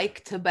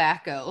Mike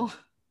Tobacco.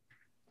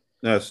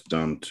 That's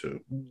dumb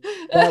too.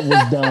 That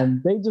was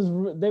dumb.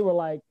 They were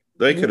like,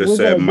 they could have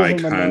said Mike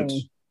Hunt.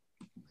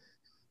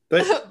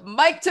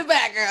 Mike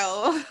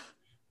Tobacco.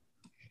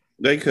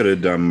 They could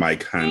have done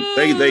Mike Hunt.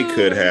 They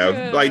could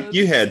have. Like,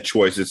 you had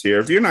choices here.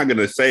 If you're not going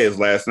to say his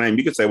last name,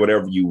 you can say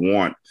whatever you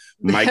want.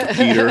 Mike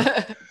Peter,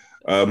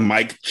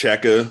 Mike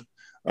Checker.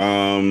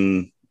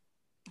 They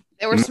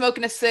were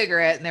smoking a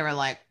cigarette and they were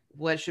like,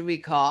 what should we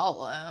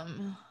call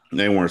him?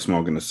 They weren't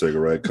smoking a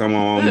cigarette. Come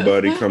on,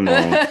 buddy. Come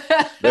on.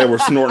 They were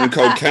snorting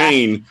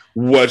cocaine.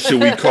 What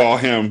should we call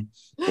him?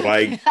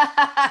 Like,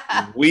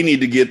 we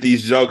need to get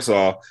these jokes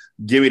off.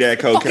 Give me that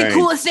cocaine. Fucking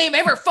coolest name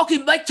ever.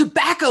 Fucking Mike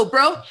Tobacco,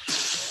 bro.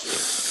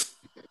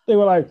 They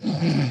were like,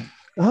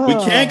 we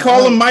can't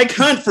call him Mike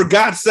Hunt, for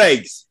God's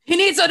sakes. He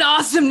needs an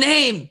awesome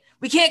name.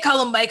 We can't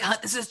call him Mike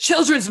Hunt. This is a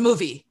children's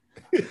movie.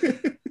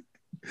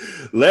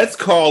 Let's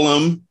call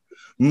him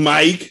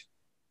Mike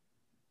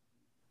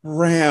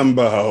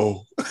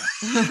Rambo.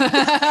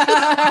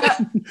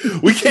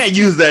 We can't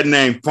use that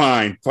name.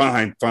 Fine.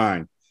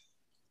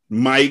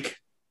 Mike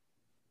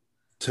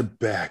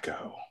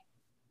Tobacco.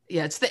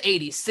 Yeah, it's the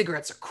 80s.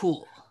 Cigarettes are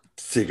cool.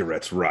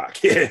 Cigarettes rock.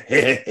 He's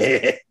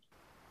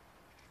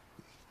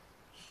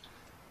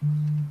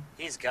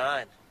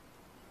gone.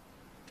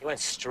 He went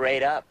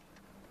straight up.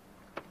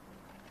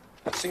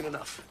 I've seen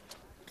enough.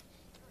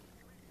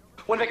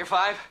 1 Baker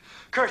 5.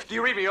 Kurt, do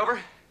you read me? Over.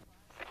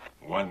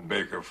 1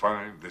 Baker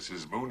 5. This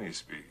is Mooney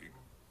speaking.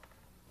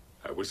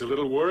 I was a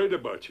little worried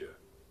about you.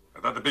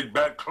 I thought the big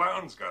bad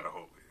clowns got a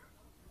hold of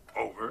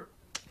you. Over.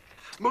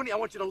 Mooney, I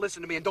want you to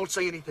listen to me and don't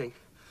say anything.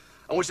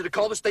 I want you to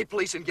call the state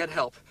police and get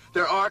help.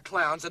 There are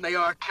clowns and they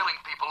are killing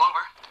people.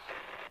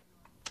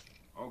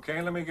 Over.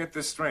 Okay, let me get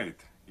this straight.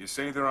 You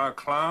say there are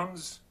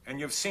clowns and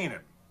you've seen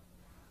him.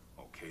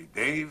 Okay,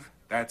 Dave,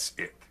 that's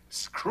it.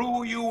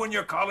 Screw you and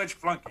your college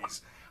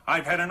flunkies.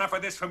 I've had enough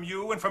of this from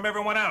you and from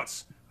everyone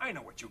else. I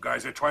know what you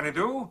guys are trying to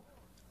do.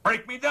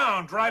 Break me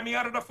down, drive me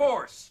out of the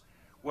force.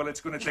 Well,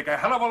 it's going to take a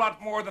hell of a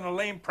lot more than a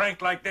lame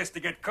prank like this to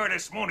get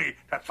Curtis Mooney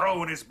to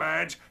throw in his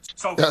badge.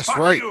 So that's fuck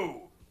right.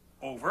 you.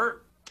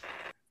 Over.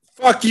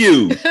 Fuck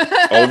you.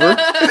 Over.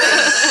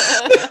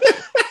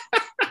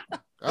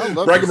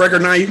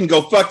 Record 9, you can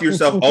go fuck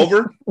yourself.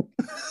 Over.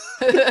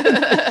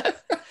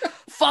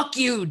 Fuck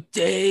you,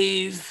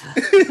 Dave.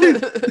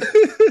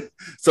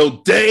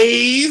 So,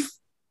 Dave,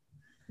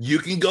 you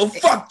can go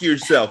fuck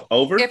yourself.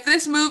 Over. If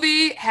this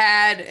movie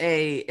had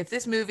a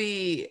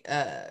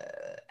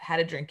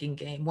drinking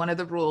game, one of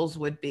the rules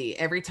would be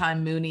every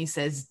time Mooney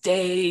says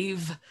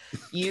Dave,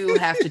 you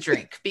have to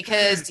drink,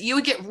 because you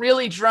would get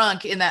really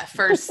drunk in that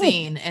first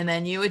scene and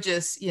then you would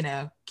just,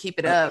 keep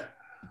it up.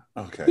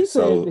 Okay,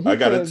 so I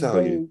gotta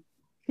tell you.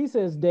 He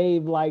says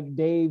Dave like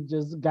Dave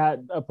just got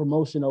a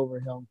promotion over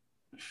him.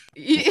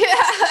 Yeah.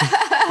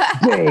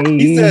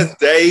 He says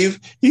Dave.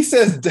 He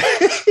says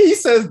Dave. He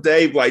says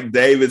Dave like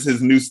Dave is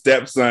his new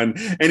stepson,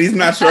 and he's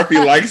not sure if he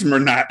likes him or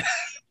not.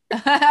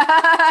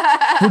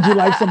 Would you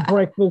like some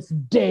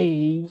breakfast,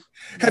 Dave?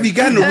 Have you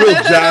gotten a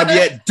real job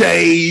yet,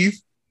 Dave?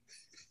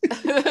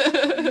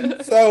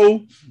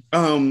 So,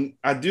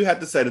 I do have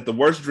to say that the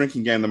worst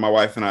drinking game that my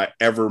wife and I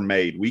ever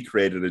made, we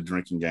created a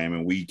drinking game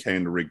and we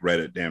came to regret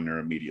it damn near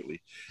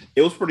immediately.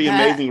 It was for the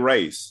Amazing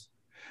Race.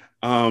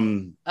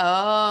 And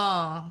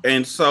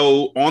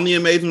so on the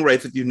Amazing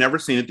Race, if you've never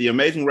seen it, the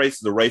Amazing Race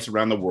is a race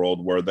around the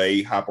world where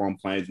they hop on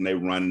planes and they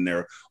run, and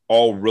they're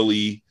all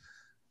really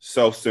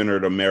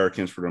self-centered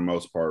Americans for the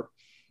most part.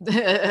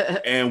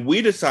 And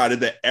we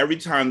decided that every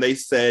time they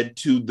said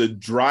to the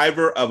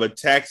driver of a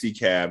taxi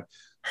cab,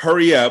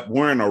 hurry up,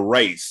 we're in a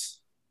race,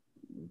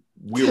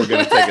 we were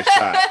going to take a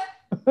shot.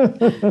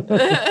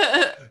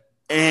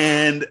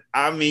 And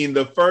I mean,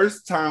 the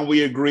first time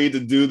we agreed to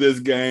do this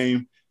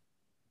game,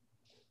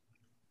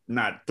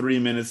 not 3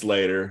 minutes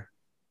later,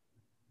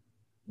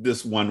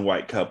 this one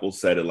white couple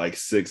said it like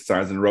 6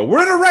 times in a row.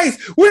 We're in a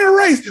race. We're in a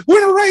race.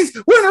 We're in a race.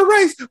 We're in a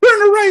race. We're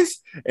in a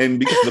race. And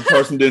because the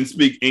person didn't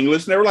speak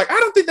English, they were like, I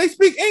don't think they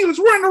speak English.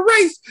 We're in a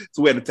race.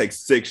 So we had to take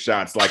 6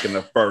 shots like in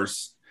the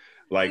first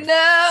 4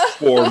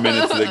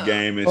 minutes of the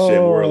game and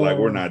shit. We're like,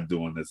 we're not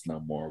doing this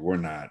no more. We're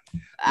not.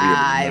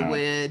 I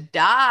would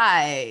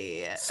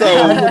die. So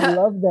I would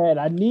love that.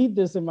 I need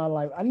this in my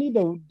life. I need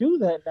to do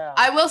that now.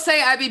 I will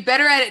say I'd be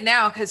better at it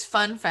now, because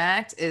fun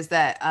fact is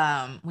that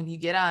when you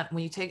have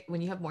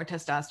more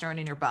testosterone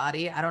in your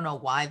body, I don't know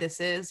why this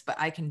is, but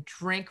I can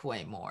drink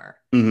way more.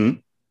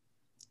 Mm-hmm.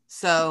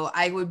 So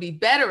I would be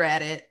better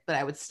at it, but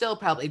I would still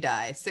probably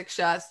die. 6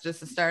 shots just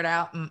to start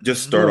out.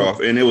 Just start off.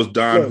 And it was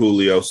Don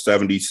Julio,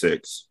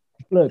 76.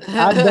 Look,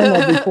 I've done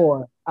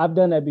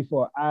that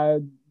before. I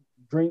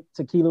drink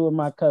tequila with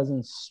my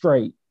cousins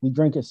straight. We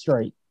drink it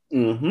straight.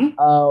 Mm-hmm.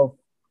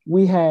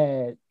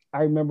 I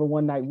remember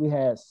one night we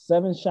had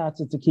 7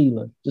 shots of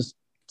tequila, just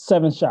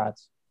 7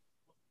 shots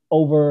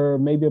over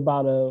maybe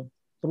about a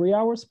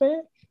 3-hour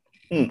span.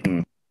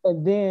 Mm-mm.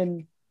 And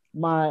then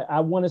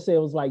I want to say it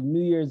was like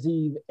New Year's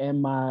Eve, and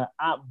my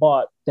aunt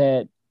bought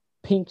that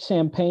pink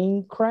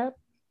champagne crap.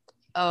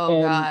 Oh,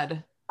 and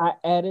God. I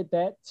added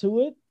that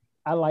to it.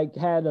 I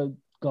had a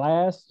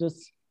glass,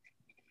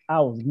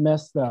 I was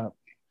messed up.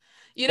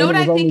 You know what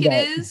I think it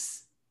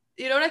is?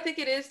 You know what I think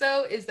it is,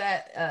 though, is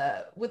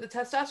that with the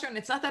testosterone,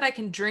 it's not that I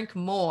can drink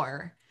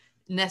more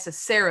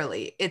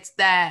necessarily. It's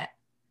that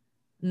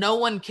no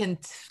one can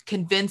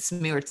convince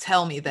me or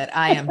tell me that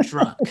I am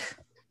drunk.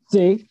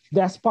 See,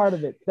 that's part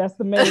of it. That's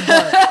the main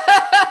part.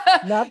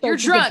 You're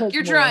drunk.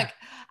 You're drunk.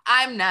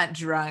 I'm not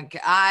drunk.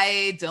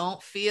 I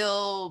don't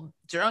feel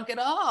drunk at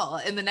all.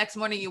 And the next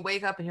morning you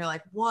wake up and you're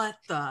like, what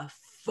the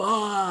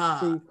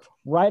fuck?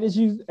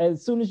 See,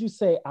 as soon as you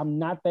say I'm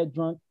not that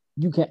drunk,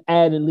 you can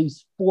add at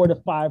least 4 to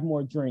 5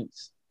 more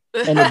drinks,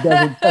 and it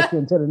doesn't touch you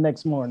until the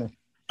next morning.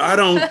 I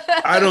don't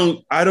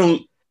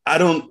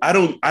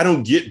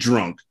get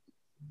drunk.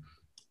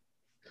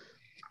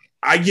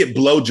 I get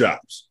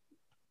blowjobs.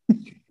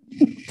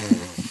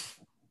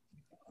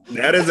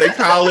 That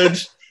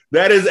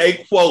is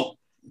a quote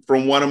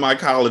from one of my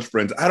college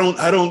friends. I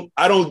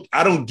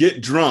don't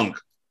get drunk.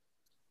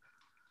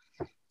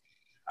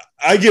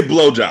 I get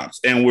blowjobs.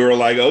 And we were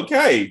like,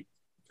 okay,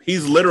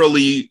 he's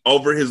literally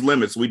over his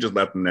limits. We just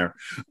left him there.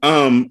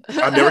 I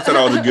never said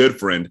I was a good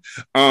friend.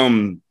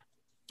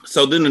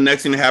 So then the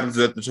next thing that happens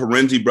is that the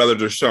Terenzi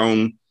brothers are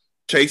shown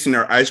chasing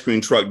their ice cream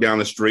truck down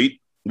the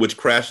street, which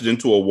crashes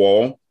into a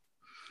wall.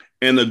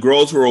 And the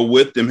girls who are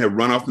with them have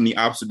run off in the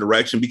opposite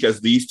direction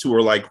because these two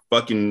are like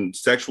fucking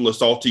sexual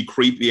assaulty,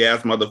 creepy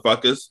ass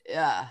motherfuckers.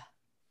 Yeah.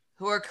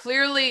 Who are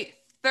clearly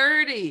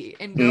 30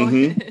 and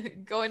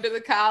going to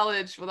the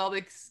college with all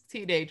these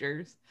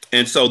teenagers.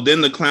 And so then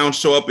the clowns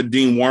show up at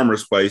Dean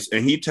Warmer's place,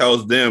 and he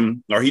tells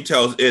them, or he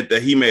tells it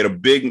that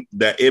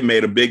it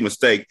made a big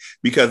mistake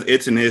because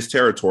it's in his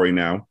territory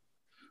now.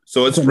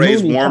 So it's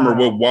raised Warmer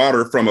with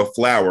water from a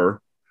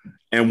flower.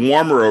 And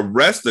Warmer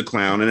arrests the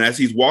clown, and as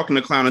he's walking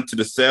the clown into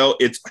the cell,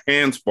 its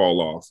hands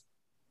fall off.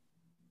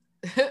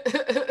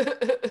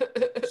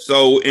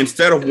 So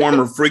instead of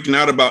Warmer freaking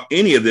out about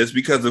any of this,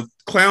 because the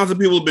clowns that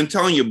people have been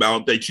telling you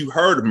about that you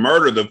heard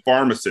murder the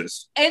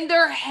pharmacist. And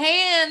their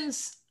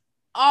hands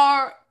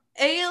are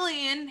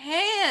alien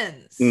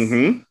hands.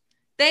 Mm-hmm.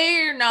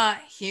 They're not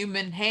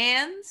human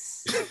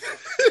hands.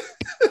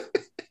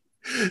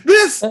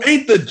 This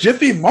ain't the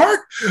Jiffy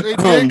Mark. They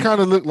kind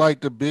of look like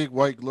the big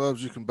white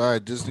gloves you can buy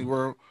at Disney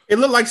World. It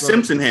looked like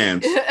Simpson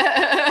hands.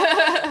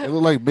 It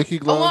looked like Mickey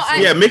gloves.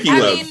 Mickey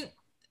gloves. I mean,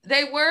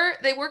 they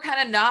were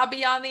kind of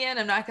knobby on the end.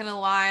 I'm not gonna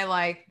lie.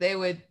 Like they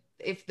would,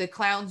 if the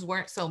clowns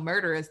weren't so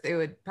murderous, they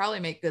would probably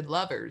make good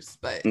lovers.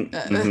 But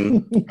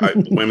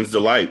women's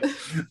delight.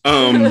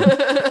 And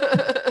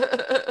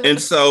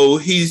so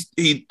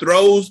he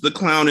throws the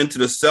clown into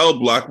the cell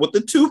block with the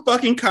 2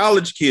 fucking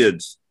college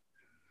kids.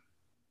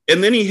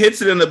 And then he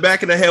hits it in the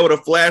back of the head with a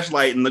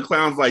flashlight, and the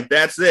clown's like,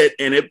 that's it.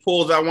 And it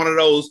pulls out one of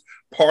those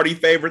party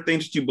favorite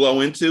things that you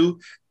blow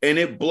into, and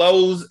it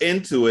blows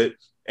into it.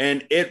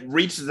 and it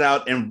reaches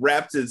out and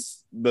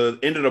wraps the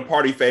end of the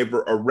party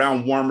favor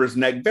around Warmer's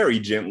neck very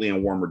gently,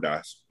 and Warmer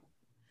dies.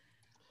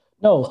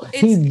 No,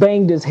 he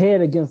banged his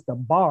head against the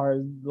bar,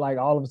 like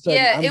all of a sudden.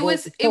 Yeah, it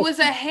was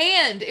a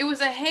hand. It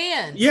was a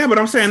hand. Yeah, but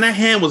I'm saying that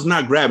hand was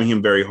not grabbing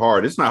him very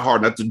hard. It's not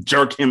hard enough to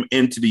jerk him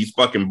into these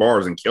fucking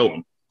bars and kill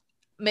him.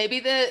 Maybe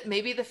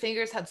the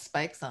fingers had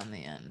spikes on the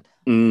end.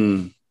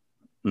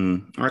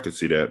 I could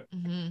see that.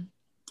 Mm-hmm.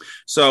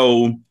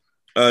 So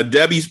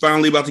Debbie's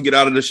finally about to get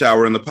out of the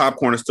shower, and the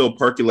popcorn is still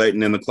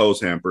percolating in the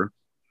clothes hamper.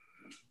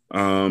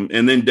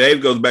 And then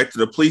Dave goes back to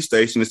the police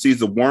station and sees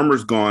the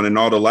warmer's gone and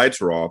all the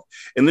lights are off.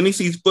 And then he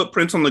sees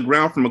footprints on the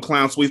ground from a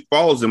clown, so he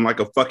follows him like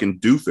a fucking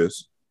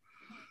doofus.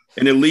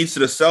 And it leads to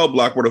the cell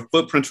block where the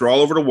footprints are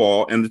all over the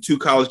wall and the two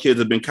college kids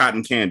have been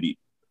cotton candied.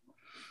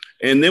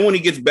 And then when he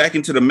gets back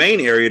into the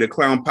main area, the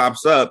clown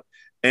pops up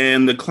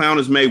and the clown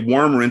has made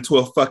Warmer into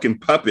a fucking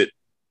puppet.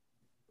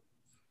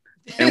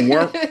 And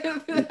You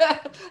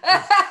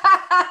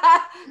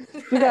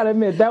gotta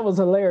admit, that was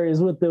hilarious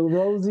with the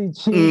rosy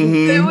cheeks.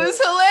 Mm-hmm. It was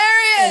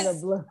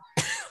hilarious.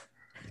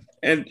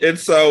 And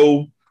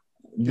so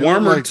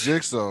Warmer like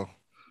Jigsaw.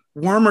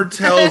 Warmer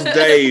tells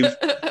Dave,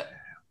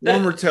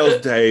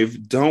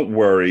 don't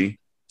worry.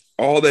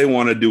 All they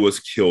want to do is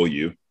kill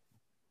you.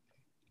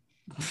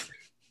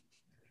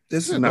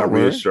 This is not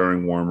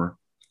reassuring, Warmer.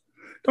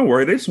 Don't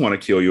worry, they just want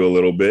to kill you a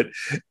little bit.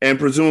 And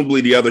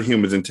presumably the other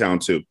humans in town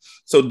too.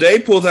 So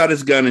Dave pulls out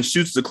his gun and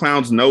shoots the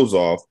clown's nose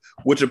off,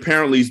 which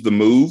apparently is the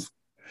move.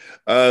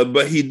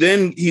 But he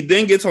then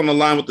gets on the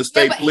line with the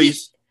state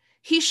police.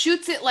 He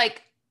shoots it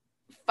like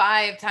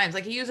 5 times.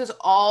 Like he uses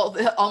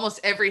almost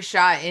every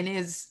shot in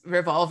his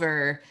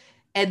revolver.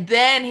 And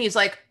then he's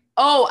like,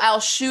 oh, I'll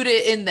shoot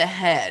it in the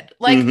head.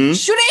 Like, shoot it in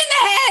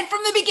the head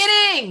from the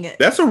beginning.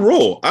 That's a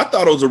rule. I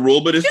thought it was a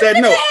rule, but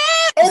instead, no.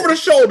 Over the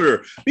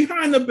shoulder,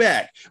 behind the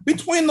back,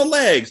 between the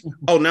legs.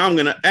 Oh, now I'm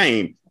going to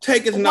aim.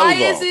 Take his nose off.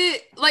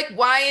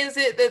 Why is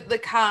it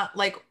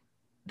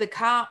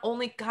that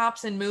only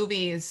cops in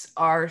movies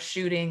are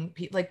shooting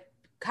people? Like,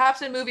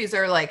 cops in movies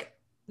are like,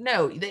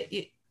 no,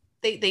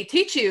 they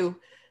teach you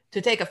to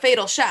take a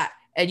fatal shot,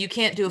 and you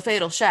can't do a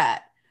fatal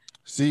shot.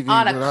 CV,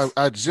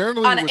 I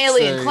generally on an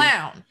alien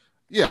clown.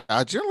 Yeah,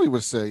 I generally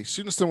would say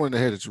shooting someone in the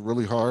head is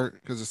really hard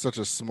because it's such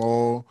a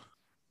small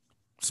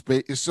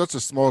space. It's such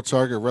a small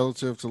target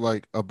relative to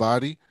like a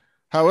body.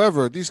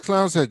 However, these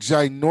clowns had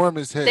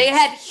ginormous heads. They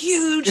had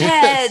huge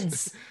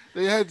heads.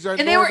 They had ginormous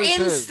and they were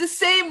in heads. the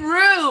same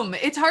room.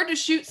 It's hard to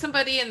shoot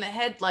somebody in the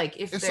head like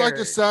if it's they're like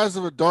the size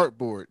of a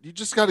dartboard. You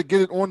just got to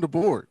get it on the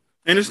board.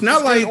 And it's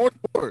not like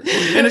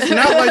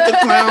the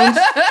clowns.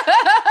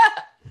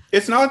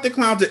 It's not like the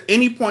clowns at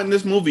any point in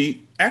this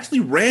movie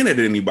actually ran at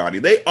anybody.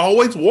 They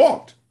always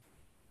walked.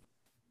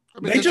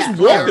 They just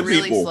walked at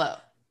really people. Slow.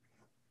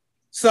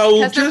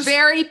 So because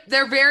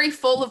they're very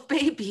full of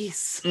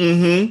babies.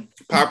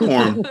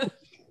 Popcorn.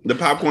 The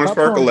popcorn's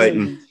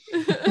percolating.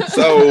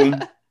 So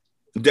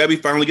Debbie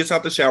finally gets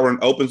out the shower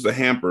and opens the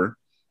hamper.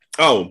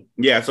 Oh,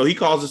 yeah. So he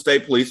calls the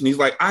state police and he's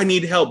like, I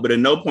need help. But at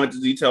no point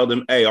does he tell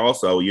them, hey,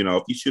 also,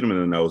 if you shoot him in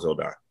the nose, he'll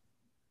die.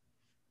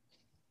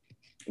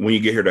 When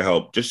you get here to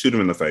help, just shoot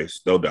him in the face.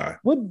 They'll die.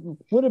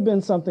 Would have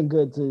been something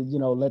good to,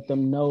 let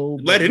them know.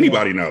 Let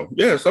anybody know.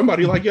 Yeah,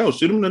 somebody like, yo,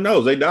 shoot him in the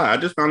nose. They die. I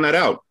just found that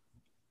out.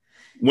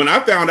 When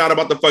I found out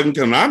about the fucking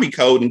Konami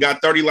code and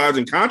got 30 lives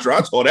in Contra, I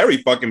told every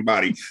fucking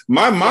body.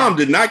 My mom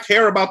did not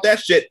care about that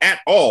shit at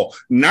all.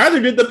 Neither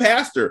did the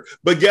pastor.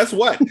 But guess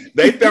what?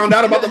 They found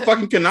out about the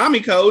fucking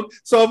Konami code.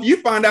 So if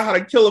you find out how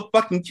to kill a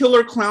fucking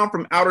killer clown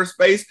from outer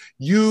space,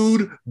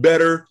 you'd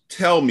better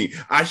tell me.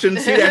 I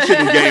shouldn't see that shit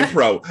in Game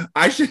Pro.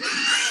 I should...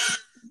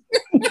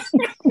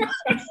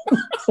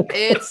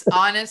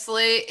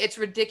 It's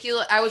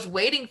ridiculous. I was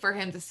waiting for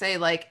him to say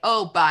like,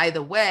 oh, by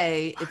the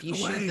way, if you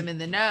shoot them in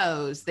the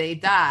nose, they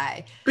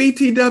die.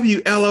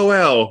 BTW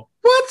LOL.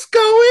 What's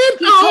going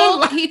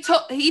on?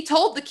 He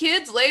told the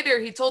kids later.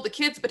 He told the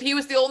kids, but he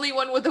was the only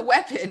one with a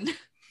weapon.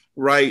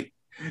 Right.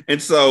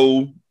 And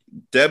so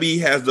Debbie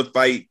has to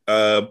fight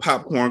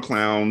popcorn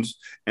clowns,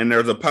 and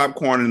there's a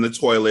popcorn in the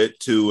toilet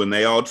too, and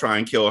they all try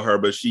and kill her,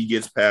 but she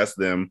gets past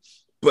them.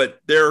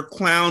 But there are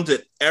clowns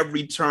at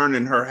every turn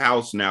in her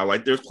house now.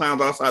 Like there's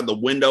clowns outside the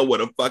window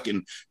with a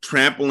fucking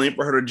trampoline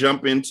for her to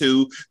jump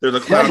into. There's a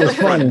clown at the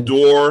front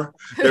door.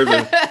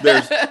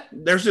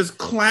 There's just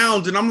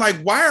clowns. And I'm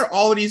like, why are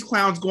all of these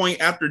clowns going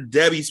after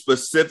Debbie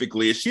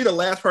specifically? Is she the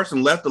last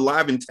person left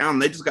alive in town?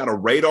 They just got a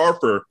radar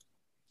for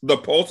the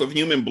pulse of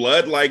human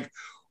blood. Like,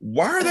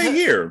 why are they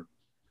here?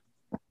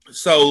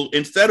 So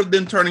instead of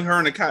them turning her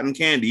into cotton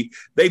candy,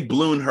 they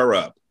balloon her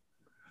up.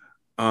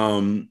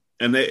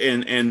 And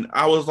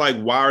I was like,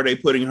 why are they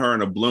putting her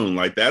in a balloon?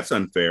 Like, that's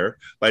unfair.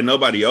 Like,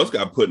 nobody else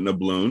got put in a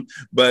balloon.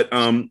 But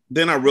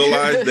then I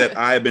realized that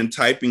I had been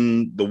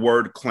typing the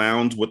word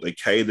clowns with a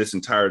K this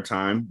entire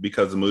time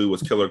because the movie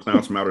was Killer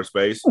Clowns from Outer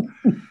Space.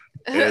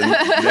 And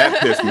that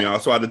pissed me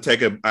off. So I had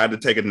to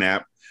take a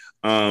nap.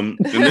 And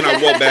then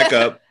I woke back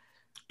up,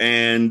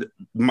 and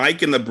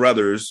Mike and the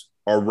brothers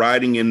are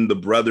riding in the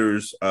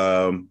brothers'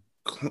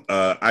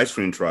 ice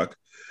cream truck.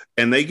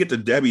 And they get to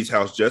Debbie's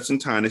house just in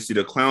time to see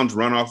the clowns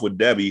run off with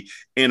Debbie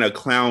in a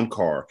clown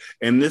car.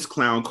 And this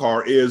clown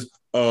car is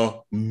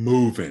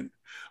moving.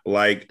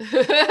 Like,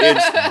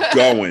 it's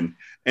going.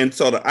 And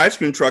so the ice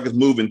cream truck is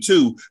moving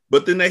too.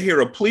 But then they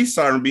hear a police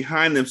siren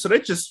behind them. So they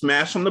just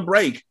smash on the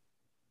brake.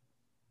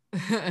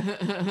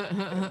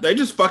 They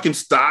just fucking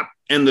stop.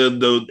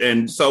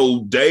 And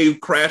so Dave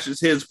crashes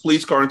his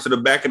police car into the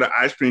back of the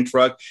ice cream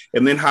truck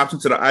and then hops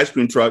into the ice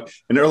cream truck.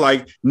 And they're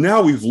like,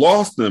 now we've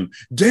lost them.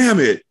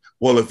 Damn it.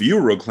 Well, if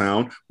you were a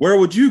clown, where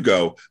would you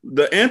go?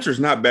 The answer is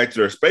not back to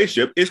their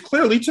spaceship. It's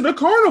clearly to the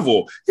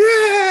carnival.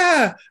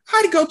 Yeah,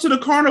 I'd go to the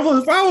carnival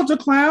if I was a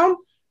clown.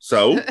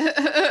 So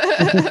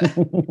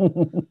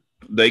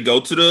they go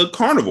to the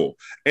carnival,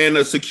 and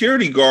a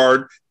security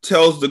guard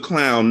tells the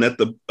clown that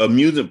the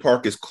amusement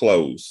park is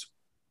closed.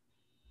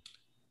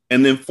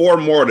 And then 4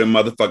 more of them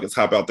motherfuckers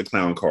hop out the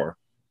clown car,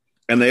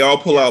 and they all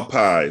pull out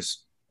pies.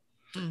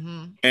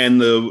 Mm-hmm.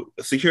 And the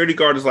security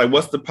guard is like,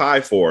 what's the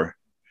pie for?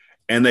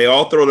 And they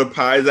all throw the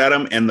pies at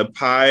him, and the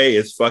pie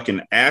is fucking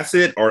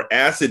acid or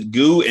acid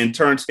goo and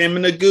turns him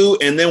into goo.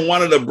 And then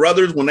one of the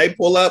brothers, when they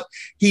pull up,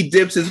 he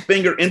dips his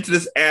finger into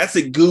this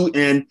acid goo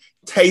and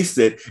tastes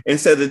it and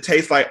says it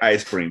tastes like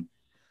ice cream.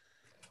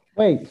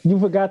 Wait, you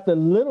forgot the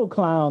little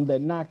clown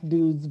that knocked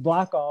dude's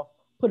block off,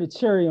 put a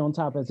cherry on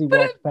top as he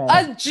walked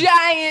past. A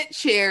giant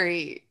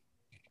cherry.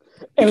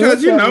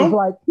 Because, you know,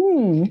 like,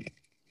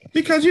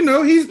 because, you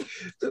know, he's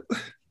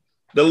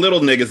the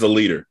little nigga's a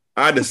leader.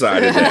 I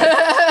decided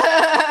that.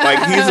 Like,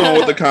 he's the one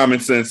with the common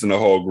sense in the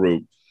whole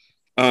group.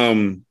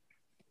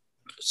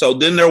 So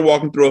then they're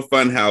walking through a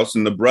fun house,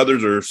 and the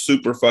brothers are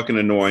super fucking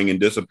annoying and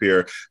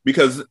disappear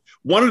because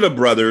one of the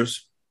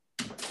brothers,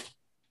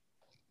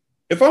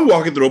 if I'm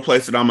walking through a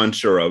place that I'm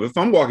unsure of, if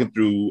I'm walking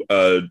through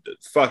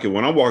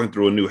when I'm walking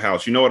through a new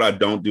house, you know what I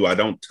don't do? I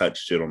don't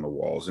touch shit on the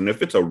walls. And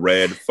if it's a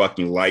red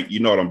fucking light, you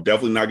know what I'm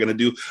definitely not going to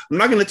do? I'm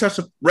not going to touch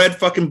a red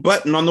fucking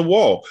button on the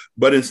wall.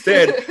 But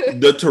instead,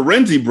 the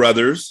Terenzi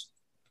brothers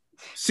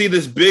see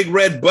this big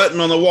red button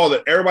on the wall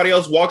that everybody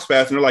else walks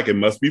past, and they're like, it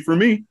must be for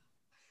me.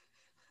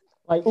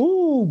 Like,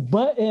 ooh,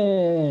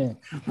 button.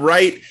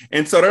 Right?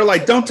 And so they're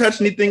like, don't touch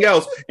anything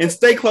else and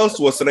stay close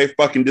to us. So they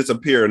fucking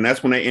disappear. And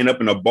that's when they end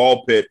up in a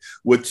ball pit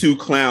with 2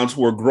 clowns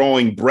who are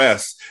growing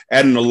breasts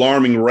at an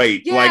alarming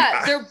rate. Yeah,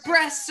 like, their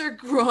breasts are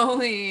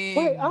growing.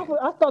 Wait,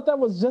 I thought that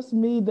was just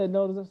me that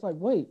noticed. It's like,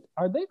 wait,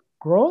 are they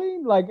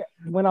growing? Like,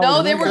 when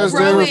they were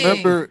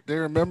growing. They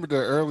remembered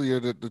that earlier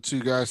that the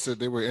 2 guys said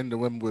they were into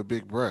women with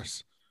big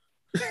breasts.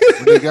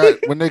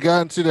 when they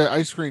got into that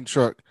ice cream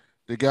truck,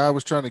 the guy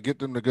was trying to get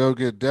them to go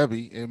get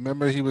Debbie. And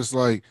remember, he was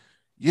like,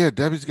 yeah,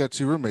 Debbie's got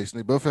 2 roommates, and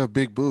they both have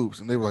big boobs.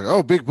 And they were like,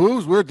 oh, big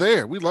boobs? We're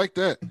there. We like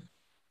that.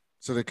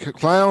 So the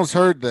clowns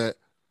heard that,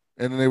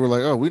 and then they were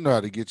like, oh, we know how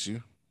to get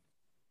you.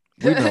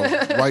 We know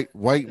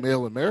white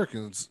male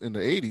Americans in the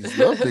 80s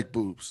love big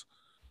boobs.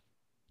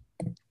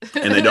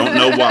 And they don't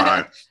know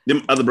why.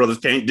 Them other brothers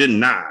can't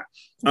deny.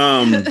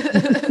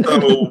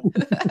 So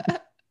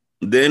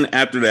then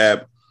after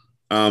that,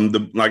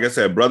 like I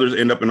said, brothers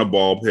end up in a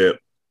ball pit.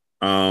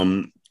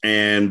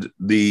 And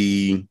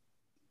the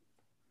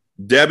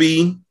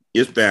Debbie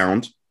is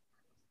found,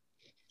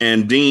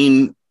 and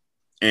Dean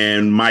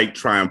and Mike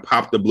try and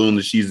pop the balloon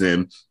that she's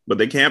in, but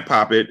they can't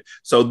pop it.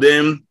 So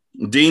then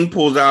Dean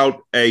pulls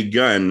out a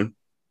gun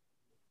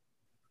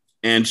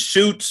and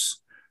shoots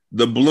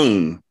the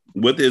balloon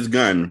with his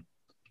gun.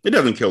 It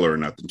doesn't kill her or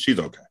nothing. She's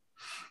okay.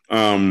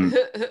 And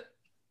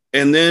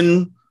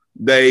then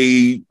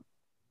the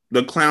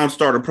clowns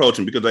start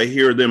approaching because they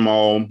hear them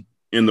all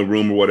in the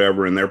room or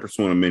whatever, and they're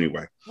pursuing them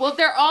anyway. Well,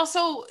 they're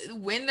also,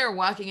 when they're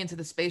walking into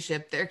the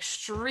spaceship, they're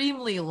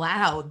extremely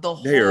loud the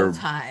whole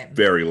time.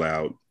 Very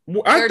loud.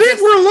 I think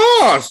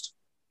we're lost.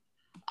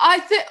 I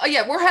think,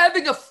 yeah, we're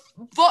having a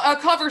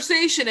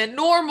conversation at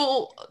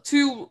normal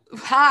to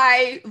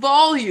high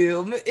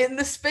volume in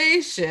the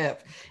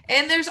spaceship.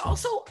 And there's a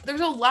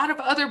lot of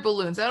other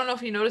balloons. I don't know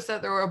if you noticed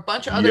that there were a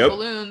bunch of other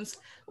balloons.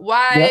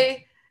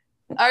 Why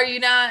are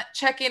you not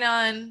checking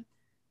on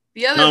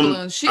the other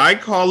balloons? I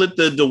call it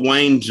the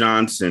Dwayne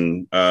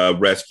Johnson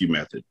rescue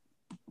method.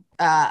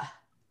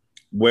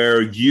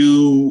 Where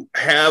you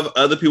have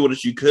other people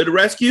that you could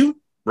rescue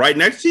right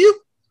next to you,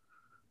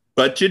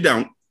 but you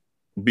don't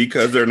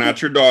because they're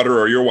not your daughter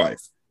or your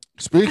wife.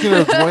 Speaking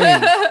of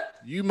Dwayne,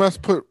 you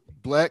must put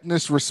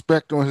blackness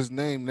respect on his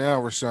name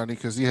now, Rashani,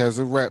 because he has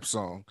a rap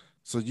song.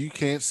 So you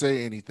can't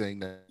say anything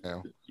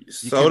now. You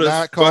so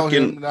cannot call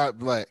him not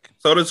black.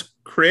 So does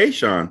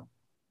Creation.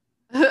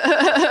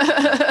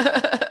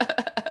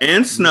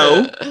 And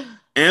Snow,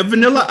 and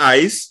Vanilla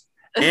Ice,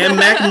 and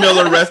Mac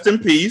Miller, rest in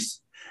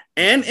peace,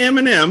 and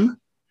Eminem,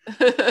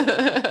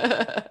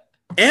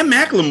 and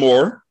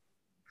Macklemore.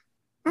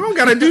 I don't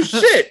gotta do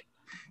shit.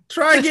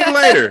 Try again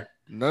later.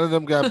 None of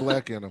them got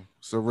black in them,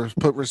 so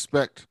put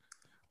respect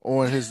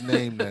on his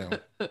name now.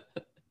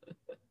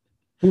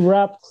 He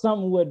rapped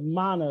something with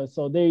Mana,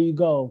 so there you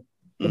go.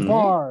 The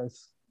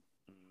bars.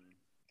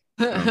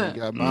 He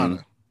got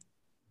Mana,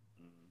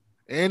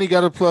 and he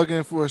got a plug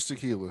in for his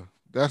tequila.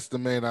 That's the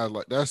man I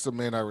like. That's the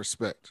man I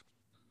respect.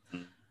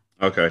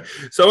 Okay.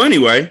 So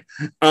anyway,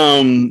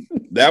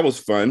 that was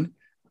fun.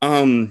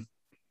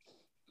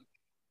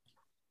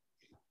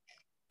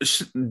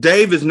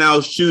 Dave is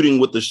now shooting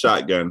with the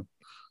shotgun,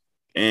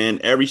 and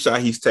every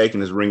shot he's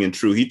taking is ringing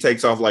true. He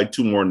takes off like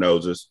 2 more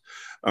noses.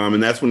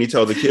 And that's when he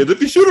tells the kids,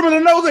 if you shoot them in the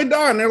nose, they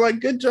die. And they're like,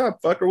 good job,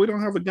 fucker. We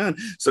don't have a gun.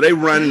 So they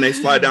run and they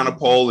slide down a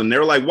pole. And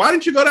they're like, why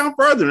didn't you go down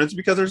further? And it's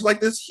because there's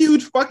like this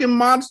huge fucking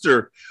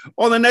monster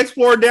on the next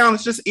floor down.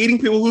 It's just eating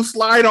people who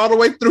slide all the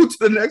way through to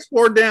the next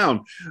floor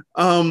down.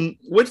 So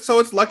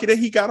it's lucky that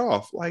he got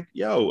off. Like,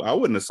 yo, I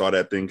wouldn't have saw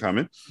that thing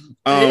coming.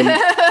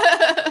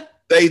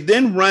 They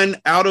then run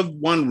out of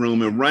one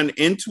room and run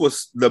into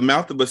the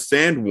mouth of a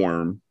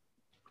sandworm.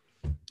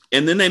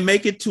 And then they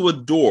make it to a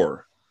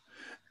door.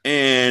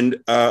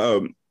 And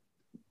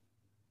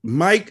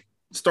Mike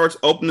starts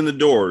opening the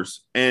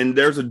doors, and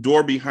there's a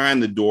door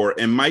behind the door,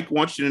 and Mike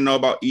wants you to know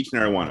about each and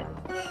every one of them.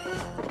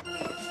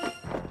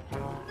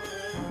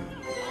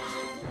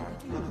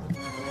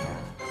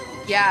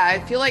 Yeah,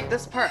 I feel like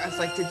this part, I was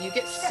like, did you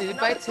get sued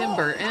by Tim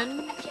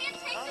Burton?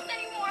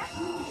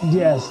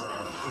 Yes.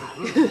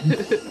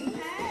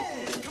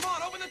 Come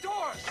on, open the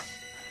door.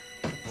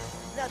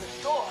 Another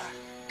door.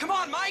 Come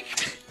on,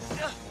 Mike.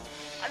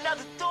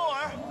 Another door.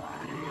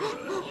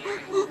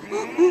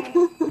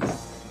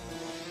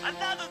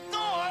 Another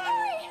door.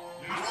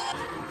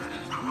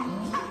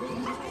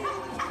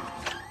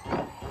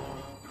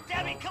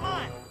 Debbie, come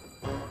on.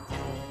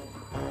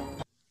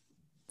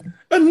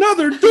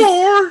 Another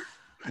door.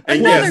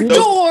 And Another yes,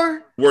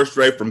 door. We're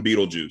straight from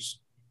Beetlejuice.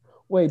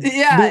 Wait.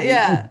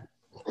 Yeah.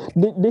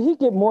 Did he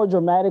get more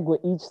dramatic with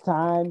each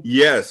time?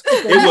 Yes,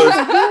 it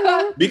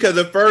was because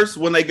at first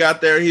when they got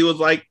there, he was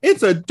like,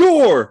 "It's a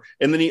door,"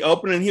 and then he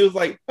opened it and he was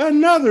like,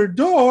 "Another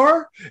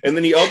door," and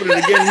then he opened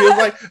it again. And he was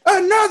like,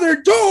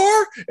 "Another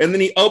door," and then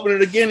he opened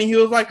it again and he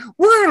was like,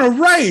 "We're in a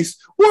race.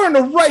 We're in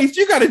a race.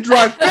 You got to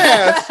drive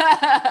fast."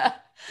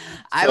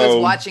 I was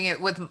watching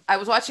it with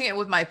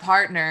my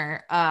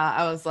partner.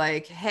 I was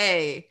like,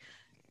 "Hey,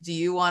 do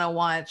you want to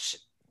watch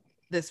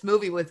this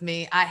movie with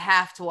me? I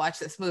have to watch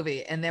this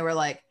movie." And they were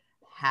like,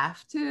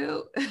 have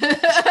to?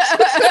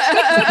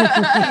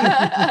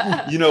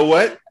 You know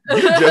what?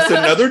 You're just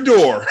another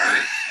door.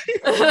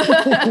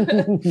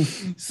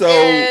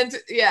 And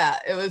yeah,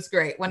 it was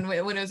great. When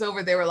it was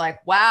over, they were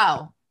like,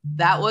 wow,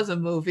 that was a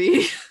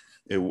movie.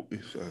 When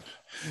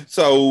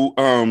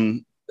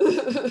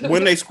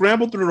they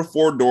scramble through the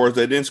 4 doors,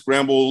 they then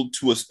scramble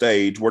to a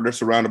stage where they're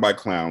surrounded by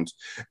clowns,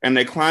 and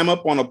they climb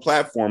up on a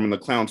platform and the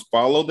clowns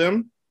follow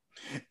them.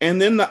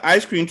 And then the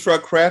ice cream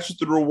truck crashes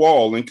through the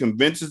wall and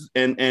convinces,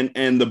 and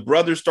the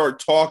brothers start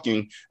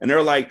talking, and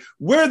they're like,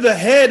 "We're the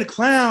head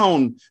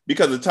clown,"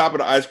 because the top of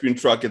the ice cream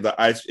truck is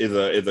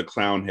a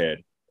clown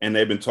head, and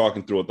they've been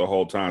talking through it the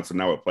whole time. So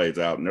now it plays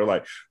out, and they're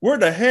like, "We're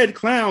the head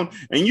clown,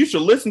 and you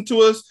should listen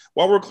to us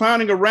while we're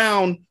clowning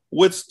around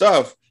with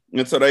stuff."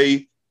 And so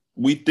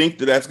we think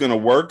that that's going to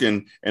work,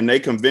 and they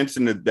convince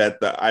them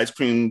that the ice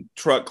cream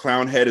truck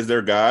clown head is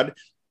their god.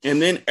 And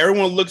then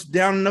everyone looks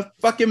down and the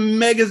fucking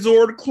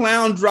Megazord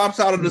clown drops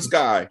out of the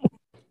sky.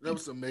 That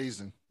was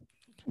amazing.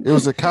 It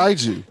was a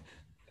kaiju.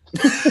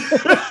 So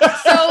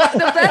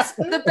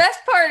the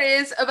best part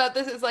is about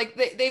this is like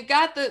they've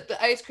got the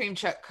ice cream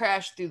truck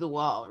crash through the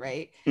wall,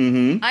 right?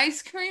 Mm-hmm.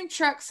 Ice cream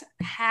trucks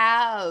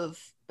have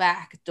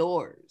back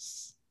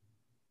doors.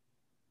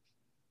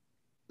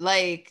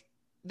 Like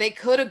they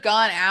could have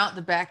gone out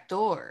the back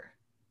door.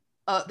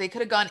 They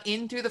could have gone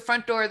in through the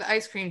front door of the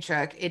ice cream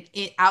truck,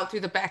 out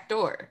through the back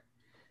door.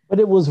 But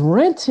it was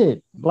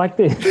rented like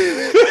this.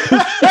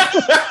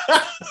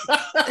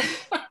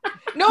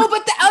 No,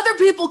 but the other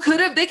people could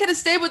have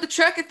stayed with the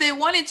truck if they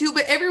wanted to,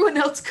 but everyone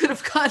else could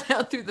have gone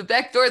out through the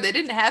back door. They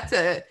didn't have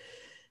to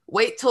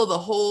wait till the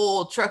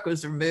whole truck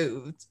was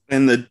removed.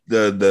 And the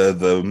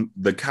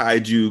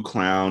kaiju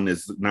clown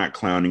is not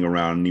clowning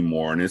around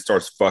anymore, and it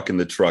starts fucking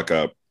the truck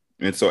up.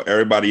 And so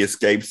everybody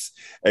escapes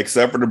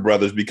except for the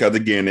brothers because,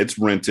 again, it's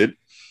rented.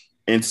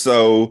 And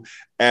so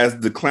as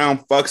the clown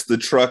fucks the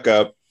truck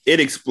up, it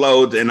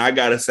explodes. And I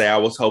got to say, I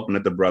was hoping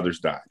that the brothers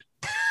died.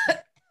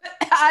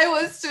 I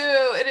was too.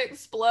 It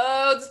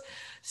explodes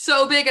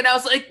so big. And I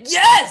was like,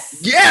 yes!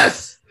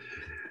 Yes!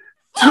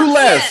 Two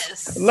less.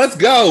 Yes! Let's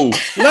go.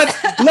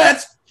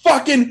 Let's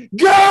fucking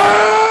go!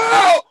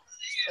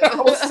 I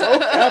was so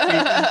happy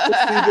to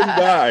see them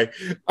die.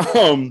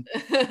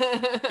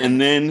 And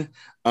then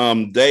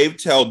Dave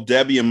tells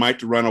Debbie and Mike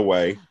to run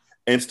away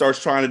and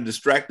starts trying to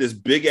distract this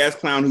big ass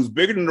clown who's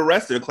bigger than the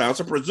rest of the clowns.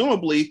 So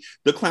presumably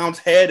the clown's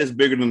head is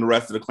bigger than the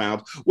rest of the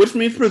clowns, which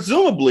means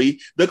presumably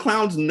the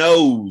clown's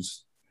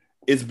nose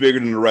is bigger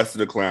than the rest of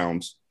the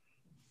clowns.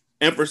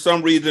 And for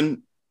some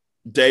reason,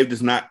 Dave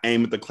does not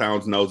aim at the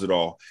clown's nose at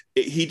all.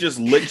 He just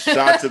licks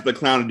shots at the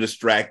clown to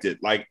distract it.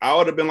 Like, I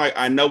would have been like,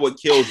 I know what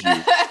kills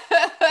you.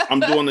 I'm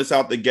doing this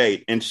out the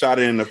gate, and shot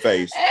it in the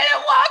face. And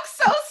it walks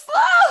so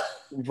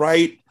slow.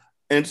 Right.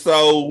 And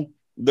so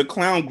the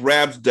clown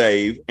grabs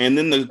Dave, and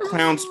then the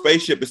clown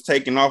spaceship is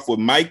taken off with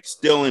Mike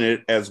still in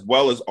it, as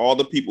well as all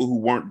the people who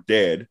weren't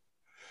dead.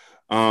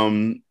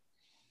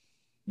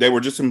 The They were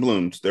just in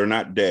blooms. They're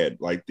not dead.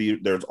 Like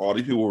there's all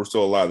these people who are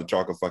still alive that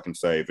y'all can fucking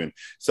save. And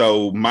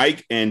so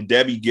Mike and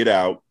Debbie get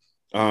out.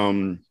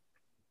 And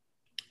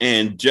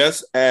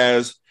just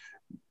as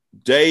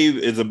Dave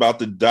is about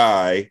to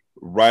die,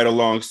 right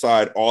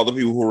alongside all the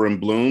people who are in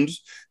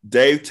blooms,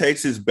 Dave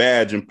takes his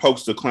badge and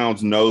pokes the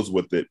clown's nose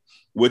with it,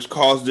 which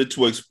caused it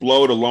to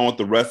explode along with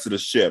the rest of the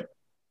ship.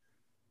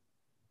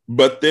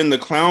 But then the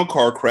clown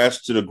car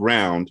crashed to the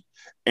ground,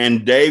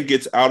 and Dave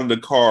gets out of the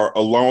car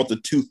along with the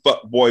two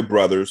fuckboy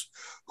brothers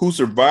who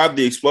survived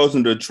the explosion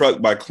of the truck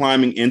by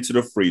climbing into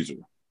the freezer.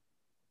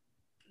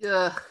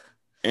 Ugh.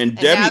 And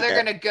now they're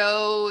going to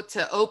go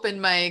to open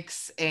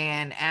mics,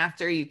 and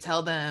after you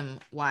tell them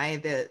why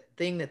the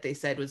thing that they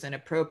said was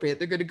inappropriate,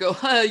 they're going to go,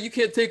 you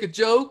can't take a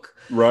joke.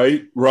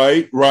 Right.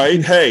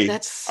 Hey,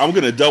 I'm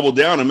going to double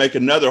down and make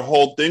another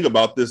whole thing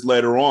about this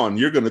later on.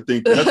 You're going to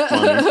think that's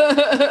funny.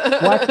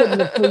 Why couldn't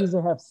the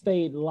freezer have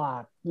stayed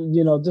locked?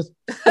 Just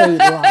stayed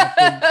locked.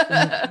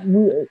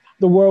 And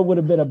the world would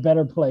have been a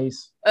better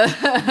place.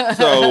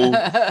 So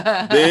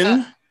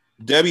then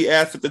Debbie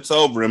asks if it's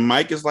over, and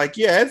Mike is like,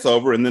 yeah, it's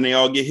over. And then they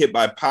all get hit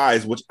by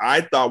pies, which I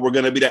thought were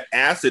going to be the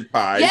acid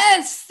pies.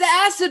 Yes, the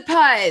acid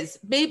pies.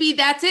 Maybe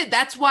that's it.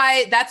 That's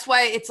why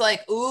it's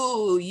like,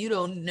 ooh, you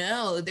don't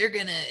know. They're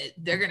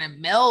gonna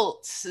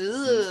melt.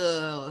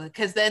 Ooh.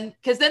 Because then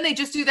they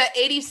just do that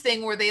 80s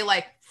thing where they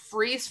like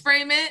freeze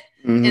frame it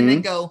and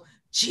then go,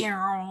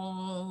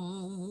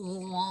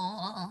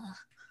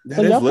 that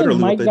is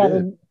literally what they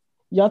did.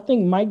 Y'all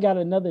think Mike got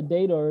another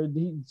date, or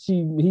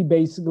he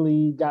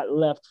basically got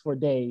left for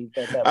Dave?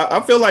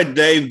 I feel like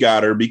Dave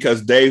got her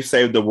because Dave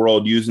saved the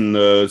world using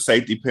the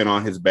safety pin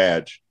on his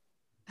badge.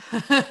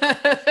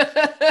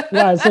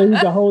 Right, so he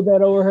can hold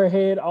that over her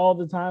head all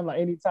the time. Like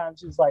anytime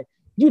she's like,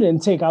 you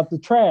didn't take out the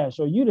trash,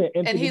 or you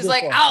didn't. And he's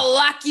like, I'll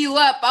lock you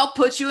up. I'll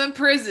put you in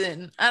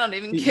prison. I don't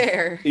even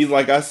care. He's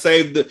like, I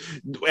saved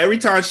every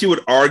time she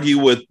would argue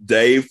with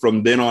Dave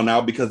from then on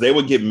out, because they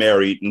would get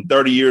married, and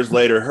 30 years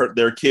later,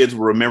 their kids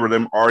will remember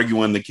them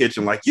arguing in the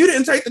kitchen, like, you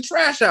didn't take the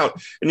trash out.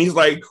 And he's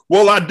like,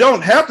 well, I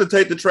don't have to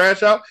take the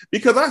trash out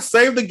because I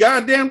saved the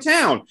goddamn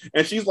town.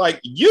 And she's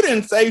like, you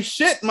didn't save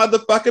shit,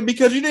 motherfucker,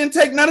 because you didn't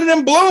take none of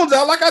them balloons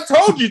out like I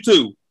told you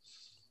to.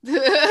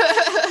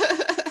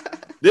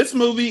 This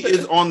movie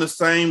is on the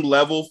same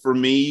level for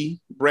me,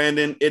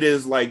 Brandon. It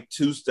is like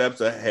 2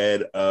 steps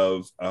ahead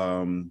of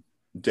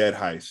Dead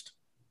Heist.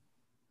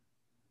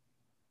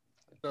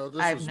 No,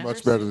 this was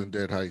much better than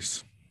Dead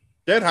Heist.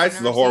 Dead Heist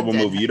is a horrible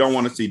movie. You don't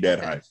want to see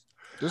Dead Heist.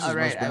 This All is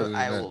right, much better than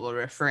I that. will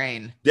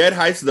refrain. Dead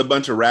Heist is a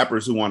bunch of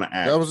rappers who want to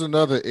act. That was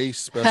another Ace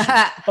special.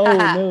 Oh,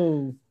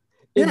 no.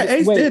 Yeah,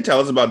 Ace did tell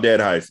us about Dead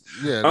Heist.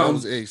 Yeah, that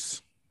was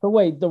Ace. So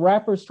wait, the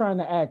rapper's trying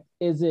to act.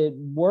 Is it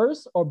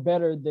worse or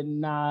better than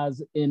Nas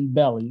in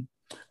Belly?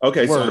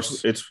 Okay,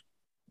 worse. So it's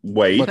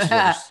wait.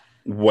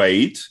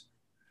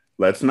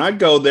 Let's not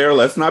go there.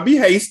 Let's not be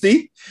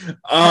hasty.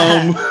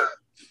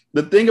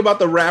 The thing about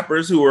the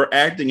rappers who are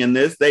acting in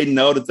this, they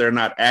know that they're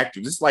not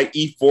actors. It's like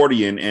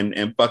E40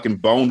 and fucking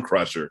Bone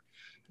Crusher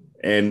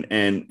and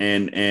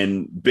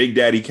Big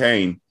Daddy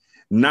Kane.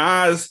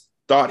 Nas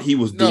thought he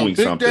was doing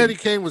something. Big Daddy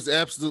Kane was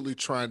absolutely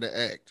trying to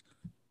act.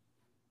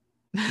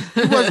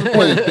 He wasn't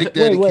playing Big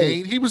Daddy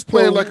Kane. He was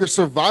playing like a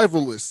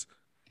survivalist.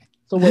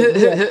 So wait,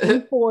 we have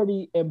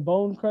E40 and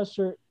Bone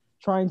Crusher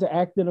trying to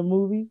act in a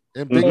movie.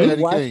 And Big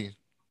Daddy Kane.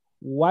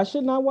 Why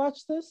shouldn't I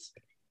watch this?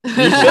 You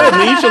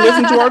should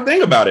listen to our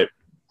thing about it.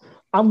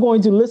 I'm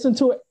going to listen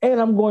to it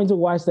and I'm going to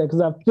watch that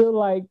because I feel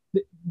like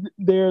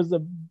there's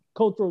a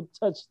cultural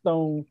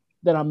touchstone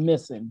that I'm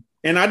missing.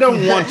 And I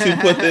don't want to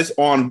put this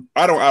on.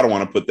 I don't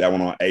want to put that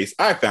one on Ace.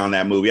 I found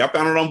that movie. I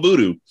found it on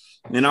Vudu.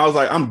 And I was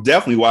like, I'm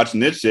definitely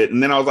watching this shit.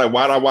 And then I was like,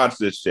 why'd I watch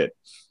this shit?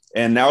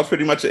 And that was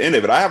pretty much the end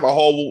of it. I have a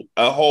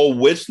whole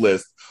wish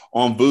list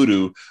on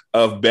Vudu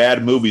of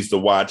bad movies to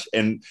watch.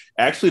 And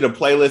actually the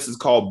playlist is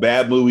called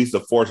Bad Movies to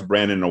Force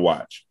Brandon to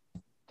Watch.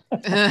 And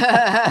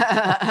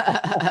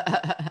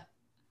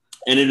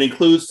it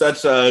includes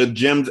such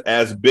gems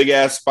as Big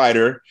Ass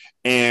Spider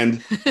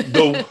and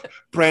the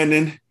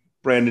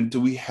Brandon,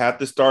 do we have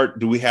to start?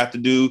 Do we have to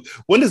do?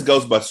 When does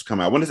Ghostbusters come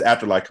out? When does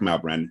Afterlife come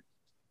out, Brandon?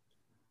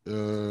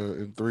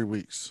 In 3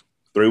 weeks.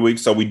 3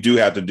 weeks. So we do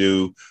have to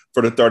do,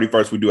 for the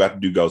 31st, we do have to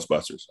do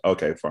Ghostbusters.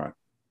 Okay, fine.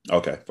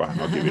 I'll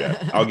give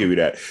you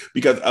that.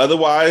 Because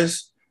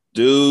otherwise,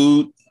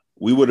 dude,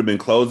 we would have been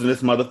closing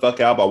this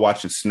motherfucker out by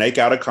watching Snake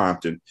Out of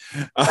Compton.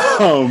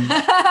 In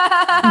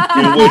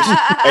which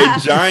a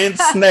giant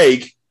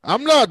snake.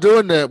 I'm not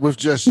doing that with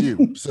just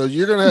you. So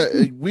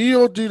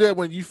we'll do that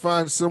when you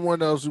find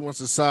someone else who wants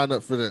to sign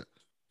up for that.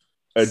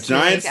 A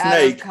giant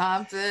snake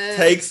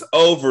takes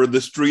over the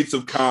streets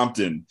of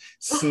Compton.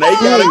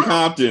 Snake Out of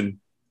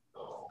Compton.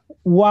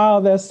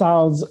 Wow, that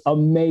sounds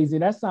amazing.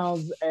 That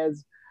sounds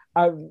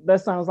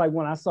like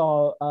when I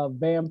saw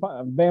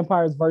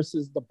Vampires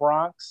versus the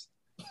Bronx.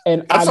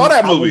 And I saw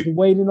that movie.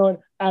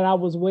 I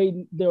was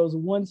waiting. There was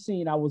one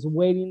scene I was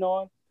waiting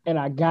on, and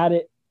I got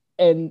it,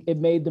 and it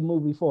made the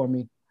movie for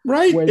me.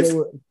 Right.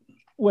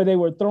 Where they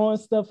were throwing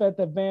stuff at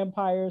the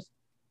vampires,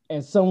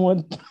 and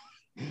someone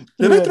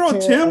Did they throw a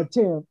Tim?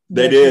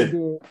 They did.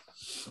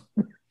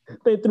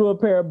 They threw a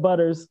pair of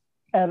butters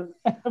at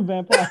a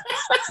vampire.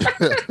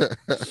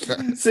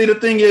 See, the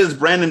thing is,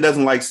 Brandon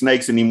doesn't like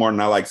snakes anymore,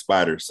 and I like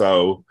spiders.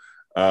 So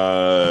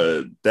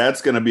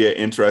that's going to be an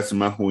interesting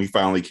month when we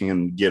finally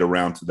can get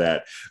around to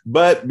that.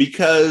 But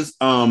because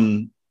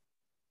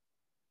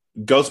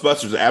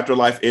Ghostbusters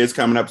Afterlife is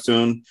coming up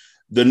soon,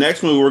 the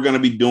next movie we're going to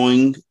be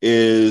doing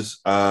is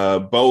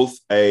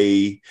it's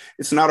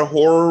not a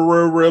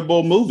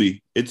horrible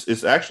movie.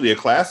 It's actually a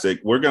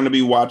classic. We're going to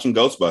be watching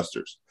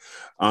Ghostbusters.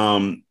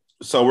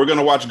 So we're going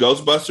to watch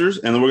Ghostbusters,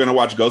 and then we're going to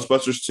watch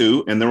Ghostbusters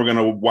 2, and then we're going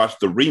to watch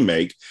the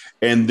remake,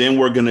 and then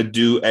we're going to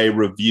do a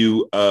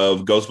review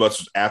of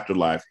Ghostbusters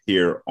Afterlife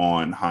here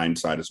on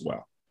Hindsight as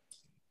well.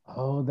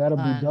 Oh, that'll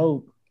be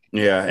dope.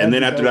 Yeah, and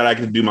then after that, I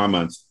can do my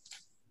months.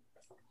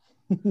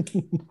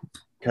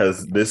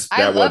 Because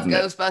I love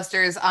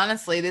Ghostbusters.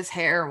 Honestly, this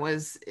hair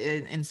was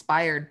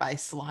inspired by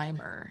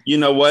Slimer. You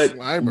know what?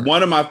 Slimer.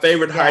 One of my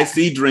favorite high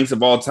C drinks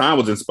of all time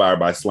was inspired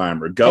by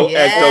Slimer. Go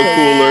Ecto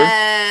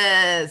Cooler.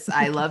 Yes,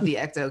 I love the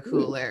Ecto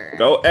Cooler.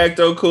 Go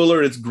Ecto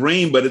Cooler. It's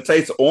green, but it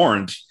tastes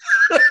orange.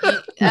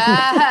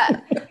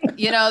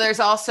 There's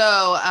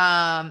also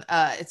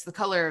it's the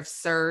color of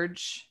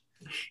Surge.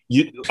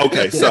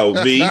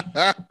 So V,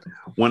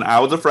 when I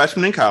was a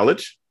freshman in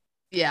college,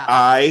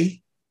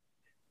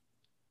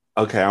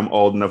 I'm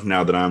old enough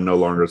now that I'm no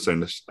longer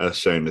ashamed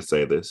to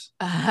say this.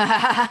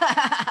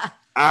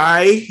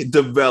 I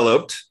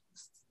developed,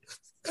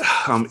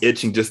 I'm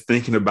itching just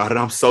thinking about it.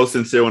 I'm so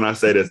sincere when I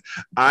say this.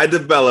 I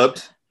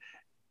developed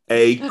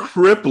a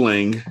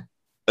crippling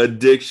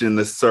addiction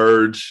to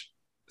Surge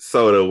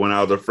soda when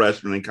I was a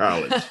freshman in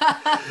college.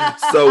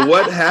 So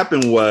what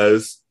happened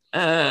was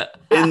in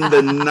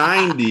the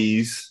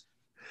 90s,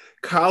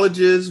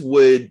 colleges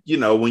would,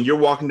 when you're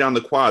walking down the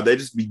quad, they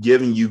just be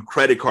giving you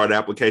credit card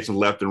applications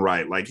left and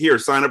right. Like, here,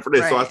 sign up for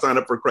this. Right. So I signed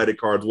up for credit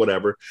cards,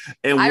 whatever.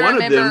 And I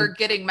remember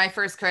getting my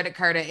first credit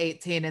card at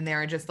 18, and they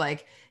were just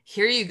like,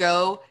 here you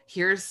go.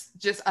 Here's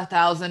just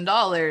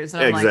 $1,000.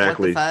 And I'm like,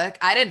 what the fuck?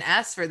 I didn't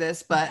ask for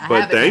this, but I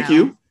have it thank now.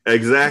 You.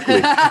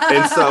 Exactly.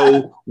 And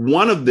so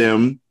one of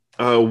the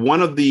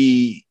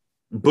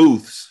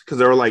booths, because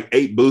there were like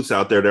 8 booths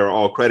out there, they were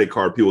all credit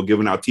card people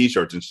giving out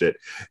t-shirts and shit.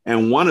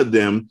 And one of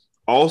them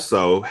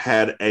also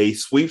had a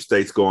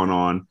sweepstakes going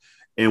on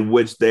in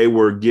which they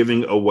were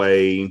giving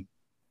away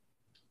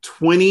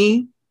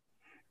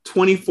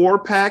 24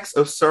 packs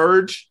of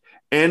Surge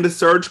and a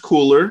Surge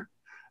cooler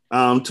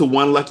to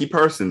one lucky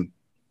person.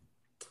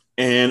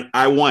 And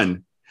I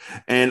won.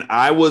 And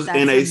I was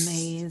in a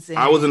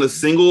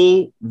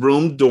single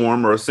room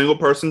dorm, or a single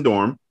person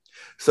dorm.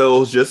 So it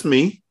was just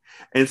me.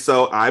 And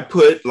so I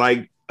put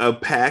like a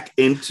pack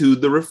into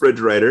the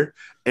refrigerator,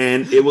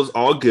 and it was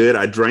all good.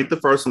 I drank the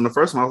first one. The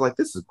first one, I was like,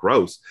 this is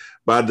gross.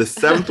 By the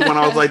 7th one,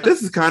 I was like,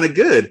 this is kind of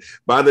good.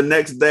 By the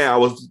next day, I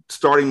was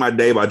starting my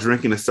day by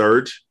drinking a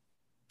Surge.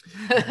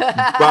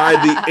 By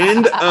the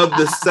end of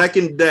the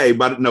second day,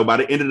 by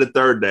the end of the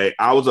third day,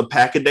 I was a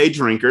pack-a-day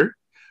drinker.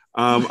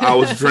 I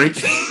was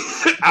drinking.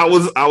 I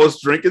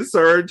was drinking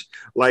Surge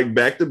like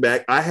back to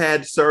back. I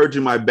had Surge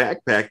in my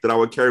backpack that I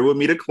would carry with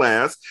me to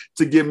class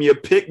to give me a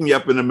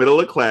pick-me-up in the middle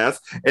of class,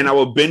 and I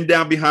would bend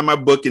down behind my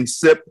book and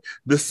sip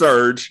the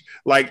Surge.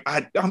 Like,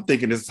 I'm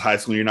thinking this is high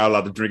school, you're not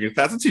allowed to drink in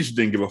class. The teacher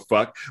didn't give a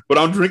fuck, but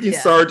I'm drinking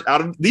Surge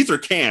out of, these are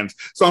cans.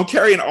 So I'm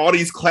carrying all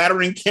these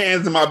clattering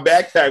cans in my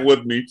backpack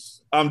with me.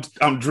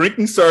 I'm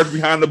drinking Surge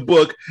behind the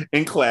book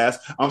in class.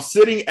 I'm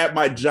sitting at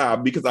my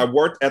job because I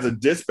worked as a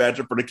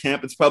dispatcher for the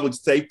campus public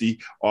safety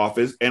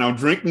office, and I'm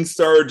drinking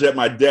Surge at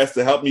my desk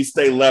to help me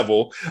stay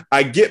level.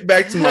 I get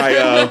back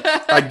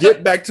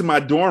to my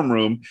dorm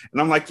room,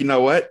 and I'm like, you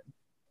know what?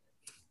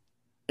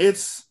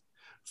 It's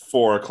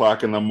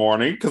 4:00 in the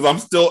morning because I'm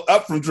still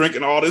up from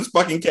drinking all this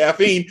fucking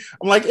caffeine.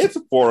 I'm like, it's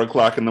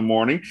 4:00 in the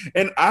morning,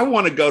 and I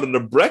want to go to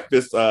the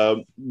breakfast,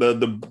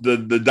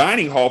 the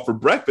dining hall for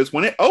breakfast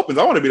when it opens.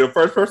 I want to be the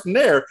first person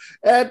there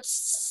at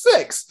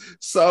 6.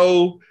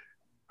 So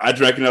I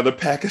drank another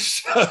pack of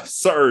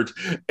Surge,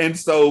 and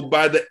so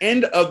by the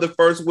end of the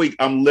first week,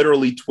 I'm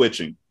literally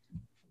twitching.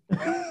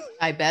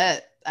 I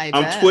bet.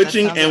 I'm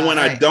twitching, and when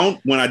I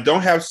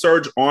don't have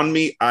Surge on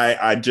me,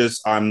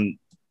 I'm.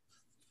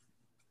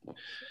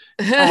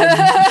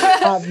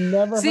 I've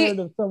never heard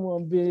of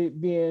someone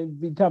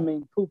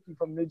becoming poopy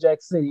from New Jack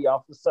City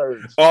off the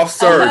Surge.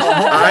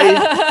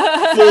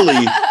 I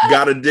fully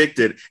got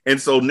addicted,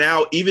 and so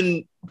now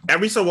even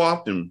every so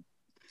often,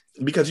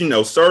 because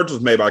Surge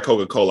was made by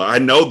Coca-Cola. I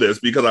know this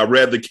because I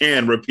read the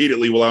can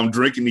repeatedly while I'm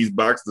drinking these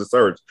boxes of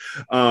Surge.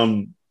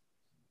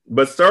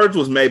 But Surge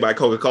was made by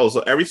Coca-Cola, so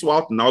every so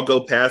often I'll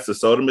go past the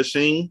soda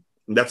machine.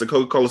 That's a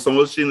Coca-Cola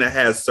soda machine that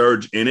has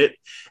Surge in it,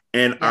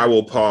 and I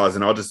will pause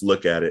and I'll just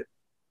look at it.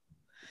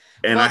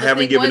 And I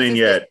haven't given in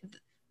yet.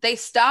 They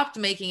stopped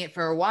making it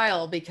for a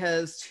while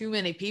because too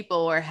many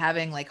people were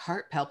having like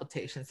heart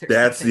palpitations.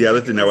 That's the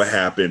other thing that would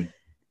happen.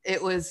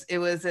 It was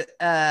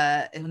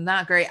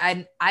not great.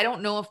 I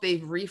don't know if they've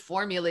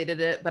reformulated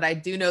it, but I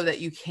do know that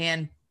you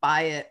can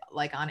buy it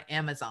like on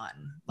Amazon.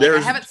 Like, I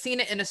haven't seen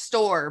it in a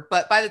store,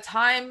 but by the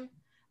time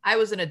I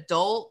was an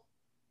adult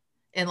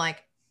and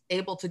like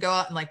able to go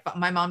out and like,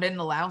 my mom didn't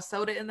allow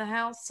soda in the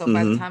house. So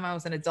by the time I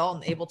was an adult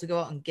and able to go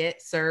out and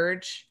get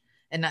Surge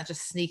and not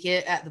just sneak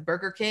it at the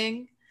Burger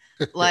King,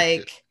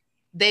 like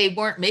they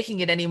weren't making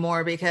it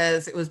anymore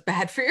because it was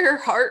bad for your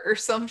heart or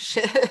some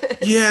shit.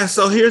 Yeah.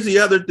 So here's the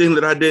other thing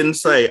that I didn't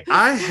say.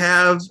 I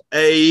have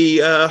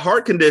a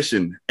heart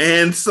condition.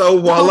 And so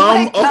while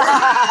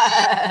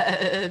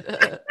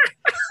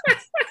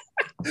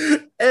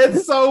and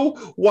so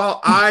while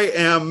I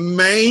am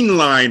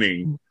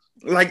mainlining,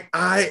 like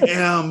I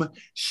am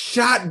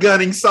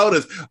shotgunning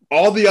sodas,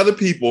 all the other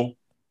people,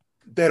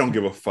 they don't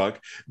give a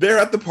fuck. They're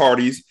at the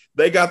parties.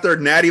 They got their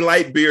Natty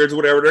Light beers,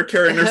 whatever. They're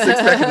carrying their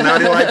 6-pack of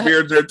Natty Light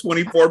beers, their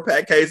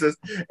 24-pack cases.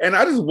 And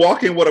I just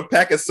walk in with a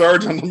pack of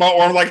Surge on my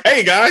arm like,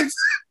 hey, guys,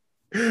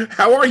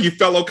 how are you,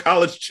 fellow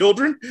college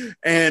children?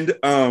 And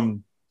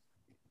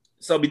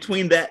so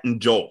between that and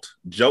Jolt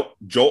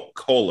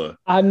Cola.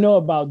 I know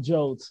about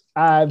Jolt.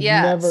 I've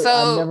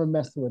never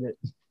messed with it.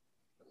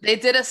 They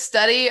did a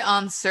study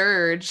on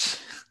Surge.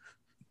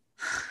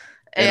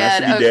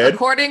 And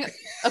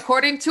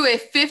according to a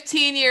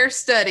 15-year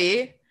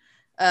study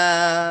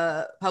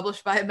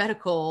published by a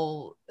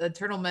medical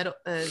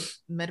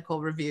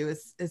review,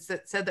 it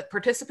said that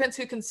participants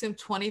who consume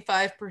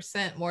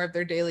 25% more of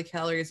their daily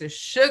calories is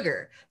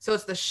sugar. So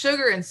it's the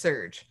sugar in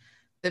Surge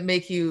that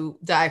make you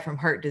die from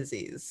heart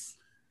disease.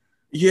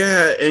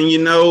 Yeah, and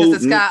because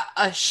it's got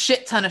a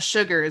shit ton of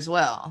sugar as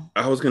well.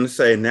 I was going to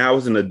say, now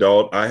as an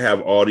adult, I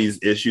have all these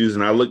issues,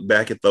 and I look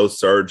back at those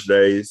Surge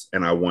days,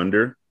 and I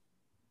wonder,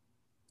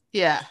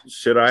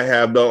 should I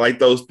have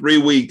those 3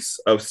 weeks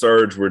of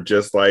Surge were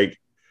just like,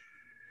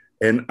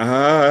 and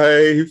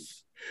I've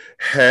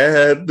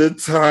had the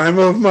time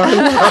of my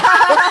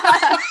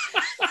life.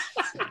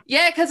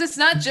 Yeah, because it's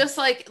not just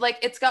like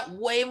it's got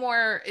way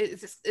more.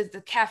 It's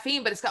the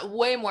caffeine, but it's got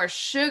way more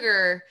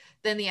sugar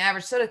than the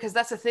average soda. Because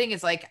that's the thing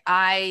is like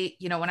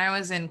when I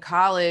was in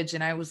college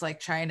and I was like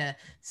trying to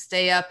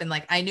stay up and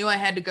like I knew I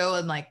had to go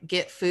and like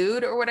get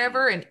food or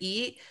whatever and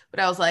eat, but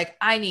I was like,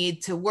 I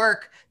need to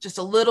work just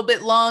a little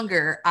bit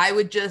longer. I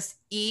would just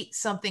eat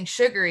something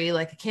sugary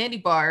like a candy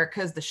bar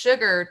because the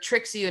sugar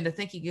tricks you into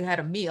thinking you had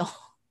a meal,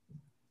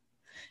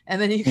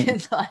 and then you can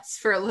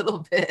last for a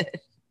little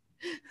bit.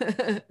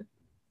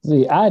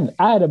 See, I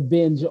had a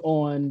binge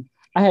on.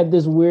 I had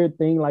this weird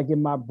thing like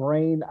in my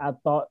brain. I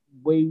thought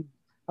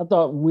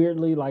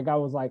weirdly, like I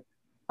was like,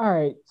 all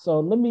right,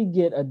 so let me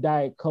get a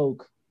Diet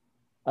Coke.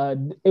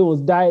 It was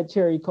Diet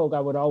Cherry Coke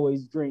I would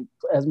always drink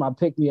as my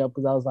pick-me-up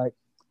because I was like,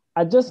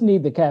 I just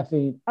need the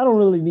caffeine. I don't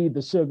really need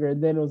the sugar.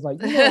 And then it was like,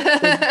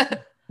 the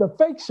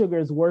fake sugar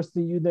is worse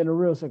to you than the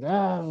real sugar.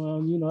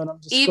 And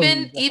I'm just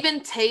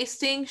even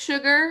tasting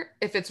sugar,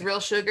 if it's real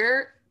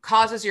sugar,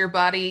 causes your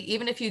body,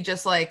 even if you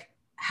just like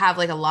have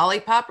like a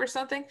lollipop or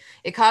something,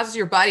 it causes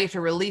your body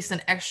to release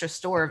an extra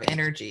store of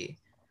energy,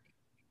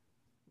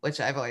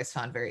 which I've always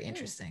found very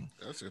interesting.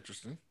 That's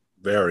interesting.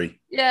 Very.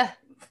 Yeah.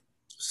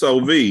 So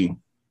V.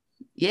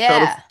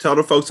 Yeah. Tell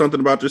the folks something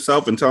about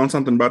yourself and tell them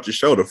something about your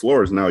show. The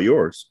floor is now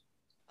yours.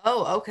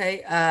 Oh,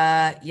 okay.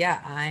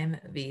 I'm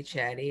V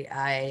Chatty.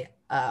 I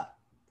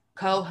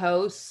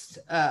co-host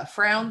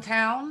Frown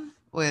Town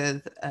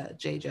with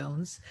Jay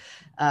Jones.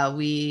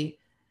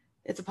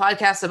 It's a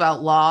podcast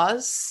about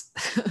laws.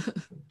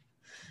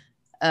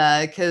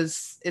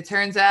 Because it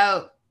turns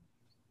out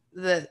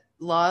that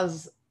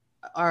laws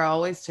are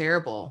always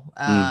terrible.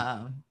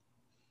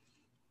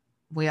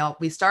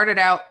 We started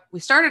out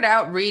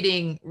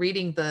reading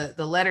the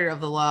letter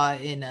of the law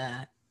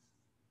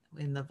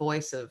in the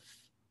voice of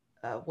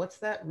what's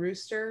that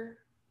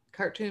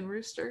cartoon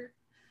rooster?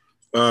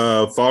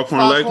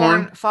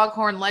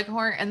 Foghorn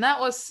Leghorn, and that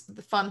was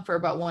fun for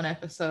about one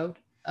episode.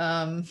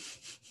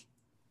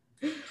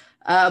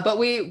 But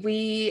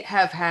we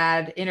have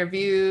had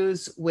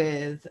interviews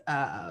with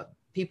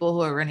people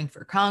who are running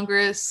for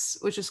Congress,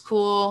 which is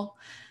cool.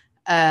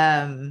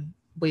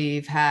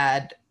 We've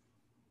had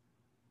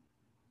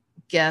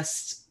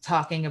guests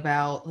talking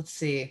about, let's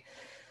see.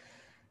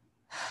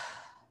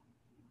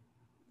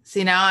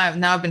 Now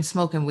I've been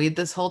smoking weed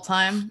this whole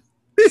time.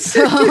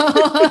 So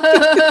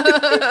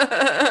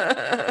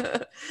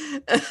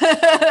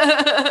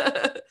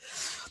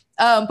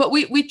but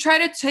we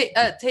try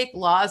to take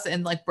laws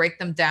and like break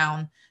them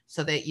down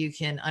so that you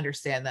can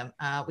understand them.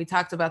 We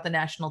talked about the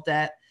national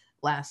debt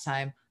last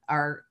time.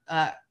 Our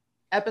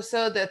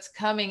episode that's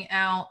coming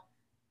out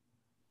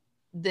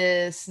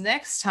this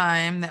next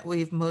time that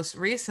we've most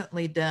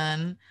recently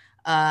done,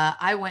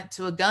 I went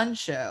to a gun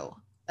show.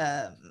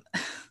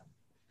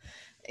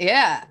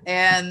 Yeah,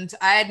 and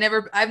I've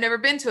never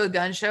been to a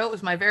gun show. It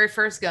was my very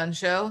first gun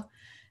show,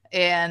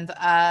 and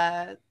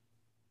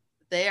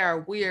they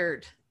are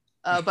weird.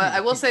 But I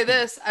will say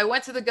this: I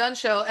went to the gun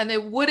show, and they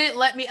wouldn't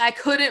let me. I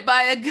couldn't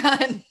buy a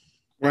gun.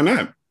 Why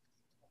not?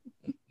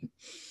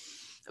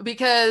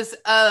 Because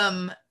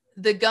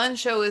the gun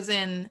show is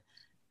in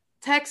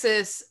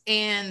Texas,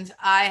 and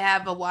I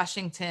have a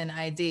Washington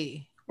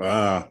ID.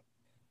 Wow.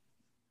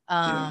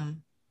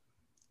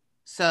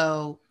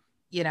 So,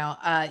 you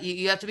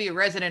have to be a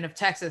resident of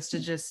Texas to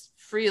just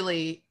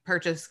freely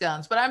purchase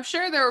guns. But I'm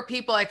sure there were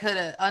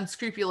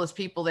unscrupulous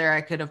people there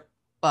I could have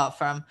bought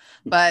from.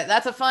 But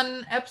that's a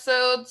fun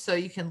episode, so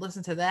you can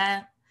listen to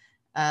that.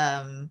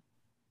 I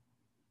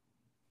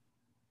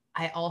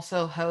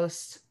also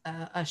host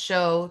a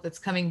show that's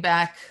coming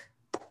back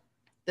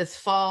this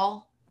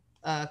fall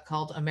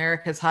called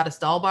America's Hottest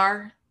Doll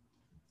Bar.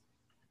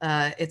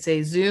 It's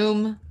a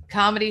Zoom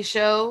comedy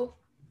show,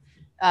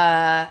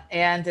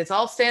 and it's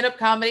all stand-up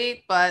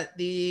comedy, but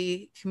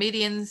the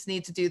comedians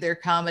need to do their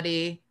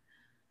comedy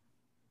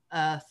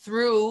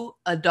through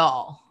a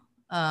doll.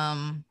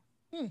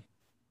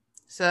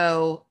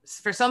 So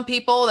for some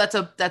people, that's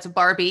a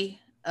Barbie.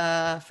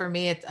 For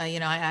me,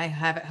 I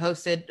have it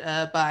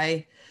hosted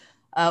by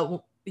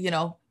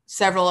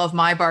several of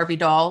my Barbie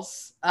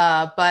dolls.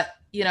 But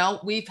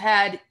we've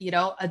had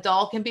a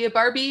doll can be a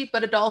Barbie,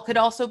 but a doll could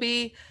also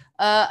be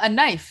a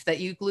knife that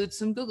you glued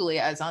some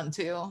googly eyes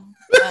onto.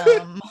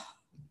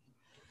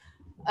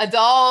 A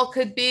doll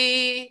could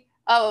be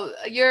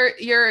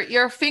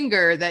your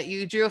finger that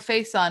you drew a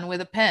face on with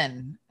a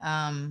pen.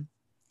 I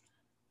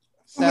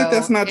feel like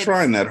that's not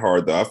trying that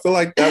hard, though. I feel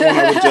like that one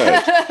I would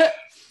judge.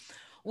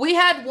 We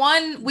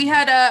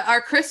had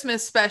our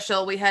Christmas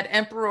special. We had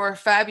Emperor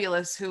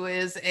Fabulous, who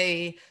is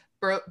a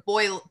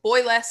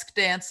boylesque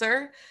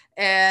dancer,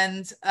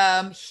 and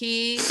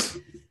he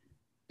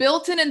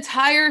built an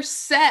entire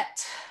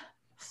set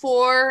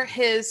for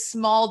his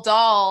small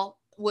doll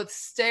with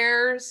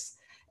stairs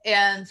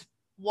and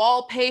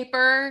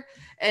wallpaper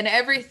and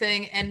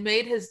everything, and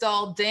made his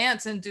doll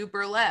dance and do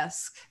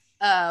burlesque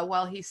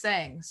while he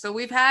sang. So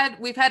we've had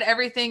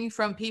everything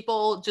from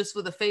people just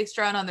with a face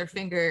drawn on their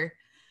finger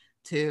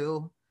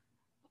to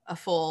a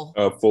full-on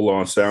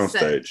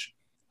soundstage.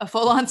 A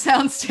full-on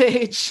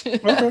soundstage.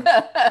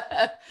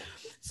 Okay.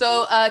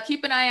 So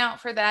keep an eye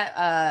out for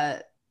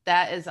that.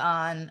 That is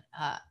on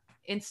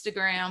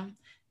Instagram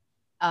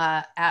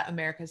at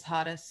America's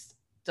Hottest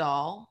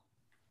Doll.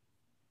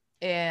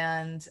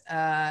 And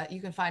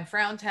you can find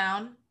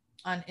Frowntown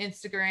on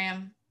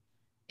Instagram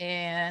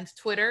and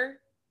Twitter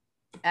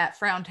at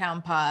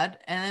Frowntown Pod.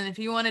 And then if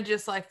you want to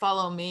just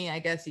follow me, I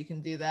guess you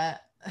can do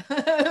that.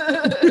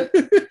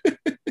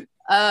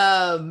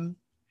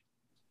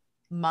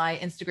 My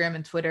Instagram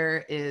and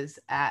Twitter is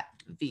at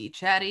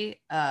vchatty.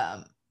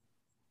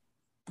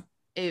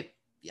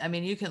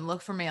 You can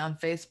look for me on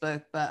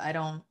Facebook, but I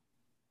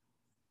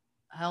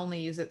only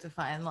use it to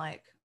find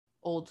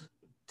old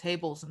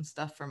tables and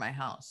stuff for my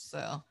house.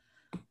 So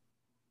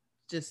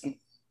just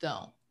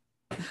don't.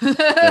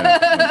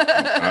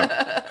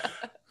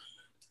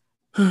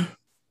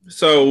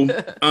 So,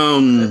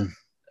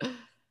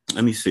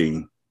 let me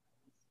see.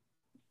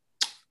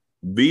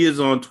 V is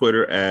on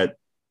Twitter at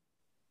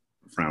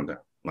Frowndown.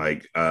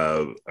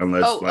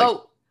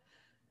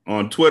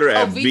 On Twitter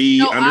at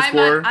V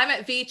underscore. I'm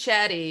at V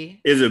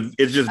Chatty.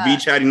 It's just V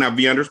Chatty, not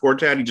V underscore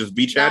Chatty, just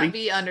V Chatty? Not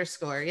V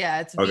underscore. Yeah,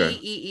 it's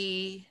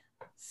okay.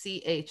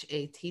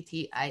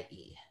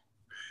 VEECHATTIE.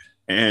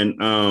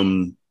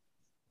 And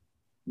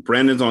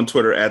Brandon's on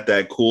Twitter at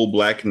that cool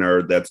black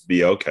nerd. That's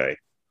BOK.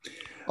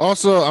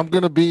 Also, I'm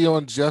going to be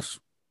on Jeff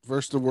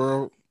vs. the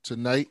World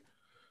tonight,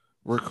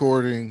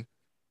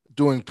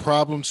 doing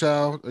Problem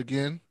Child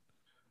again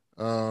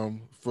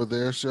for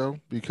their show,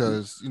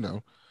 because,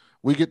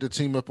 we get to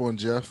team up on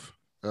Jeff,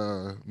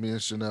 me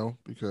and Chanel,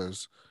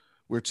 because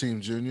we're Team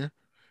Junior.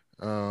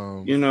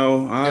 And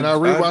I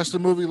rewatched the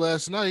movie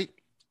last night,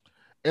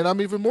 and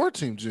I'm even more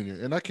Team Junior,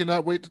 and I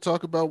cannot wait to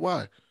talk about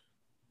why.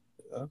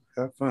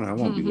 Have fun. I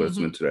won't be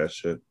listening to that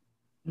shit.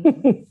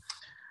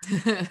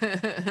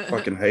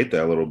 Fucking hate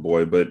that little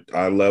boy, but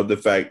I love the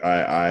fact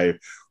I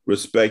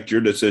respect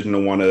your decision to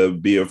want to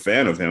be a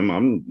fan of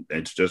him.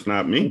 It's just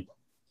not me.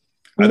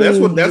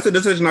 That's the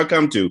decision I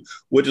come to,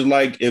 which is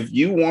if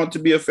you want to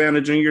be a fan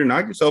of Junior,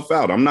 knock yourself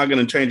out. I'm not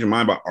going to change your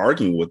mind by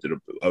arguing with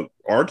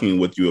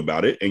you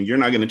about it, and you're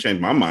not going to change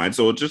my mind.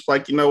 So it's just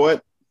you know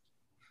what?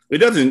 It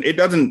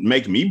doesn't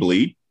make me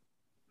bleed.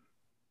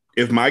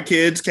 If my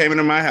kids came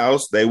into my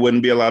house, they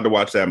wouldn't be allowed to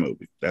watch that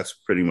movie. That's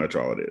pretty much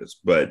all it is.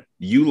 But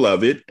you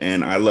love it,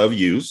 and I love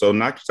you, so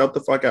knock yourself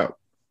the fuck out.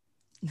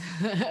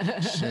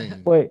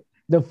 Wait,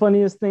 the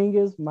funniest thing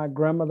is my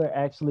grandmother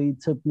actually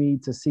took me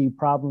to see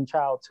Problem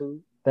Child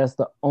 2. That's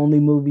the only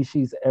movie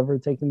she's ever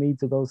taken me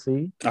to go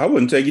see. I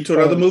wouldn't take you to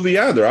another movie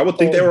either. I would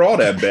think they were all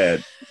that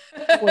bad.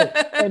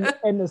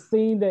 And the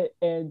scene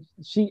and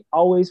she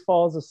always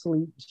falls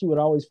asleep. She would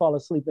always fall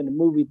asleep in the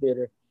movie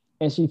theater.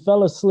 And she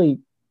fell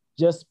asleep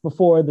just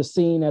before the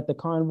scene at the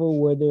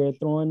carnival where they're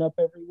throwing up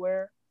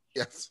everywhere.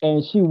 Yes.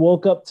 And she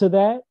woke up to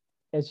that,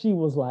 and she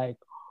was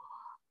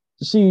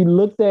she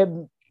looked at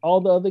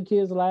all the other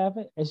kids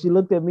laughing, and she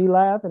looked at me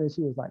laughing, and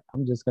she was like,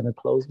 I'm just going to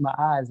close my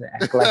eyes and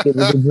act like it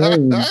was a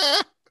dream.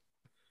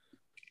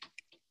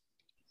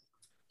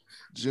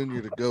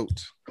 Junior the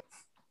GOAT.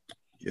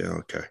 Yeah,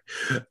 okay.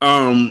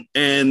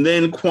 And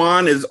then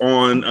Quan is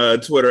on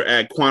Twitter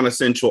at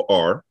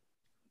QuanEssentialR.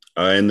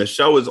 And the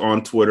show is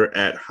on Twitter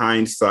at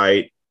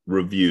Hindsight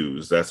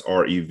Reviews. That's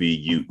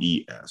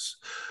REVUES.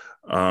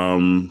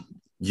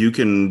 You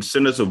can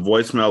send us a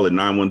voicemail at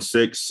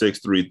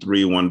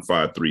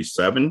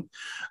 916-633-1537.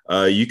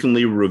 You can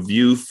leave a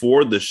review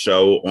for the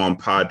show on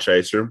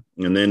Podchaser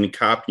and then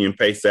copy and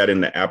paste that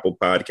into Apple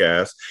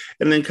Podcasts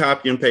and then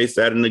copy and paste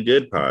that into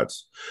Good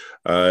Pods.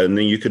 And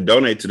then you could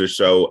donate to the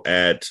show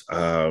at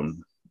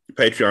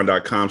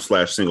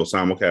patreon.com/single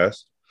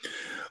simulcast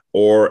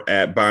or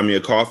at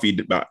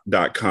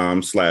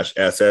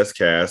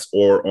buymeacoffee.com/sscast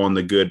or on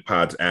the Good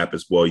Pods app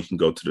as well. You can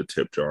go to the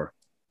tip jar.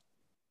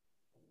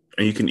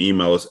 And you can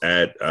email us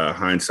at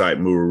Hindsight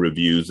Movie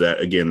Reviews.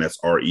 That's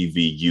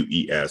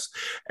REVUES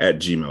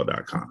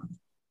 @gmail.com.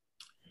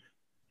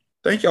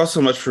 Thank y'all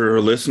so much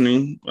for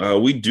listening.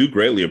 We do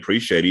greatly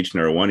appreciate each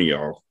and every one of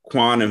y'all.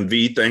 Quan and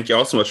V, thank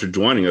y'all so much for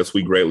joining us.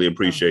 We greatly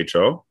appreciate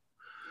y'all.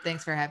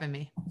 Thanks for having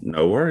me.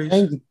 No worries.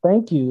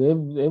 Thank you. It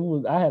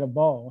was. I had a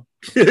ball.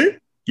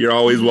 You're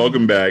always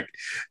welcome back.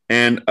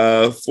 And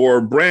for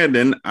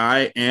Brandon,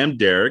 I am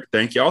Derek.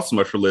 Thank y'all so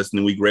much for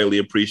listening. We greatly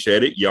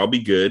appreciate it. Y'all be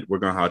good. We're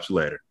going to hot you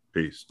later.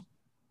 Peace.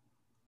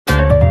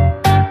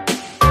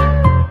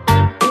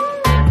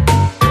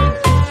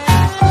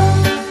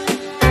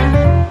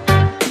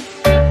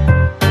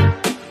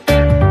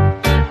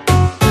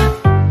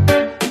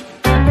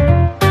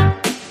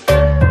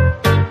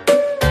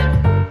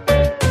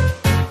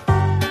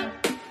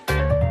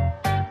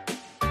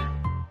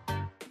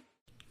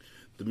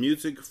 The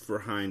music for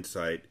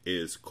Hindsight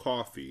is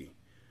Coffee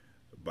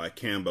by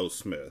Cambo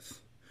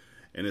Smith,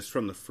 and it's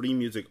from the Free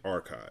Music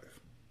Archive.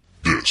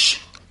 This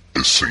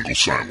is Single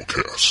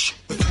Simulcast.